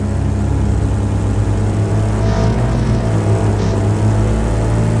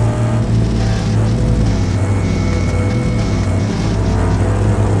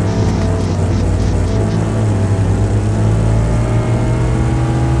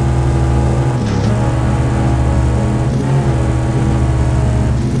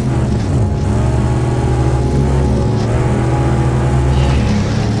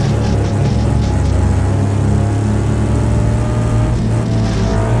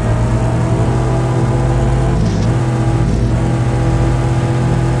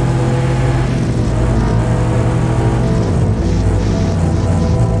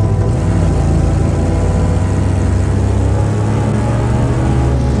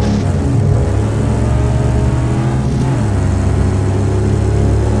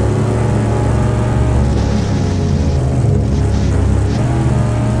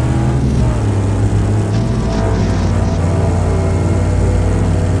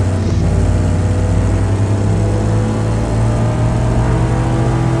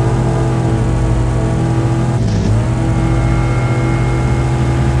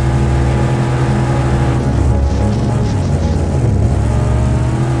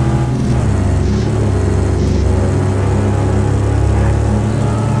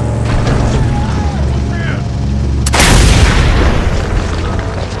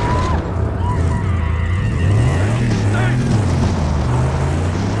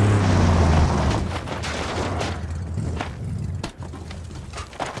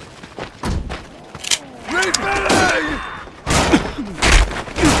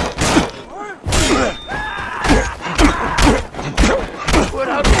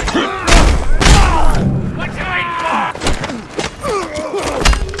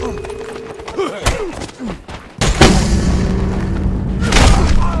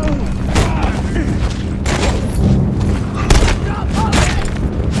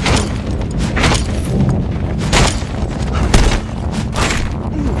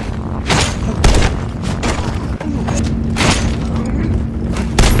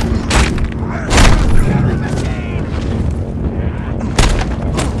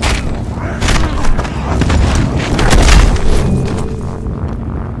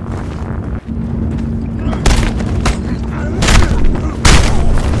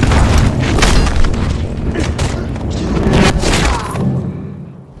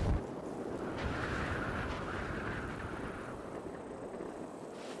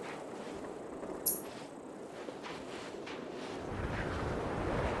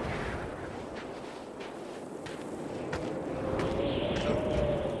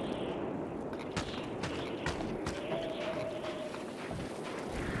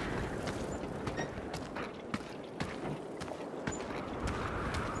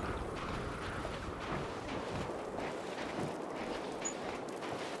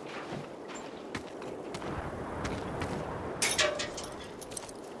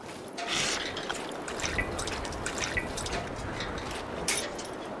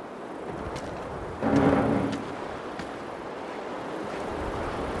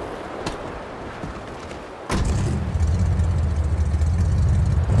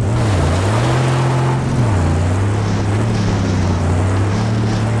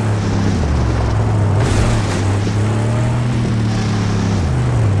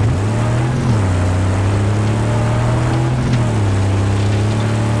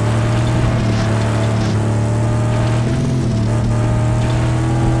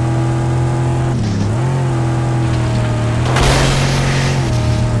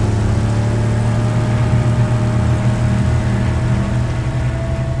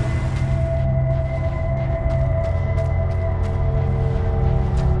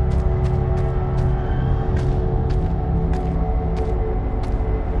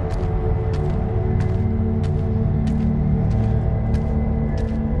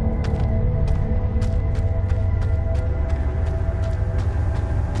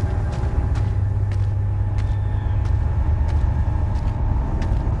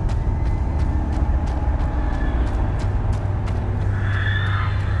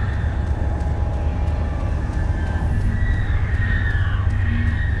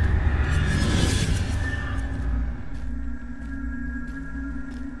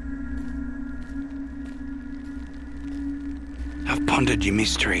 solved your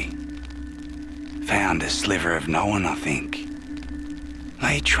mystery. Found a sliver of knowing, I think.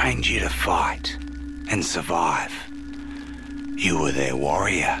 They trained you to fight and survive. You were their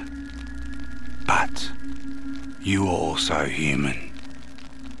warrior. But you were also human.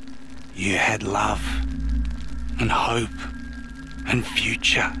 You had love and hope and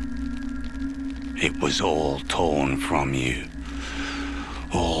future. It was all torn from you.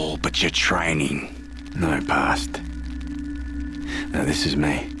 All but your training. No past. No, this is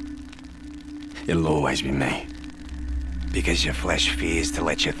me. It'll always be me. Because your flesh fears to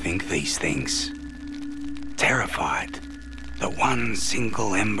let you think these things. Terrified that one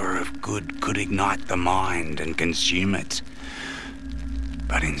single ember of good could ignite the mind and consume it.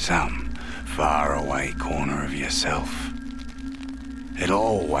 But in some faraway corner of yourself, it'll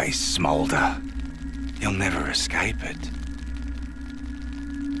always smoulder. You'll never escape it.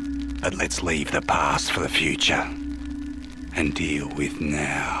 But let's leave the past for the future and deal with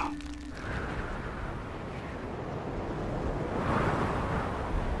now.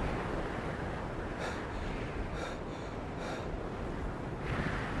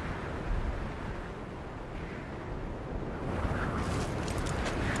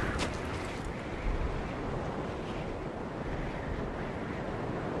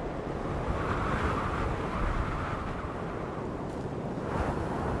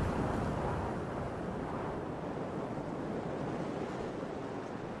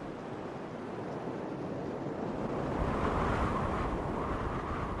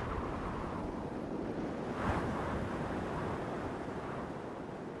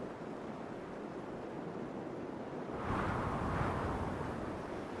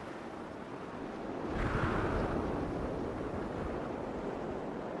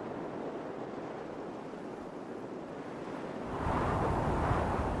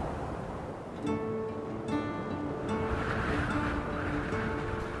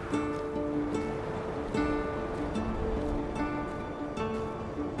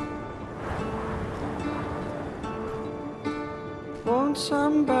 Won't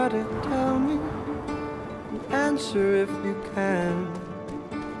somebody tell me and answer if you can?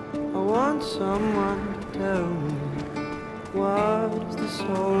 I want someone to tell me what is the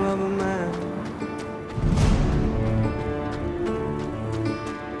soul of a man?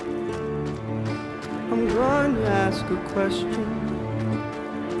 I'm going to ask a question.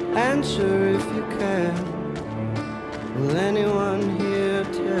 Answer if you can. Will anyone here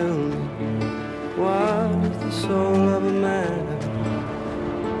tell me what is the soul of a man?